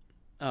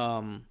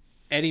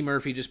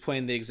Murphy just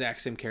playing the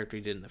exact same character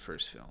he did in the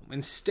first film.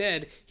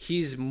 Instead,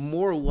 he's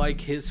more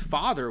like his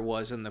father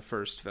was in the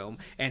first film,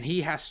 and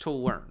he has to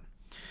learn.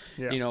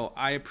 Yeah.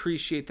 I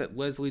appreciate that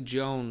Leslie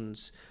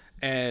Jones,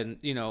 and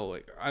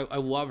I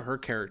love her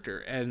character.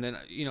 And then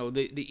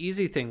the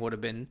easy thing would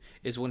have been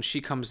is when she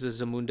comes to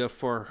Zamunda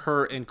for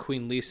her and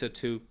Queen Lisa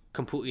to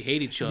completely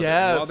hate each other.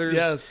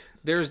 Yes,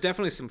 there's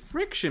definitely some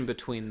friction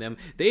between them.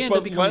 They end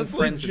up becoming Leslie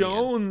friends.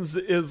 Jones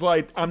is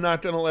like, I'm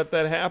not going to let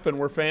that happen.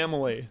 We're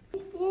family.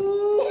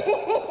 What?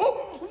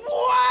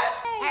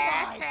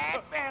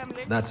 Hashtag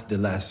family. That's the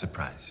last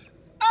surprise.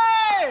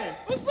 Hey,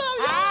 what's up,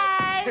 y'all?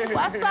 Hey,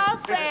 what's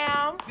up,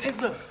 Sam? Hey,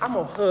 look, I'm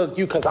gonna hug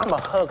you because I'm a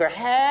hugger.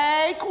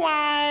 Hey,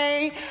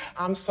 Quine.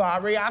 I'm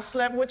sorry I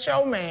slept with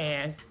your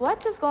man.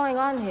 What is going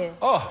on here?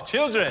 Oh,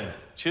 children.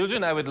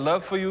 Children, I would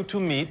love for you to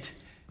meet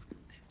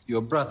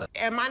your brother.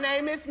 And my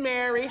name is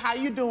Mary. How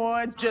you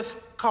doing? Just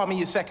call me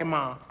your second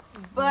mom.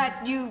 But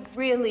you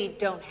really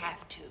don't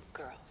have to,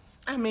 girls.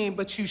 I mean,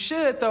 but you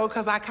should, though,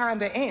 because I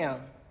kind of am.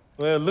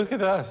 Well, look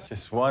at us.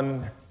 Just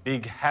one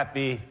big,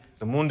 happy,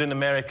 Zamundan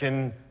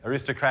American,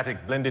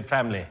 aristocratic, blended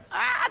family.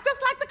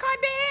 Just like the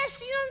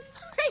Kardashians.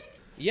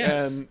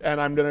 Yes.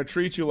 And I'm going to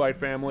treat you like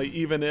family,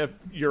 even if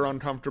you're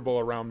uncomfortable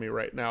around me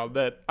right now.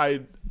 That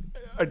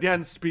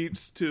again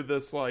speaks to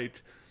this,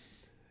 like,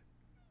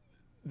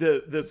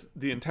 the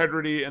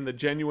integrity and the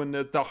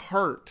genuineness, the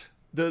heart.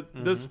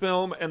 This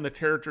film and the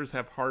characters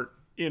have heart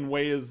in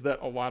ways that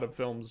a lot of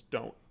films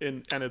don't.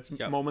 And it's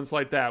moments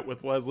like that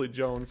with Leslie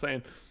Jones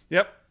saying,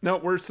 "Yep, no,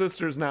 we're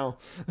sisters now."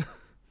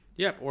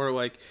 Yep, or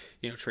like,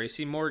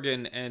 Tracy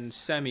Morgan and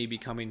Semi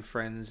becoming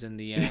friends in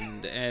the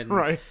end, and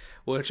right.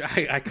 Which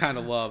I kind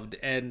of loved.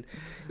 And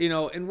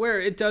and where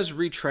it does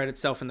retread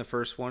itself in the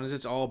first one is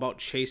it's all about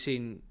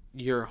chasing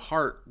your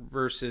heart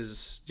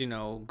versus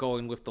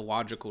going with the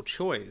logical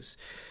choice.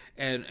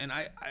 And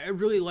I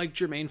really like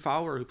Jermaine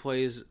Fowler, who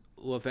plays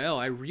Lavelle.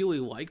 I really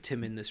liked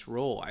him in this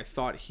role. I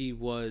thought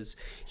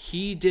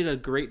he did a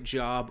great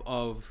job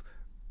of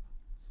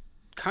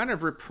kind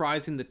of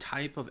reprising the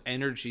type of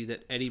energy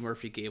that Eddie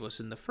Murphy gave us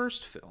in the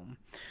first film,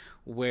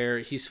 where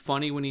he's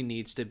funny when he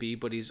needs to be,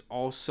 but he's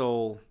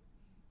also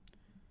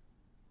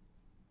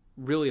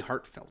really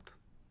heartfelt.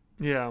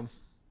 Yeah.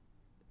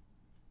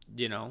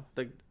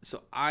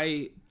 So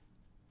I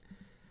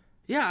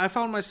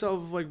found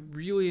myself like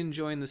really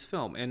enjoying this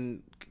film,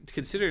 and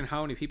considering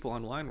how many people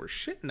online were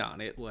shitting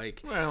on it,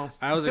 like, well,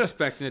 I was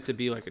expecting it to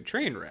be like a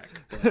train wreck.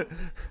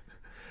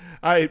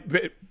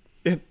 But...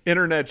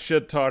 internet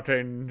shit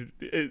talking,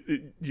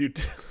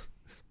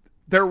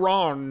 they're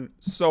wrong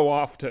so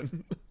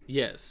often.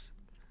 Yes.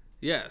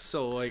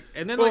 So like,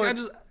 and then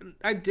well,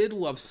 I did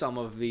love some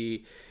of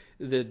the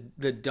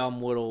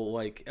dumb little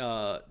like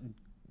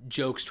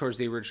jokes towards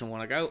the original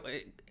one.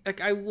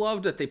 I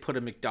loved that they put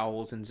a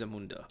McDowell's in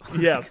Zamunda.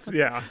 Yes,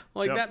 yeah.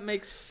 That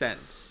makes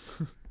sense.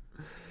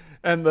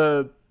 And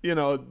the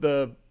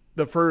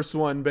first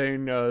one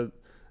being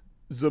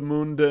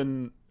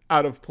Zamundan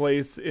out of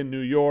place in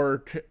New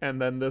York,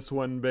 and then this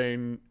one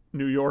being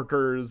New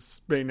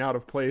Yorkers being out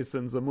of place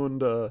in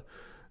Zamunda.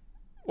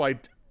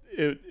 Like,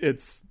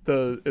 it's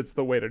the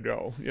way to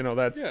go.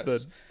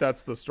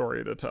 That's the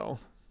story to tell.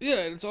 Yeah,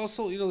 and it's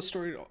also the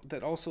story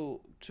that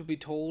also to be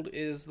told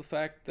is the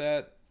fact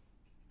that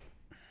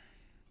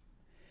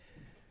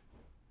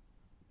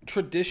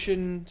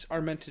traditions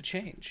are meant to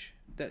change.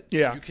 That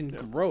you can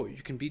grow,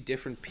 you can be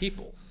different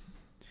people.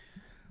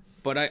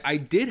 But I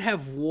did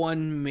have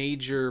one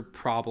major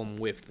problem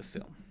with the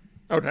film.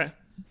 Okay.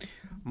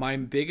 My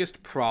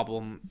biggest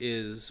problem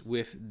is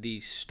with the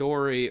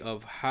story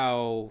of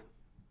how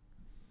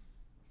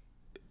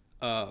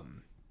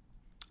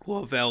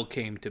Lavelle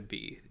came to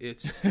be.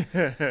 It's me,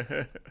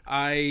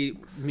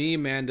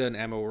 Amanda, and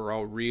Emma were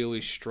all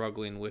really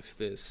struggling with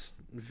this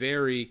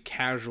very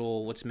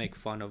casual, let's make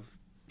fun of,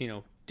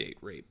 date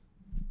rape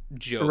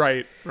joke.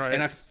 Right.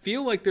 And I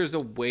feel like there's a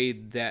way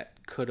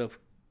that could have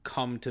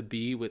come to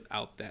be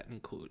without that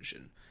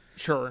inclusion.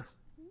 Sure.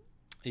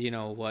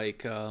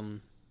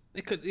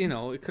 It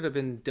could have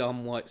been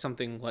dumb, like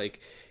something like,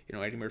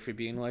 Eddie Murphy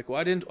being like,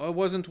 well, I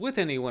wasn't with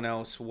anyone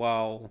else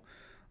while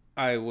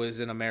I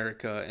was in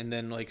America, and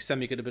then like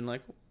Semi could have been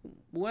like,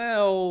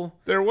 well,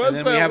 there was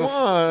and that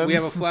one. We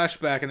have a one.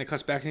 flashback, and it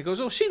cuts back, and he goes,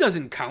 oh, she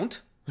doesn't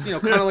count. Kind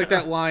of like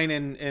that line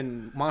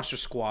in Monster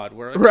Squad,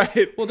 where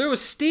right. Well, there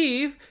was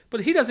Steve,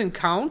 but he doesn't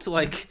count.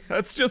 Like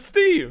that's just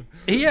Steve.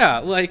 Yeah,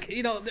 like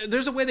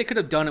there's a way they could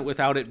have done it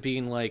without it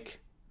being like.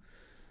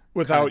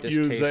 Without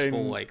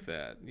distasteful like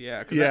that,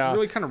 because that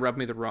really kind of rubbed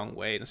me the wrong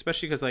way, and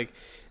especially because like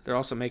they're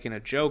also making a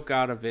joke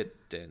out of it,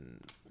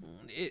 and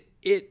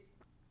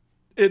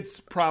it's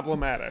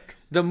problematic.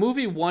 The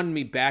movie won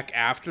me back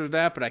after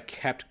that,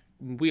 but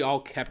we all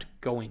kept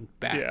going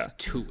back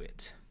to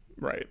it,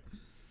 right?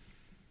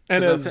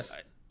 And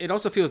it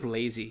also feels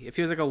lazy. It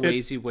feels like a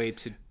lazy way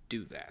to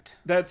do that.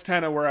 That's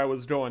kind of where I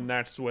was going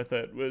next with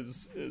it.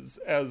 Is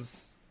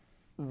as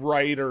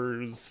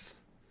writers,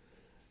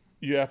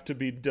 you have to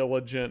be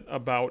diligent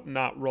about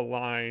not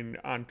relying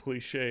on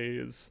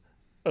cliches,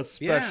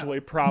 especially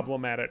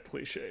problematic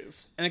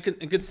cliches. And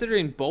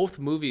considering both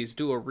movies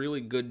do a really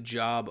good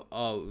job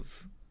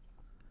of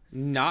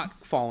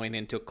not falling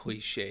into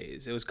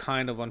cliches, it was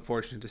kind of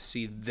unfortunate to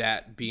see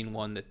that being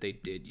one that they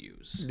did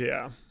use.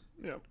 Yeah.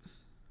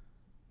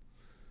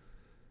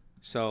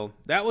 So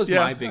that was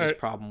my biggest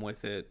problem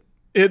with it.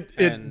 It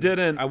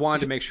didn't. I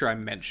wanted to make sure I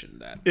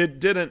mentioned that.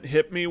 It didn't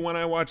hit me when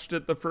I watched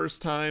it the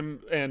first time,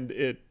 and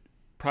it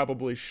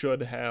probably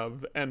should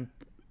have, and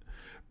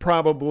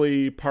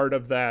probably part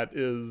of that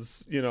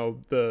is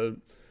the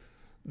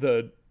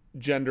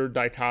gender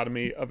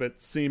dichotomy of it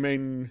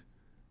seeming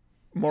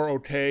more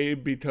okay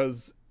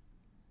because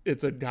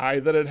it's a guy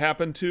that it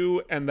happened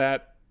to, and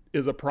that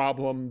is a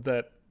problem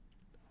that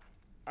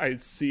I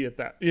see at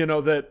that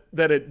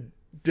that it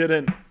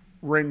didn't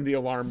ring the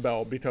alarm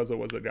bell because it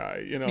was a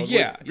guy,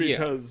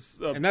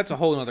 because and that's a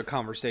whole other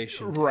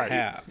conversation to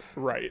have.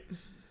 Right.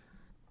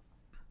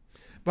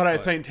 But I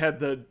think had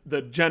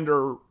the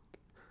gender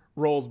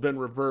roles been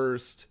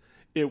reversed,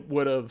 it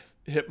would have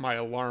hit my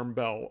alarm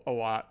bell a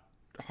lot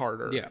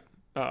harder. Yeah.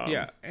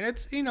 And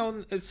it's,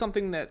 it's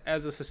something that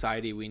as a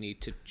society we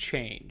need to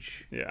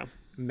change. Yeah.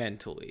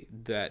 Mentally,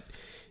 that,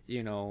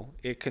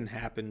 it can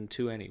happen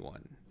to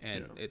anyone,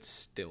 and it's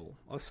still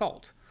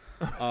assault.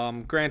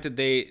 Granted,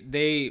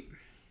 they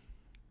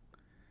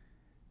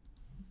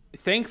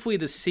thankfully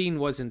the scene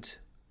wasn't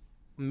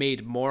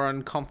made more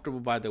uncomfortable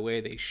by the way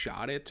they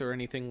shot it or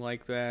anything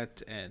like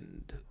that,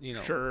 and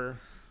sure,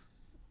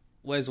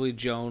 Leslie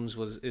Jones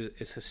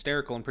is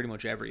hysterical in pretty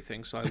much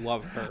everything, so I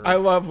love her. I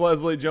love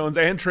Leslie Jones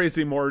and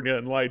Tracy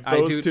Morgan, like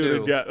those two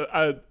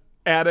together.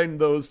 Adding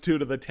those two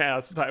to the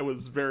cast, I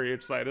was very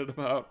excited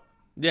about.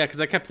 Yeah,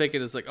 because I kept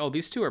thinking, it's like, oh,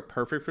 these two are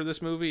perfect for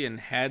this movie, and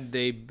had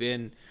they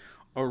been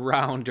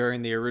around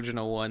during the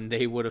original one,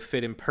 they would have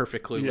fit in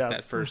perfectly with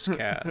that first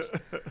cast.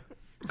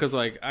 Because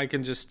like I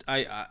could just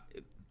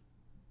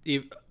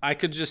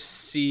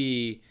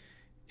see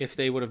if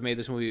they would have made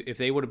this movie, if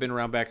they would have been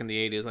around back in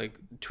the 80s, like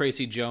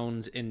Tracy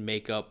Jones in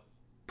makeup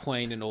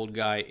playing an old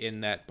guy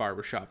in that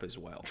barbershop as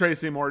well.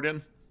 Tracy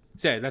Morgan.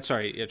 Yeah, that's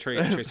right. Yeah,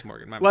 Tracy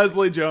Morgan. My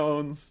Leslie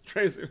Jones.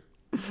 Tracy.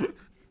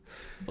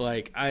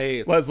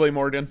 Leslie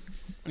Morgan.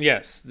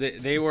 Yes,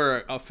 they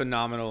were a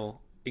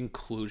phenomenal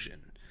inclusion.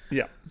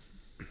 Yeah.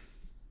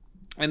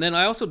 And then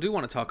I also do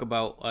want to talk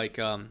about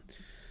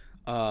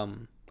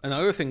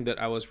another thing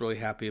that I was really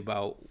happy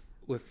about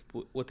with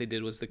what they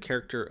did was the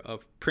character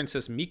of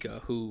Princess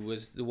Mika, who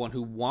was the one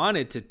who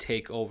wanted to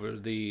take over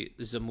the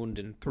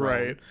Zamundan throne.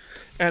 Right.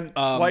 And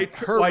like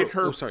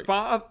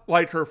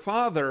her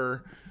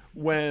father,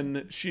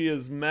 when she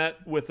is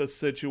met with a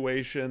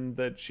situation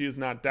that she is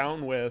not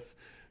down with,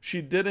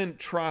 she didn't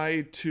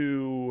try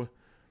to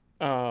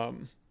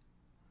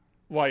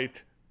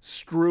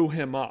screw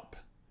him up.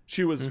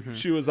 She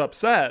was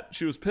upset,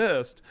 she was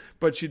pissed,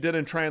 but she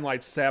didn't try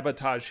and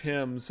sabotage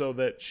him so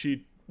that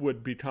she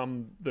would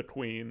become the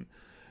queen.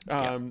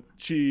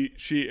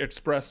 She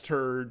expressed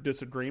her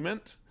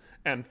disagreement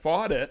and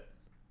fought it,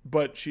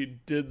 but she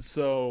did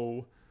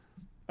so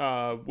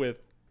with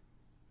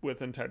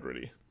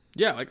integrity.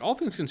 Yeah, like all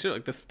things considered,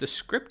 like the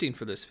scripting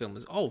for this film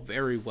is all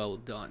very well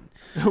done.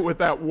 With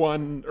that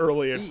one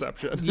early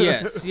exception.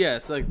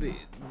 yes. Like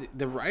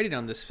the writing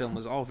on this film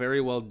is all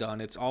very well done.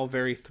 It's all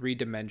very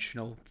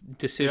three-dimensional.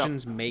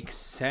 Decisions make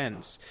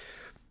sense.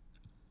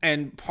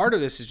 And part of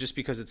this is just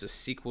because it's a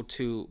sequel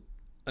to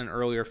an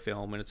earlier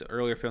film, and it's an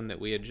earlier film that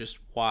we had just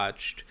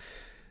watched.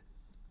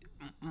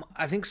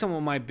 I think some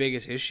of my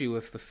biggest issue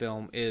with the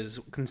film is,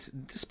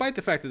 despite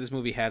the fact that this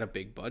movie had a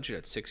big budget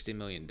at $60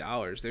 million,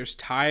 there's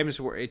times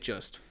where it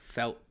just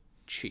felt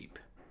cheap.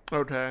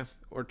 Okay.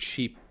 Or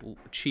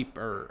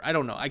cheaper. I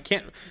don't know. I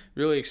can't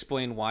really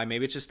explain why.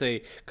 Maybe it's just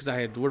because I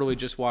had literally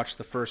just watched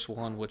the first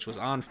one, which was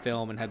on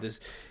film and had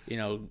this,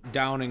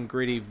 down and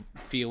gritty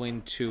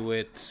feeling to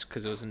it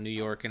because it was in New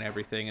York and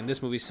everything. And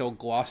this movie's so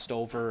glossed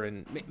over,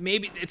 and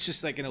maybe it's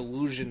just like an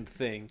illusion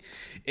thing.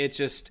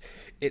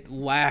 It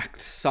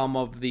lacked some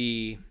of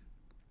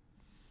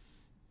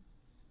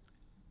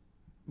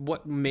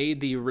what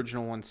made the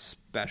original one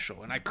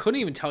special. And I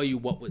couldn't even tell you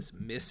what was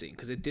missing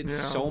because it did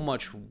so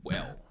much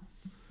well.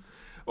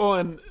 Well,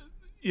 and,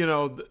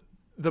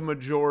 the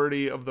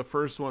majority of the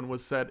first one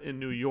was set in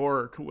New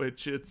York,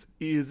 which it's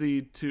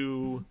easy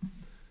to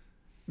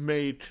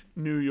make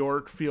New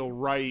York feel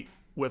right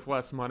with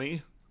less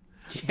money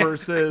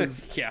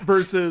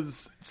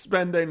versus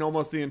spending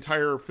almost the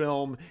entire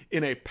film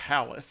in a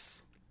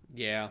palace.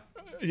 Yeah.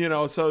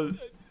 So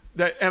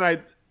that,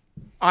 and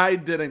I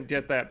didn't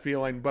get that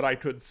feeling, but I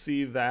could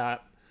see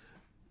that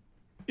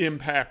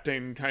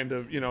impacting kind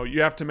of,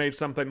 you have to make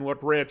something look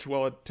rich.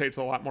 Well, it takes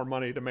a lot more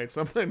money to make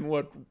something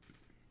look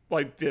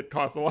like it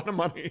costs a lot of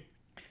money.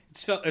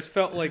 It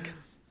felt like,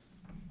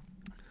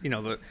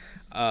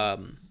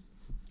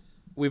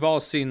 we've all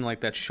seen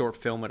like that short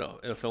film at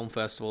a film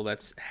festival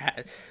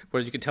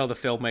where you could tell the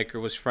filmmaker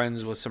was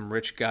friends with some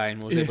rich guy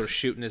and was able to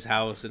shoot in his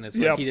house, and it's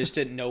like he just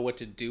didn't know what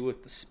to do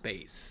with the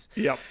space.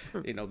 Yep.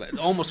 That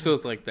almost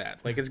feels like that.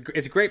 Like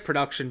it's great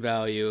production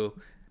value,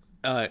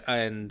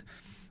 and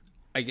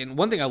again,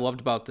 one thing I loved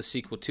about the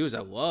sequel too is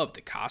I loved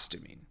the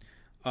costuming.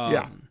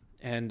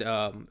 And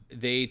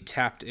they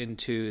tapped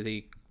into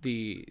the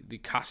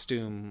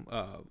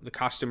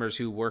costumers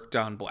who worked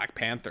on Black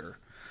Panther,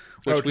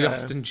 which we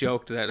often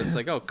joked that it's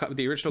like,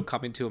 the original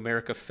Coming to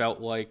America felt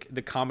like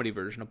the comedy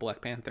version of Black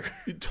Panther.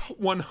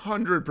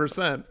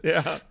 100%.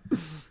 Yeah.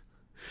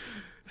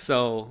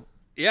 So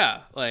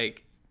yeah,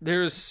 like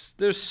there's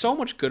so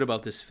much good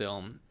about this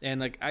film,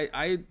 and like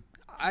I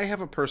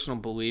have a personal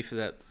belief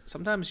that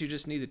sometimes you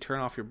just need to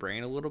turn off your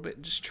brain a little bit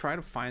and just try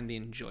to find the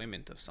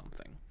enjoyment of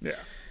something. Yeah.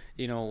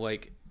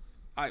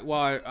 I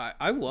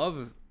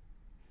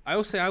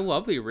will say I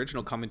love the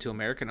original Coming to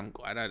America, and I'm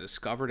glad I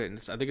discovered it. And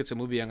I think it's a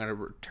movie I'm going to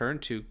return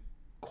to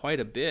quite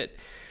a bit.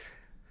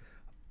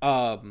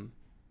 But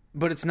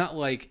it's not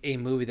like a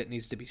movie that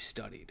needs to be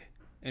studied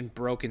and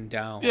broken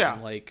down. Yeah.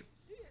 And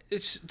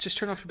it's just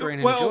turn off your brain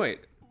and enjoy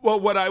it. Well,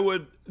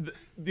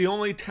 the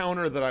only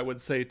counter that I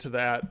would say to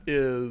that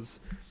is,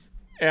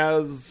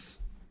 as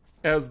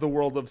the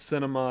world of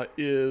cinema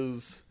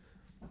is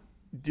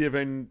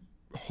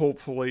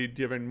hopefully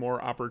giving more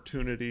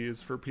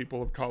opportunities for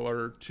people of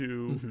color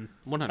to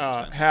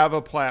 100%. Have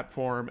a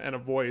platform and a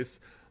voice.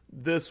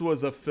 This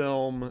was a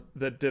film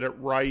that did it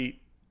right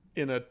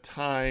in a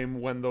time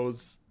when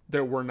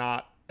there were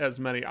not as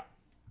many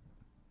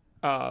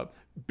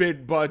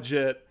big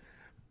budget,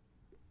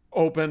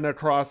 open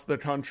across the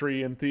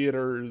country in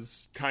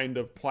theaters kind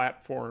of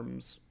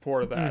platforms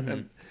for that.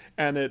 Mm-hmm.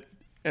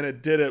 And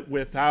it did it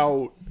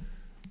without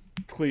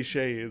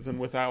cliches and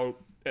without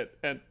it,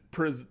 and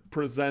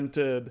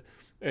presented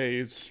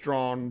a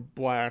strong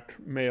black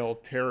male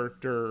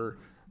character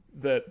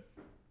that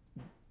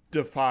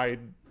defied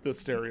the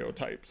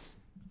stereotypes.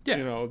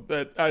 Yeah.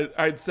 That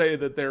I'd say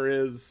that there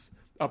is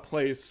a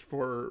place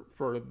for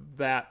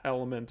that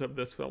element of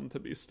this film to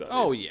be studied.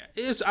 Oh yeah.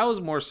 I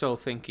was more so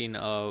thinking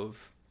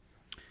of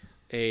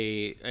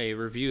a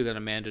review that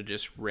Amanda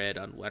just read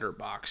on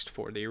Letterboxd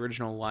for the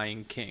original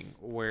Lion King,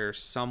 where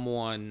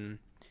someone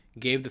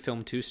gave the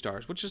film 2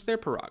 stars, which is their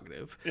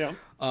prerogative. Yeah.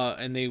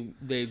 And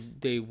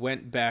they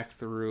went back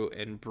through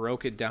and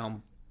broke it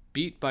down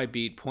beat by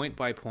beat, point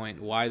by point,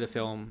 why the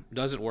film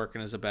doesn't work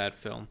and is a bad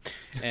film.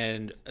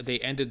 And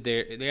they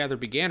either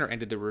began or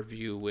ended the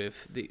review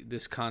with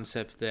this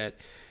concept that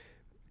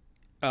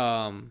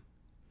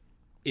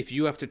if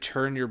you have to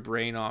turn your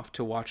brain off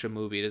to watch a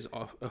movie, it is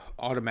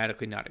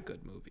automatically not a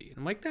good movie. And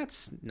I'm like,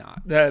 that's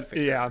not fair.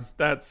 Yeah,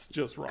 that's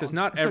just wrong. Because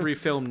not every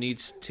film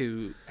needs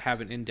to have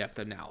an in-depth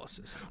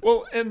analysis.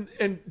 Well, and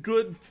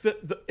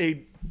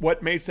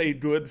what makes a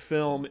good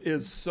film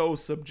is so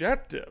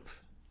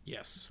subjective.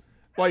 Yes.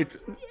 Like,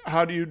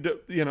 how do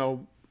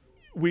you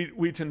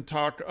we can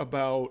talk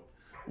about,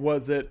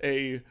 was it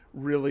a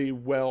really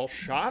well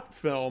shot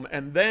film,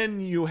 and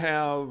then you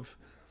have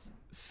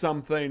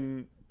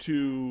something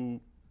to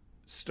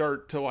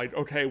start to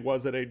okay,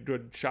 was it a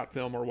good shot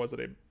film or was it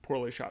a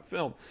poorly shot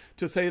film?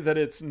 To say that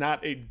it's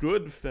not a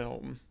good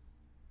film,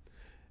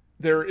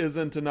 there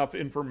isn't enough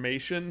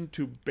information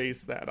to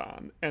base that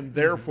on. And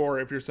therefore,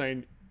 if you're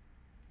saying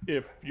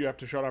if you have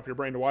to shut off your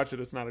brain to watch it,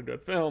 it's not a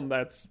good film,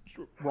 that's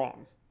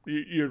wrong.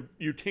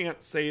 You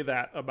can't say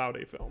that about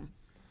a film.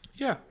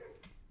 Yeah.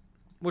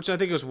 Which I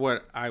think is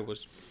what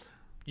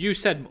you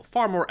said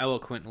far more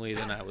eloquently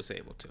than I was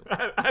able to.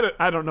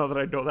 I don't know that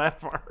I'd go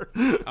that far.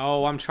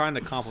 Oh, I'm trying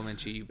to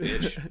compliment you,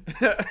 bitch.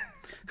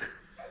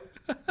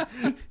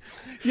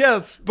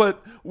 Yes,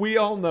 but we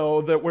all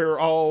know that we're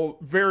all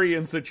very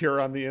insecure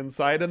on the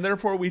inside, and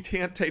therefore we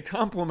can't take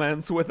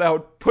compliments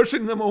without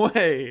pushing them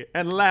away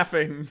and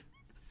laughing.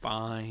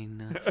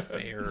 Fine.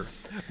 Fair.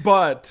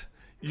 But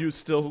you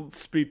still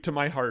speak to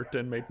my heart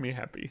and make me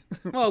happy.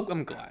 Well,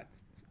 I'm glad.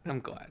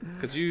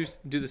 Because you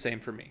do the same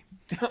for me.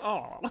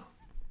 Aw.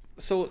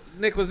 So,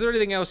 Nick, was there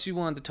anything else you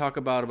wanted to talk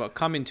about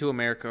coming to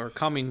America or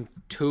coming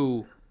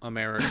to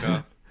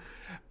America?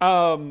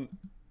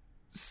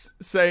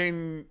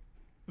 Saying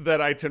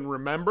that I can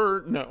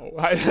remember? No.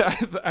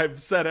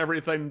 I've said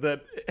everything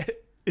that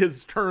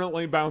is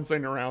currently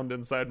bouncing around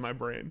inside my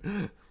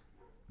brain.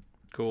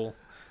 Cool.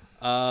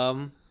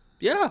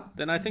 Yeah,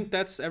 then I think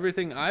that's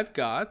everything I've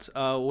got.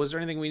 Was there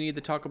anything we need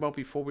to talk about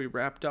before we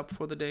wrapped up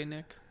for the day,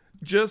 Nick?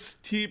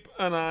 Just keep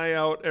an eye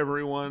out,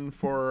 everyone,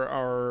 for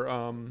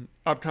our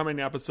upcoming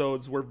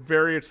episodes. We're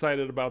very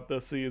excited about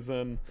this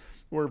season.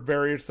 We're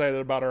very excited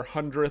about our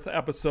 100th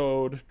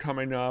episode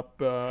coming up.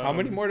 How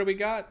many more do we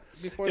got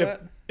before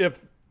that?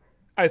 If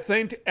I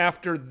think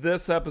after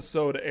this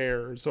episode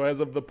airs, so as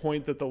of the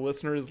point that the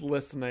listener is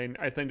listening,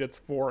 I think it's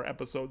 4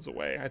 episodes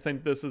away. I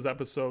think this is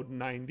episode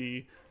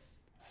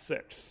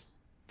 96.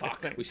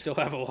 Fuck, we still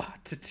have a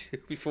lot to do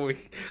before we...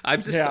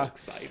 I'm just so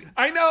excited.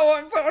 I know,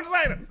 I'm so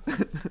excited.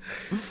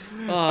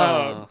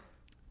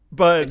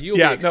 But and you'll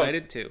be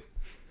excited too.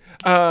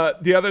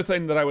 The other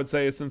thing that I would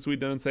say, since we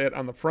didn't say it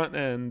on the front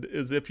end,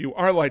 is if you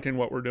are liking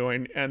what we're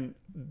doing and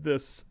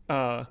this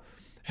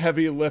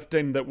heavy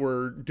lifting that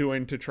we're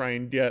doing to try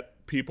and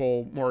get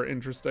people more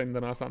interesting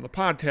than us on the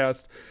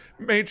podcast,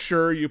 make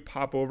sure you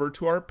pop over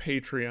to our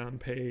Patreon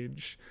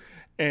page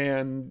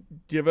and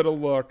give it a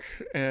look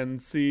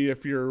and see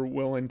if you're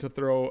willing to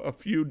throw a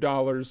few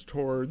dollars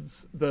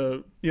towards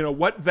the,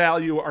 what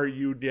value are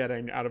you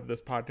getting out of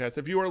this podcast?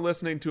 If you are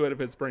listening to it,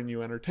 if it's bringing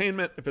you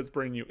entertainment, if it's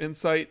bringing you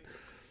insight,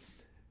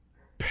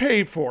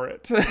 pay for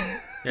it.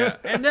 Yeah,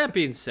 and that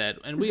being said,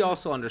 and we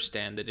also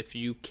understand that if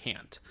you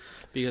can't,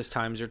 because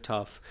times are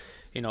tough,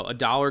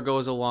 $1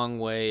 goes a long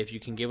way. If you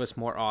can give us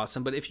more,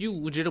 awesome. But if you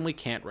legitimately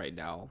can't right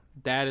now,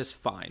 that is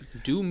fine.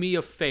 Do me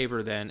a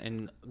favor then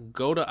and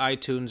go to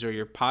iTunes or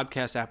your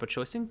podcast app of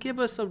choice and give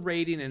us a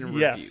rating and a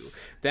review.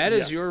 That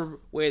is your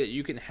way that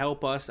you can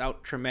help us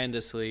out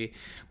tremendously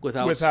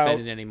without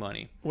spending any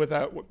money.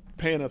 Without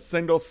paying a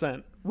single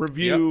cent.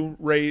 Review,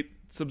 rate,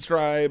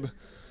 subscribe.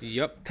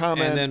 Yep.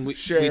 Comment, and then we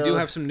share. do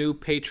have some new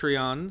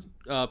Patreon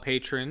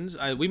patrons.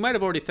 We might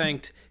have already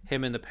thanked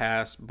him in the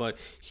past, but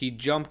he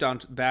jumped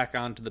back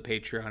onto the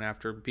Patreon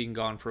after being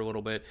gone for a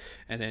little bit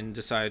and then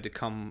decided to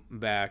come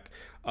back.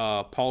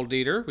 Paul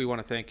Dieter, we want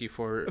to thank you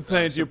for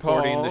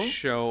supporting the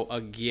show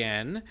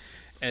again.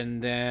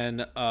 And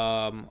then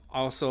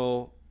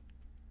also,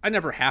 I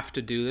never have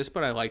to do this,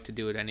 but I like to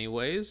do it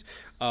anyways.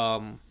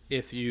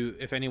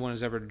 If anyone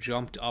has ever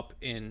jumped up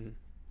in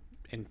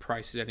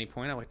price at any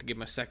point, I'd like to give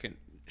him a second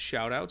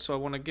shout out. So I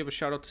want to give a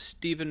shout out to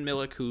Stephen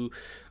Millick, who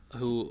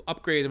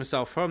upgraded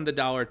himself from the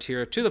 $1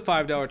 tier to the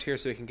 $5 tier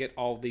so he can get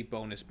all the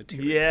bonus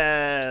material.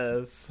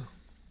 Yes.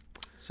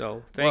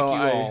 So thank you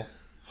all. I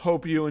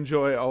hope you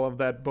enjoy all of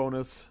that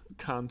bonus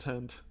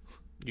content.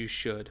 You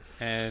should.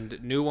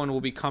 And new one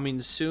will be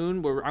coming soon.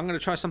 I'm going to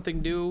try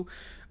something new.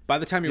 By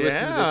the time you're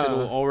listening to this, it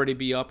will already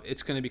be up.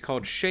 It's going to be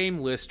called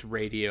Shameless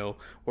Radio,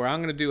 where I'm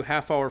going to do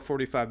half hour,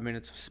 45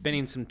 minutes of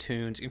spinning some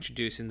tunes,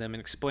 introducing them, and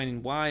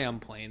explaining why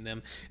I'm playing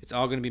them. It's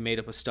all going to be made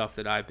up of stuff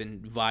that I've been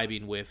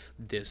vibing with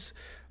this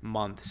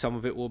month. Some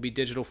of it will be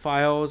digital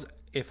files.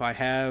 If I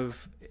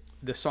have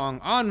the song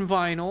on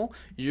vinyl,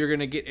 you're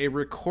going to get a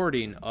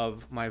recording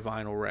of my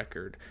vinyl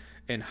record,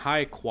 and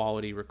high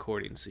quality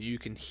recording, so you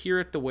can hear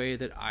it the way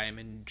that I am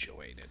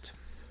enjoying it.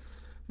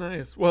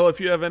 Nice. Well,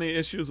 if you have any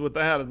issues with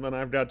that, then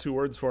I've got 2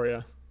 words for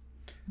you.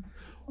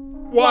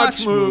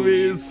 Watch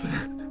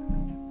movies.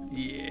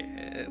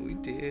 Yeah, we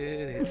did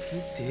it.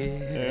 We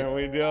did it. There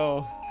we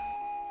go.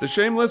 The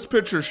Shameless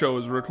Picture Show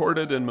is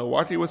recorded in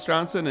Milwaukee,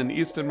 Wisconsin and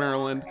Easton,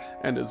 Maryland,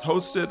 and is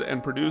hosted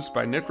and produced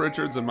by Nick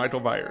Richards and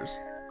Michael Vyers.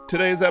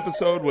 Today's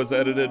episode was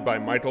edited by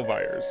Michael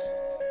Vyers.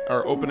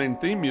 Our opening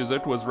theme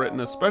music was written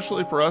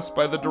especially for us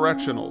by The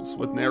Directionals,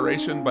 with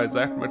narration by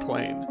Zach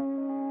McLean.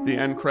 The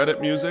end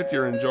credit music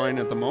you're enjoying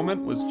at the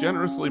moment was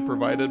generously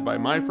provided by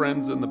my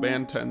friends in the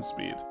band 10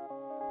 Speed.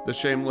 The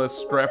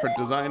Shameless graphic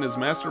design is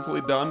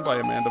masterfully done by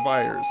Amanda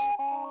Vyers.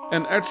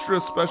 An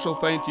extra special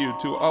thank you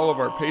to all of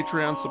our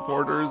Patreon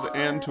supporters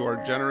and to our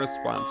generous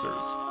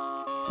sponsors.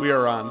 We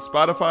are on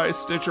Spotify,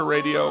 Stitcher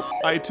Radio,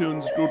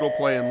 iTunes, Google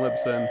Play, and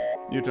Libsyn.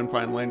 You can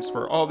find links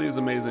for all these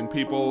amazing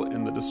people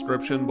in the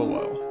description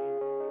below.